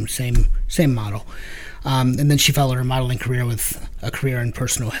 Actually, same model. And then she followed her modeling career with a career in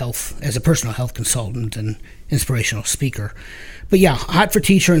personal health as a personal health consultant and inspirational speaker. But yeah, Hot for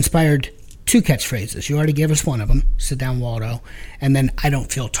Teacher inspired 2 catchphrases. You already gave us one of them, Sit Down, Waldo, and then I Don't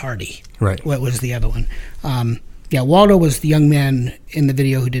Feel Tardy. Right. What was the other one? Waldo was the young man in the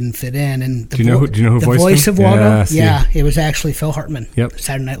video who didn't fit in, and do you know who the voiced voice him? of Waldo? Yeah, it was actually Phil Hartman. Yep.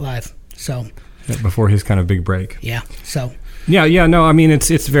 Saturday Night Live. So before his kind of big break. Yeah. So. Yeah. No, I mean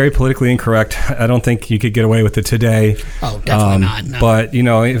it's very politically incorrect. I don't think you could get away with it today. Oh, definitely not. No. But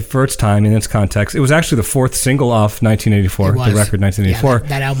for its time and its context, it was actually the 4th single off 1984. The record 1984. Yeah,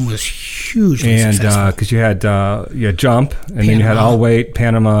 that album was hugely successful. And because you had Jump, and then you had I'll Wait,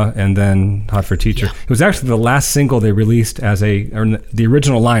 Panama, and then Hot for Teacher. Yeah. It was actually the last single they released as the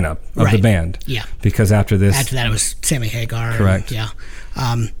original lineup of the band. Yeah. Because after that it was Sammy Hagar. Correct.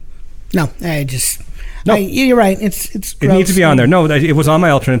 No, you're right. It's gross. It needs to be on there. No, it was on my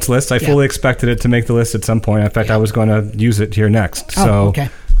alternates list. I fully expected it to make the list at some point. In fact, I was going to use it here next. Oh, okay.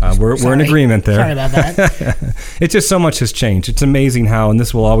 We're in agreement there. Sorry about that. It's just so much has changed. It's amazing how, and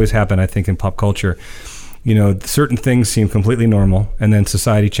this will always happen, I think, in pop culture. You know, certain things seem completely normal, and then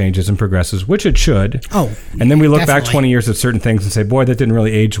society changes and progresses, which it should. Oh, and then we look definitely. back 20 years at certain things and say, boy, that didn't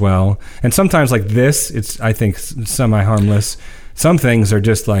really age well. And sometimes like this, it's, I think, semi-harmless. Some things are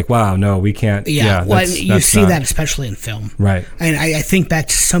just like, wow, no, we can't. Yeah, well, you that's see not- that especially in film. Right. And I think back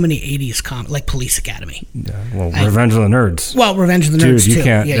to so many 80s like Police Academy. Yeah, well, Revenge of the Nerds. Well, Revenge of the Dude, Nerds, you too.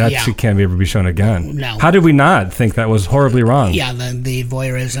 can't. Yeah, that yeah. shit can't ever be shown again. No. How did we not think that was horribly wrong? Yeah, the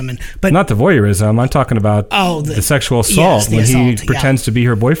voyeurism. But Not the voyeurism. I'm talking about the sexual assault yes, the when he assault, yeah. pretends to be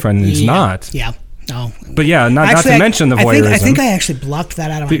her boyfriend and he's yeah, not. Yeah. No. But yeah, not to mention the voyeurism. I think I actually blocked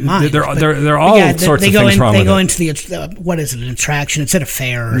that out of my mind. There are But all yeah, sorts they of go things in, wrong They with go it. into the what is it? An attraction? It's at a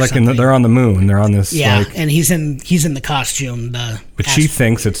fair or Like something. they're on the moon. They're on this. Yeah, like, and he's in the costume. but she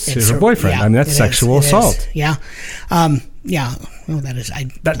thinks it's her boyfriend. Yeah, I mean, that's it sexual is, it assault. is. Yeah. Yeah. Well, that is.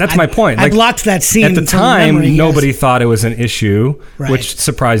 That's my point. I Like, blocked that scene at the from time. memory, yes. Nobody thought it was an issue, Right. which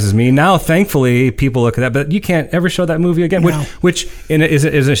surprises me. Now, thankfully, people look at that, but you can't ever show that movie again. No. Which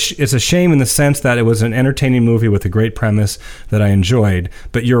is a shame in the sense that it was an entertaining movie with a great premise that I enjoyed.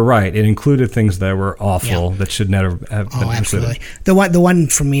 But you're right; it included things that were awful that should never have been Oh, absolutely. included. The one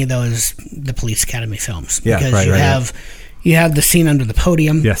for me though is the Police Academy films. Yeah, because right, you right, have you have the scene under the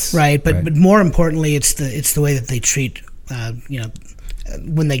podium. Yes, right. But right. but more importantly, it's the way that they treat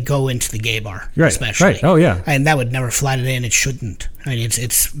when they go into the gay bar, Right, especially. right. Oh, yeah. And that would never fly today, and it shouldn't. I mean,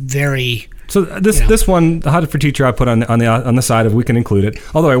 it's very. So this one, the How for Teacher, I put on the side of we can include it.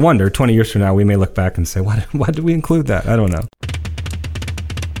 Although I wonder, 20 years from now, we may look back and say, why did we include that? I don't know.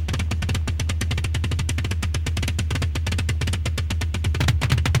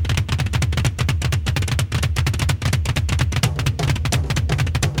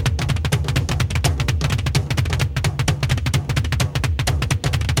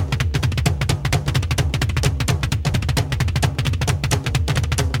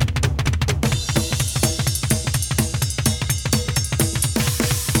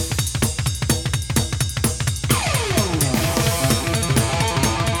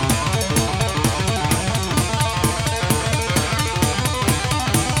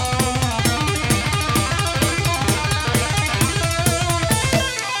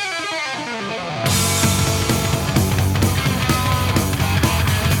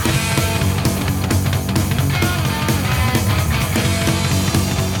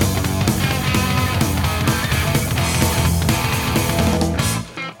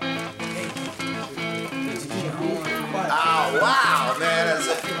 Oh, wow, man.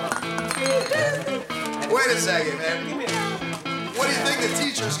 Wait a second, man. What do you think the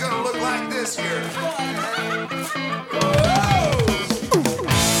teacher's going to look like this year?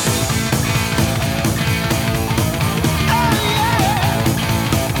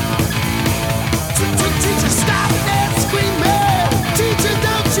 Teacher, stop that screaming. Teacher,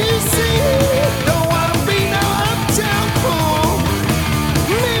 don't you see? Don't wanna be no uptown fool.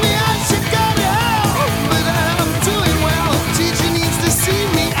 Maybe I should go to hell, but I'm doing well. Teacher needs to see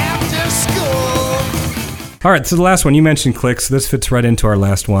me after school. All right, so the last one, you mentioned clicks. This fits right into our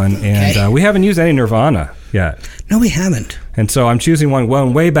last one. And we haven't used any Nirvana yet. No, we haven't. And so I'm choosing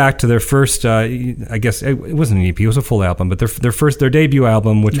one way back to their first, I guess it wasn't an EP, it was a full album, but their debut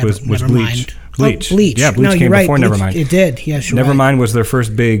album, which was Bleach. Nevermind. Bleach. Oh, Bleach. Yeah, Bleach No, came you're right. before Bleach, Nevermind. it did, yes, you're right. Nevermind was their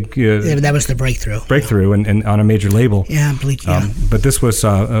first big That was the breakthrough. and on a major label. Yeah, Bleach, yeah. But this was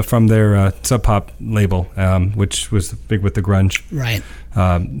from their Sub Pop label, which was big with the grunge Right.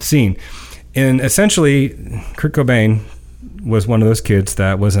 Scene. And essentially, Kurt Cobain was one of those kids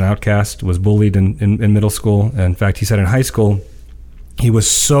that was an outcast, was bullied in middle school. In fact, he said in high school, he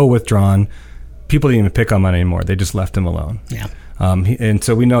was so withdrawn, people didn't even pick on him anymore. They just left him alone. Yeah. And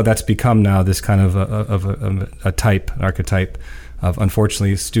so we know that's become now this kind of a type, an archetype of,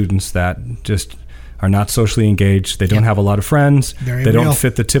 unfortunately, students that just are not socially engaged. They don't have a lot of friends. Very they real. don't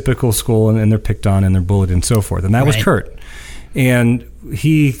fit the typical school, and they're picked on and they're bullied and so forth. And that was Right. Kurt. And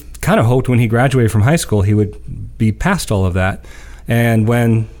he kind of hoped when he graduated from high school he would be past all of that. And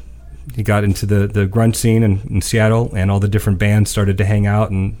when he got into the grunge scene in Seattle and all the different bands started to hang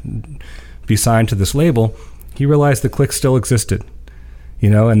out and be signed to this label, he realized the clique still existed.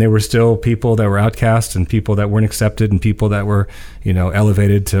 And there were still people that were outcasts and people that weren't accepted and people that were,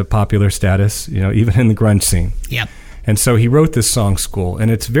 elevated to popular status, even in the grunge scene. Yep. And so he wrote this song, School, and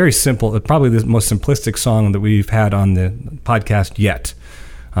it's very simple. It's probably the most simplistic song that we've had on the podcast yet.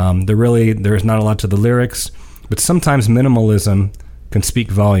 There's not a lot to the lyrics, but sometimes minimalism can speak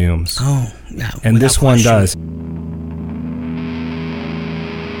volumes. Oh, yeah. And without this one question. does.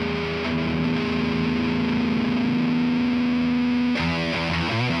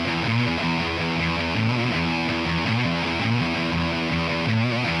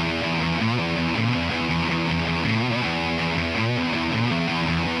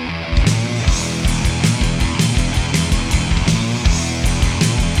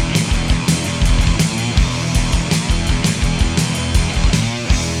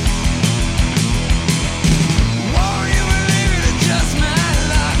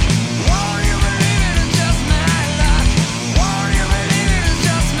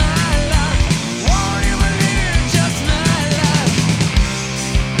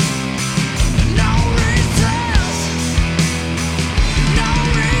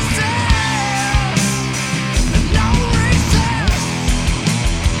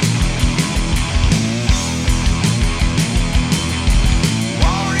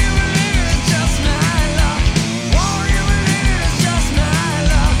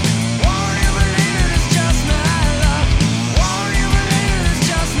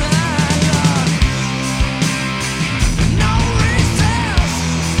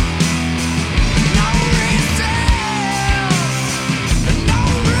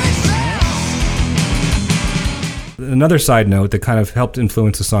 another side note that kind of helped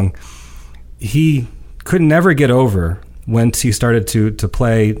influence the song. He could never get over once he started to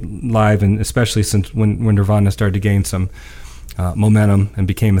play live, and especially since when Nirvana started to gain some momentum and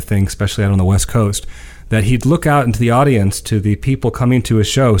became a thing, especially out on the West Coast, that he'd look out into the audience to the people coming to his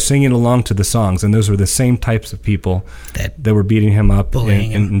show, singing along to the songs, and those were the same types of people that were beating him up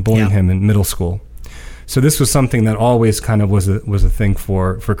and bullying him in middle school. So this was something that always kind of was a thing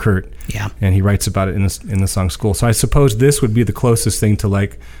for Kurt. Yeah. And he writes about it in the song School. So I suppose this would be the closest thing to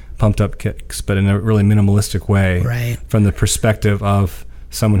like Pumped Up Kicks, but in a really minimalistic way, right, from the perspective of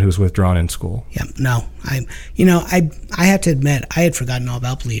someone who's withdrawn in school. Yeah, no, I have to admit I had forgotten all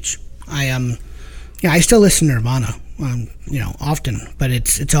about Bleach. I still listen to Nirvana, often, but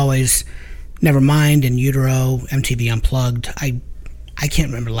it's always Nevermind, In Utero, MTV Unplugged. I can't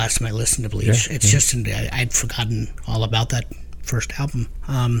remember the last time I listened to Bleach. Just I'd forgotten all about that first album.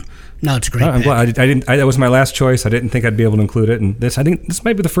 No, it's a great. I'm glad that was my last choice. I didn't think I'd be able to include it, and I think this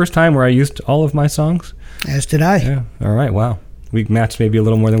might be the first time where I used all of my songs. As did I. Yeah. All right. Wow. We matched maybe a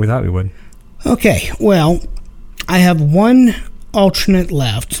little more than we thought we would. Okay. Well, I have one alternate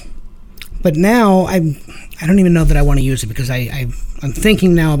left, but now I don't even know that I want to use it because I'm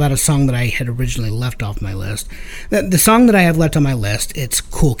thinking now about a song that I had originally left off my list. The song that I have left on my list, it's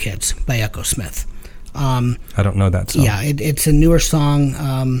Cool Kids by Echo Smith. I don't know that song. Yeah, it's a newer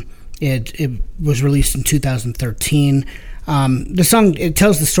song. It was released in 2013. The song, it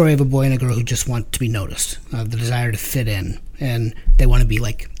tells the story of a boy and a girl who just want to be noticed, the desire to fit in, and they want to be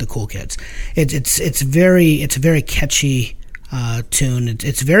like the cool kids. It's a very catchy tune.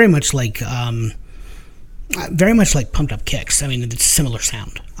 It's very much like Pumped Up Kicks. I mean, it's a similar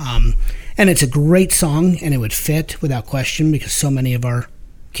sound. And it's a great song, and it would fit without question because so many of our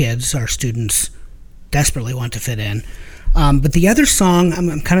kids, our students, desperately want to fit in. But the other song,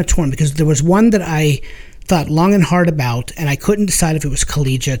 I'm kind of torn because there was one that I thought long and hard about, and I couldn't decide if it was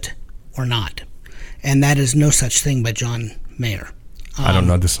collegiate or not. And that is No Such Thing by John Mayer. I don't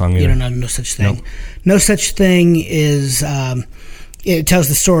know the song either. You don't know No Such Thing? Nope. No Such Thing is, it tells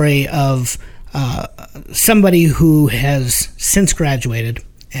the story of somebody who has since graduated,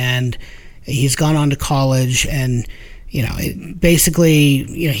 and he's gone on to college, and basically,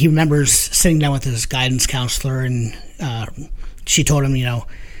 he remembers sitting down with his guidance counselor, and she told him,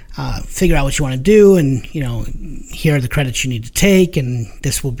 figure out what you want to do, and here are the credits you need to take, and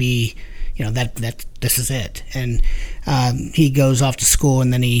this will be, this is it. And he goes off to school,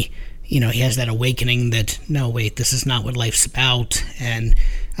 and then he has that awakening that no, wait, this is not what life's about. And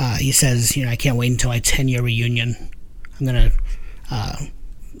he says, I can't wait until my 10-year reunion. I'm gonna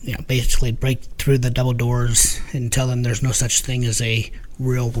basically break through the double doors and tell them there's no such thing as a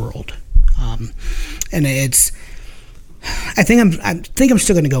real world. And it's, I think I'm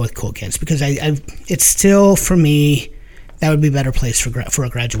still going to go with Cool Kids because it's still, for me, that would be a better place for a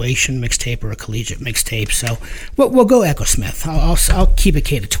graduation mixtape or a collegiate mixtape. So we'll go Echo Smith. I'll keep it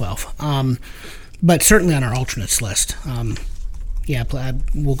K to 12. But certainly on our alternates list. We'll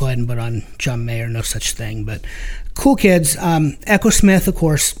go ahead and put on John Mayer, No Such Thing. But Cool Kids, Echo Smith, of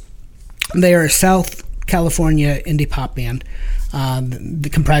course, they are a South California indie pop band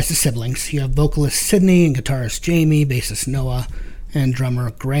comprised of siblings. You have vocalist Sydney and guitarist Jamie, bassist Noah, and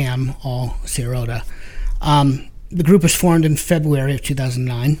drummer Graham, all Sierota. The group was formed in February of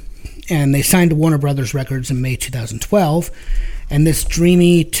 2009, and they signed to Warner Brothers Records in May 2012. And this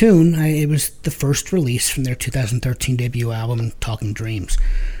dreamy tune, it was the first release from their 2013 debut album, Talking Dreams.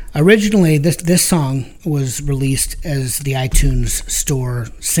 Originally, this song was released as the iTunes Store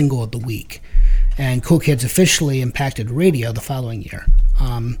Single of the Week, and Cool Kids officially impacted radio the following year.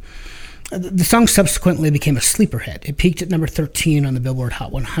 The song subsequently became a sleeper hit. It peaked at number 13 on the Billboard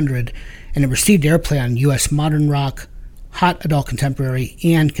Hot 100, and it received airplay on U.S. modern rock, hot adult contemporary,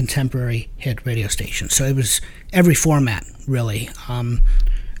 and contemporary hit radio stations. So it was every format, really,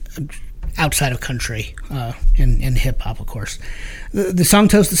 outside of country and hip-hop, of course. The song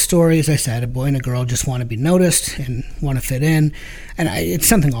tells the story, as I said, a boy and a girl just want to be noticed and want to fit in, and it's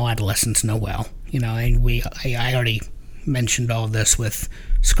something all adolescents know well. I already mentioned all of this with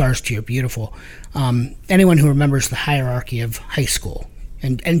Scars to Your Beautiful. Anyone who remembers the hierarchy of high school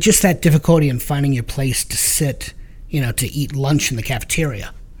and just that difficulty in finding your place to sit, to eat lunch in the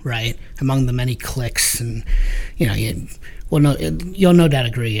cafeteria, right, among the many cliques, and you'll no doubt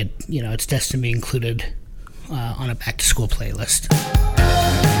agree it's destined to be included on a back to school playlist.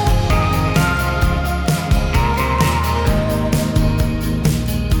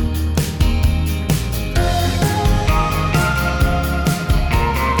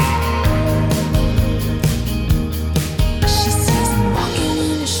 She says I'm walking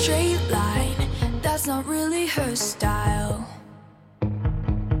in a straight line. That's not really her style.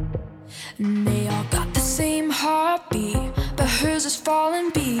 And they all got the same heartbeat, but hers is falling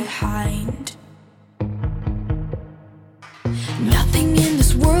behind. Nothing in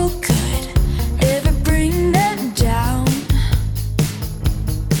this world could ever bring them down.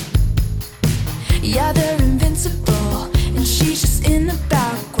 Yeah, they're invincible, and she's just in the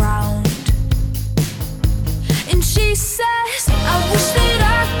background. And she says, I wish that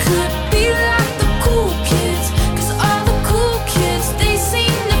I could be like the cool kids, 'cause all the cool kids, they seem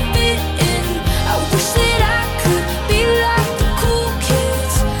to fit in. I wish that I could be like the cool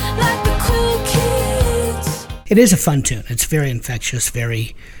kids, like the cool kids. It is a fun tune. It's very infectious,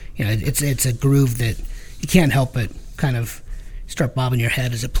 very, it's a groove that you can't help but kind of start bobbing your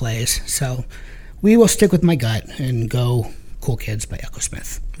head as it plays. So we will stick with my gut and go Cool Kids by Echo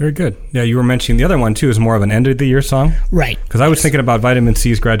Smith. Very good. Yeah, you were mentioning the other one, too, is more of an end-of-the-year song. Right. Because I was thinking about Vitamin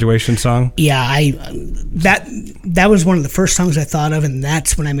C's graduation song. Yeah, that was one of the first songs I thought of, and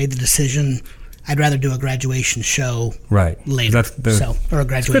that's when I made the decision I'd rather do a graduation show later. Or a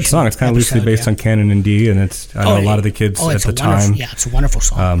graduation It's a good song. It's kind of loosely based on Canon in D, and I know a lot of the kids at the time. Yeah, it's a wonderful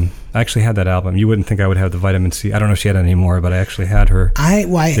song. I actually had that album. You wouldn't think I would have the Vitamin C. I don't know if she had it anymore, but I actually had her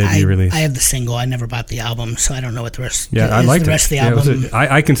debut release. I have the single. I never bought the album, so I don't know what the rest. Yeah, I liked the rest it. of the album.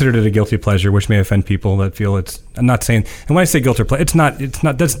 I considered it a guilty pleasure, which may offend people that feel it's. I'm not saying, and when I say guilty pleasure, it's not.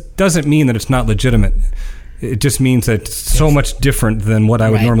 That doesn't mean that it's not legitimate. It just means that it's so much different than what I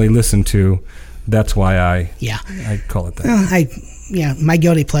would normally listen to. That's why I call it that. My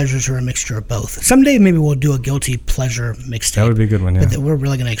guilty pleasures are a mixture of both. Someday maybe we'll do a guilty pleasure mixtape. That would be a good one, yeah. But we're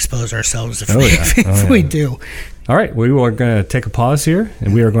really going to expose ourselves if we do. All right, we are going to take a pause here,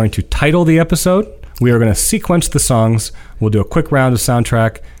 and we are going to title the episode. We are going to sequence the songs. We'll do a quick round of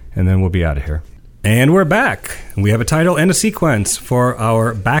soundtrack, and then we'll be out of here. And we're back. We have a title and a sequence for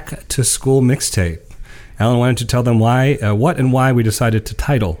our Back to School mixtape. Alan, why don't you tell them what and why we decided to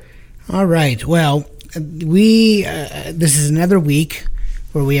title? All right. Well, this is another week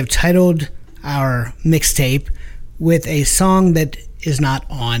where we have titled our mixtape with a song that is not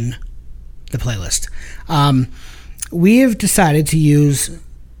on the playlist. We have decided to use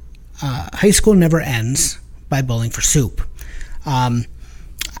High School Never Ends by Bowling for Soup. I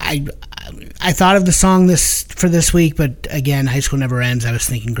thought of the song for this week, but again, High School Never Ends. I was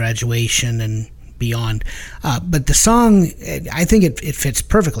thinking graduation and beyond. But the song, I think it fits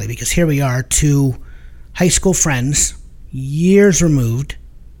perfectly because here we are, two high school friends, years removed,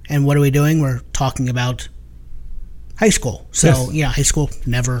 and what are we doing? We're talking about high school. So, high school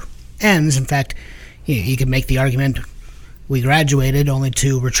never ends. In fact, you can make the argument we graduated only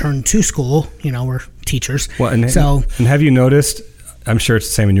to return to school. We're teachers. Well, and have you noticed, I'm sure it's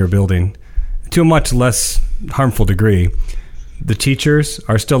the same in your building, to a much less harmful degree, the teachers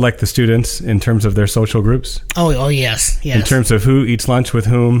are still like the students in terms of their social groups. Oh yes. In terms of who eats lunch with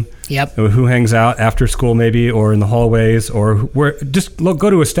whom. Yep. Who hangs out after school maybe, or in the hallways, or just go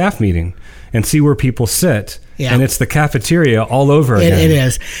to a staff meeting and see where people sit. Yeah. And it's the cafeteria all over again. It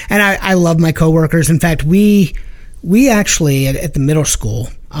is. And I love my coworkers. In fact, we actually at the middle school,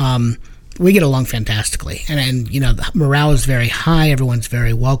 we get along fantastically. And the morale is very high. Everyone's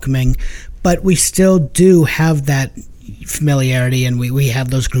very welcoming. But we still do have that familiarity, and we have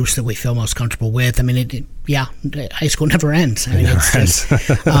those groups that we feel most comfortable with. I mean, high school never ends. I mean, it's just,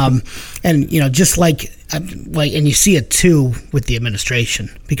 and just like, and you see it too with the administration,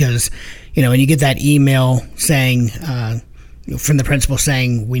 because when you get that email saying from the principal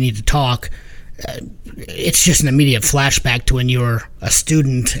saying we need to talk, it's just an immediate flashback to when you were a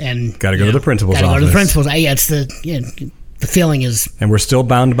student and got to go to the principal's office. Got to go to the principal's. It's the feeling is, and we're still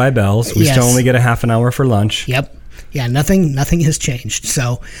bound by bells. We still only get a half an hour for lunch. Yep. Yeah, nothing has changed.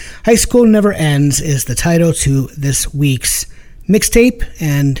 So, High School Never Ends is the title to this week's mixtape,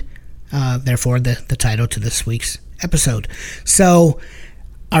 and therefore the title to this week's episode. So,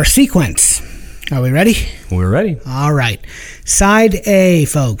 our sequence. Are we ready? We're ready. All right. Side A,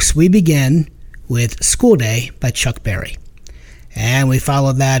 folks. We begin with School Day by Chuck Berry. And we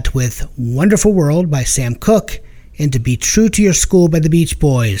follow that with Wonderful World by Sam Cooke and To Be True to Your School by the Beach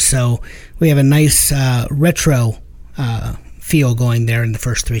Boys. So, we have a nice retro feel going there in the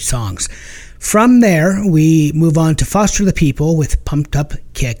first three songs. From there, we move on to Foster the People with Pumped Up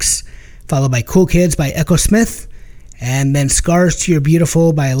Kicks, followed by Cool Kids by Echo Smith, and then Scars to Your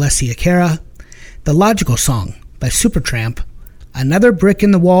Beautiful by Alessia Cara, The Logical Song by Supertramp, Another Brick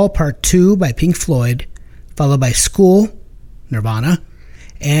in the Wall Part 2 by Pink Floyd, followed by School, Nirvana,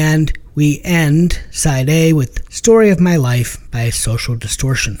 and we end side A with Story of My Life by Social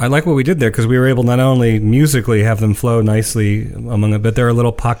Distortion. I like what we did there because we were able not only musically have them flow nicely among it, but there are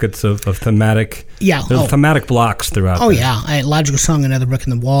little pockets of thematic, thematic blocks throughout. Oh, yeah. Logical Song, Another Brick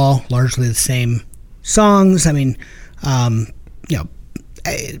in the Wall, largely the same songs. I mean,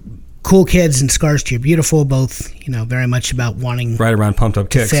 Cool Kids and Scars to You're Beautiful, both, very much about wanting... Right around Pumped Up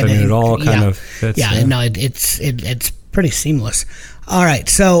Kicks. I mean, it all kind of fits. Yeah, no, it's pretty seamless. All right,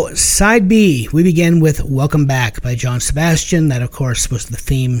 so side B, we begin with Welcome Back by John Sebastian. That, of course, was the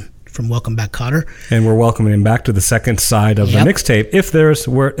theme from Welcome Back, Kotter. And we're welcoming him back to the second side of the mixtape, if this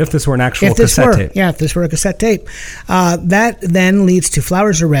were an actual cassette tape. Yeah, if this were a cassette tape. That then leads to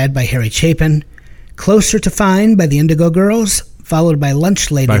Flowers Are Red by Harry Chapin, Closer to Fine by the Indigo Girls, followed by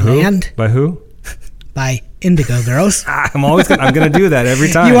Lunch Lady Land. By who? By Indigo Girls. I'm going to do that every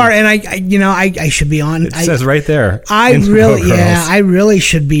time. You are, and I should be on. It says right there. I really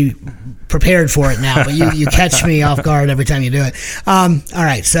should be prepared for it now, but you catch me off guard every time you do it. All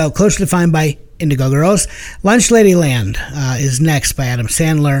right, so Closer to Fine by Indigo Girls. Lunch Lady Land is next by Adam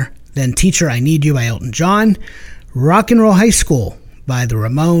Sandler. Then Teacher, I Need You by Elton John. Rock and Roll High School by the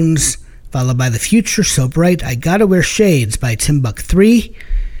Ramones, followed by The Future So Bright, I Gotta Wear Shades by Timbuk 3.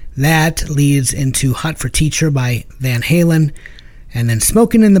 That leads into Hot for Teacher by Van Halen, and then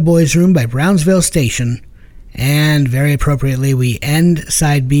Smokin' in the Boys' Room by Brownsville Station. And very appropriately, we end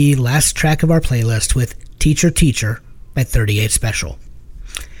side B, last track of our playlist, with Teacher Teacher by 38 Special.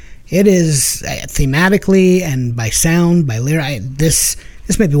 It is thematically and by sound, by lyric. This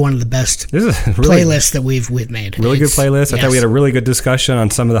may be one of the best playlists that we've made. Really good playlist. I thought we had a really good discussion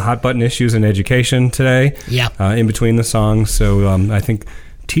on some of the hot button issues in education today. Yeah. In between the songs. So I think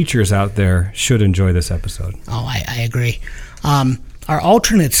teachers out there should enjoy this episode. Oh, I agree. Our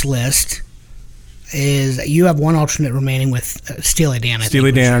alternates list is, you have one alternate remaining with Steely Dan.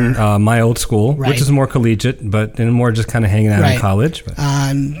 Steely Dan, My Old School, right, which is more collegiate, but more just kind of hanging out in college. But.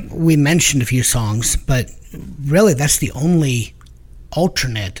 We mentioned a few songs, but really that's the only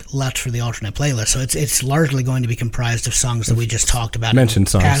alternate left for the alternate playlist. So it's largely going to be comprised of songs that we just talked about. Mentioned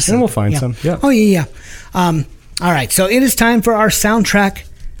songs, and we'll find some. Yeah. Oh, yeah. All right, so it is time for our soundtrack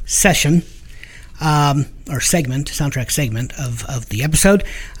session, or segment, soundtrack segment of the episode.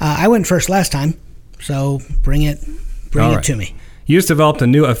 I went first last time, so bring it to me. You just developed a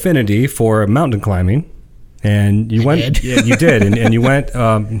new affinity for mountain climbing, and you went. Yeah, you did, and you went.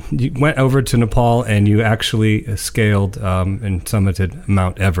 You went over to Nepal, and you actually scaled and summited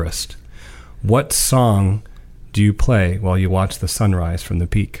Mount Everest. What song do you play while you watch the sunrise from the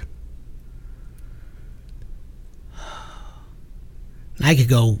peak? I could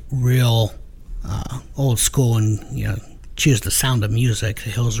go real old school and choose The Sound of Music. The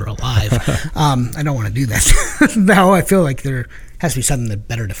Hills Are Alive. I don't want to do that. No, I feel like there has to be something that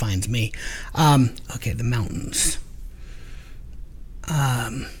better defines me. Okay, the mountains.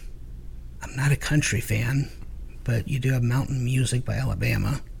 I'm not a country fan, but you do have Mountain Music by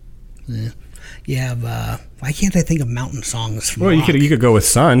Alabama. You have why can't I think of mountain songs from rock? You could go with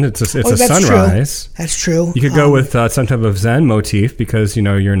sun. It's a sunrise. True. That's true. You could go with some type of Zen motif because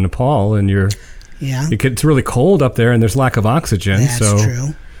you're in Nepal and it's really cold up there and there's lack of oxygen. That's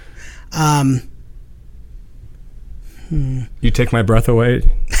true. You Take My Breath Away.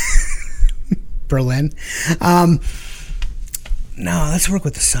 Berlin. No, let's work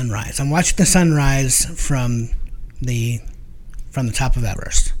with the sunrise. I'm watching the sunrise from the top of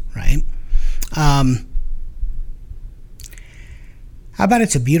Everest, right? How about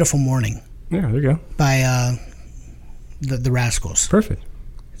It's a Beautiful Morning? Yeah, there you go. By the Rascals. Perfect.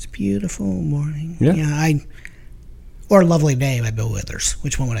 It's a beautiful morning. Yeah. Or Lovely Day by Bill Withers.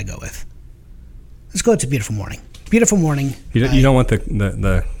 Which one would I go with? Let's go It's a Beautiful Morning. Beautiful Morning. You don't want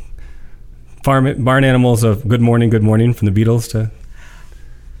the barn animals of Good Morning from the Beatles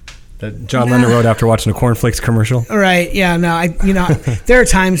that John Lennon wrote after watching a cornflakes commercial. Right. Yeah. No. There are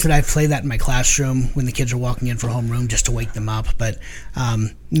times that I play that in my classroom when the kids are walking in for homeroom just to wake them up. But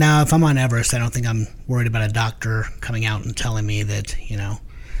now, if I'm on Everest, I don't think I'm worried about a doctor coming out and telling me that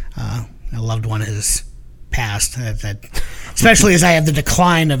a loved one has passed. Especially as I have the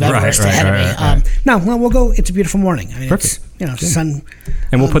decline of Everest ahead of me. Right. No. Well, we'll go. It's a Beautiful Morning. I mean, perfect. It's, sun.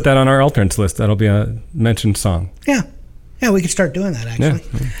 And we'll put that on our alternates list. That'll be a mentioned song. Yeah. Yeah, we could start doing that, actually.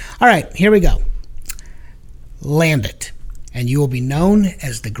 Yeah. All right, here we go. Land It, and you will be known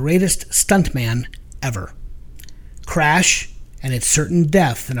as the greatest stuntman ever. Crash, and it's certain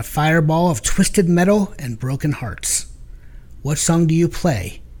death in a fireball of twisted metal and broken hearts. What song do you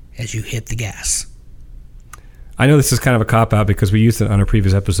play as you hit the gas? I know this is kind of a cop-out because we used it on a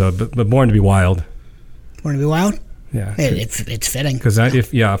previous episode, but Born to be Wild. Born to be Wild? Yeah, it's fitting. Because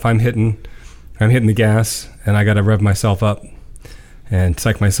if I'm hitting the gas and I got to rev myself up and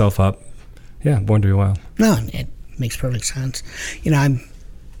psych myself up, yeah, Born to Be Wild. No, it makes perfect sense. What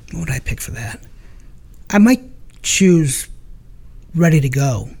would I pick for that? I might choose "Ready to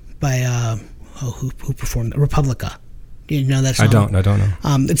Go" by who performed Republica. You know that song? I don't know.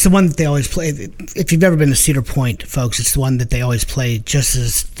 It's the one that they always play. If you've ever been to Cedar Point, folks, it's the one that they always play just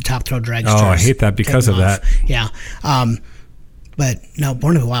as the Top Throw Drag Stars. Oh, I hate that because of that. Yeah. But no,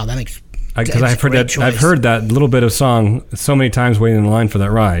 Born to Be Wild, that makes because I've heard that choice. I've heard that little bit of song so many times waiting in the line for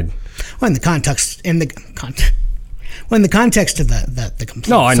that ride. Well, in the context of the complete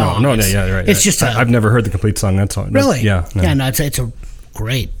No, I know. song, No, yeah, right. It's just I've never heard the complete song. That's all. Really? Yeah. No. Yeah, no, it's a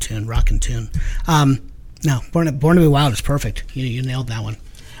great tune, rockin' tune. No, Born to Be Wild is perfect. You nailed that one.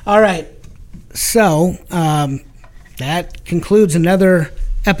 All right. So that concludes another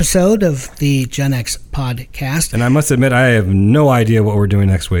episode of the Gen X podcast. And I must admit, I have no idea what we're doing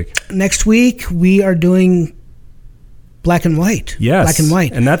next week. Next week, we are doing Black and White. Yes. Black and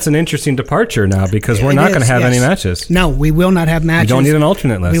White. And that's an interesting departure now because we're not going to have any matches. No, we will not have matches. We don't need an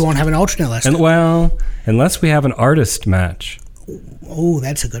alternate list. We won't have an alternate list. And, well, unless we have an artist match. Oh,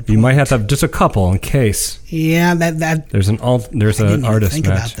 that's a good point. You might have to have just a couple in case. Yeah, that there's an artist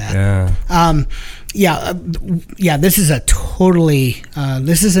match. That. Yeah. This is a totally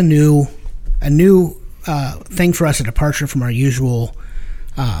this is a new thing for us, a departure from our usual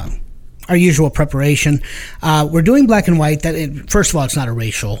preparation. We're doing Black and White. First of all, it's not a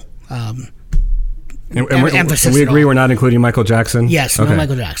racial emphasis. We agree we're not including Michael Jackson? Yes, okay. No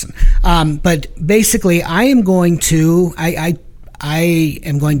Michael Jackson. But basically, I am going to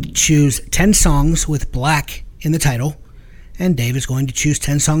choose 10 songs with black in the title, and Dave is going to choose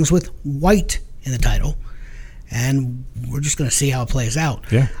 10 songs with white in the title, and we're just going to see how it plays out.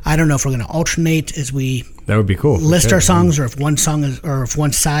 Yeah. I don't know if we're going to alternate as we that would be cool. List our songs, or if one song is, or if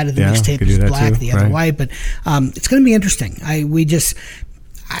one side of the mixtape is black, the other white. But it's going to be interesting. I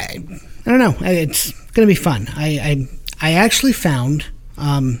don't know. It's going to be fun. I actually found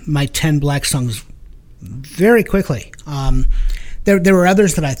my 10 black songs very quickly. There were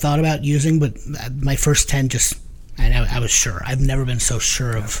others that I thought about using, but my first 10 I was sure. I've never been so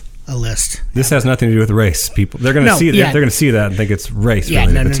sure of a list. This has nothing to do with race. People, they're going to see that. They're going to see that and think it's race. Yeah,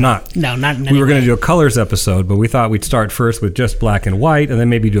 really. It's not. No, not. We were going to do a colors episode, but we thought we'd start first with just black and white, and then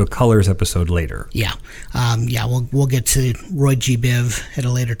maybe do a colors episode later. Yeah, We'll get to Roy G. Biv at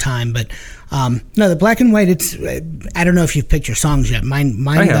a later time, but no, the black and white. It's I don't know if you've picked your songs yet. Mine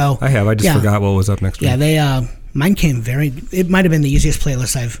I have. though. I have. I just forgot what was up next week. Yeah, they. Mine came it might have been the easiest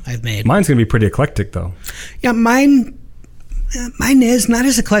playlist I've made. Mine's going to be pretty eclectic, though. Yeah, mine is not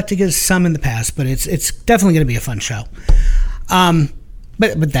as eclectic as some in the past, but it's definitely going to be a fun show.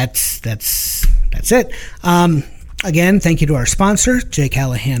 But that's it. Again, thank you to our sponsor, J.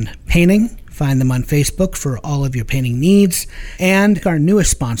 Callahan Painting. Find them on Facebook for all of your painting needs. And our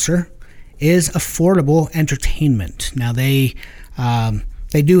newest sponsor is Affordable Entertainment. Now they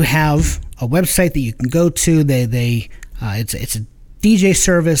do have a website that you can go to. It's a DJ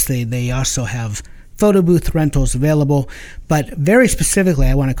service. They also have photo booth rentals available, but very specifically,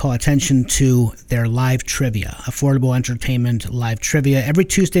 I want to call attention to their live trivia. Affordable Entertainment live trivia every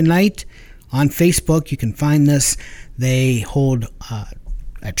Tuesday night on Facebook. You can find this. They hold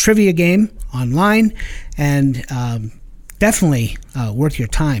a trivia game online, and definitely worth your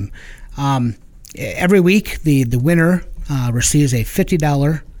time. Every week, the winner receives a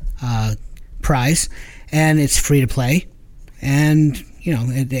 $50 prize, and it's free to play. And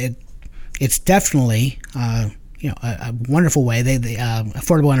it's definitely a wonderful way. They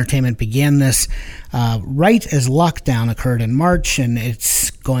Affordable Entertainment began this right as lockdown occurred in March, and it's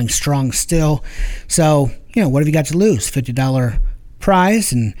going strong still. So what have you got to lose? $50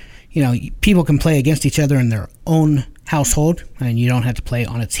 prize, and people can play against each other in their own household, and you don't have to play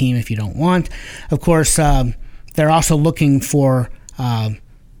on a team if you don't want. Of course, they're also looking for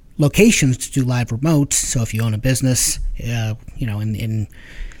locations to do live remotes. So if you own a business, in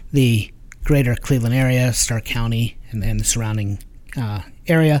the greater Cleveland area, Stark County, and the surrounding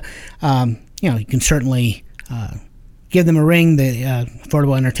area, you can certainly give them a ring. The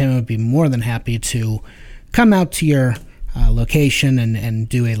Affordable Entertainment would be more than happy to come out to your location and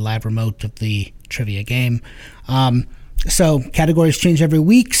do a live remote of the trivia game. So categories change every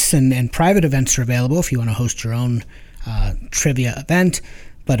week, and private events are available if you want to host your own trivia event.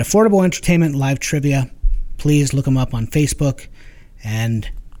 But Affordable Entertainment live trivia, please look them up on Facebook, and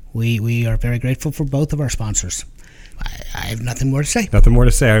we are very grateful for both of our sponsors. I have nothing more to say. Nothing more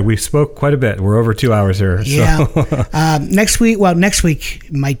to say. We spoke quite a bit. We're over 2 hours here. Yeah. So. Next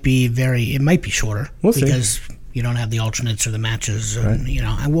week might be shorter. We'll because see. you don't have the alternates or the matches, or, Right.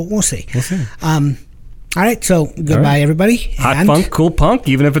 and we'll see. We'll see. All right, so goodbye, All right. everybody. Hot And- funk, cool punk,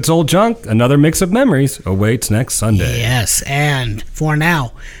 even if it's old junk, another mix of memories awaits next Sunday. Yes, and for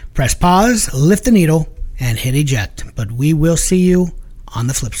now, press pause, lift the needle, and hit eject. But we will see you on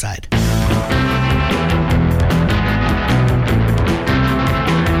the flip side.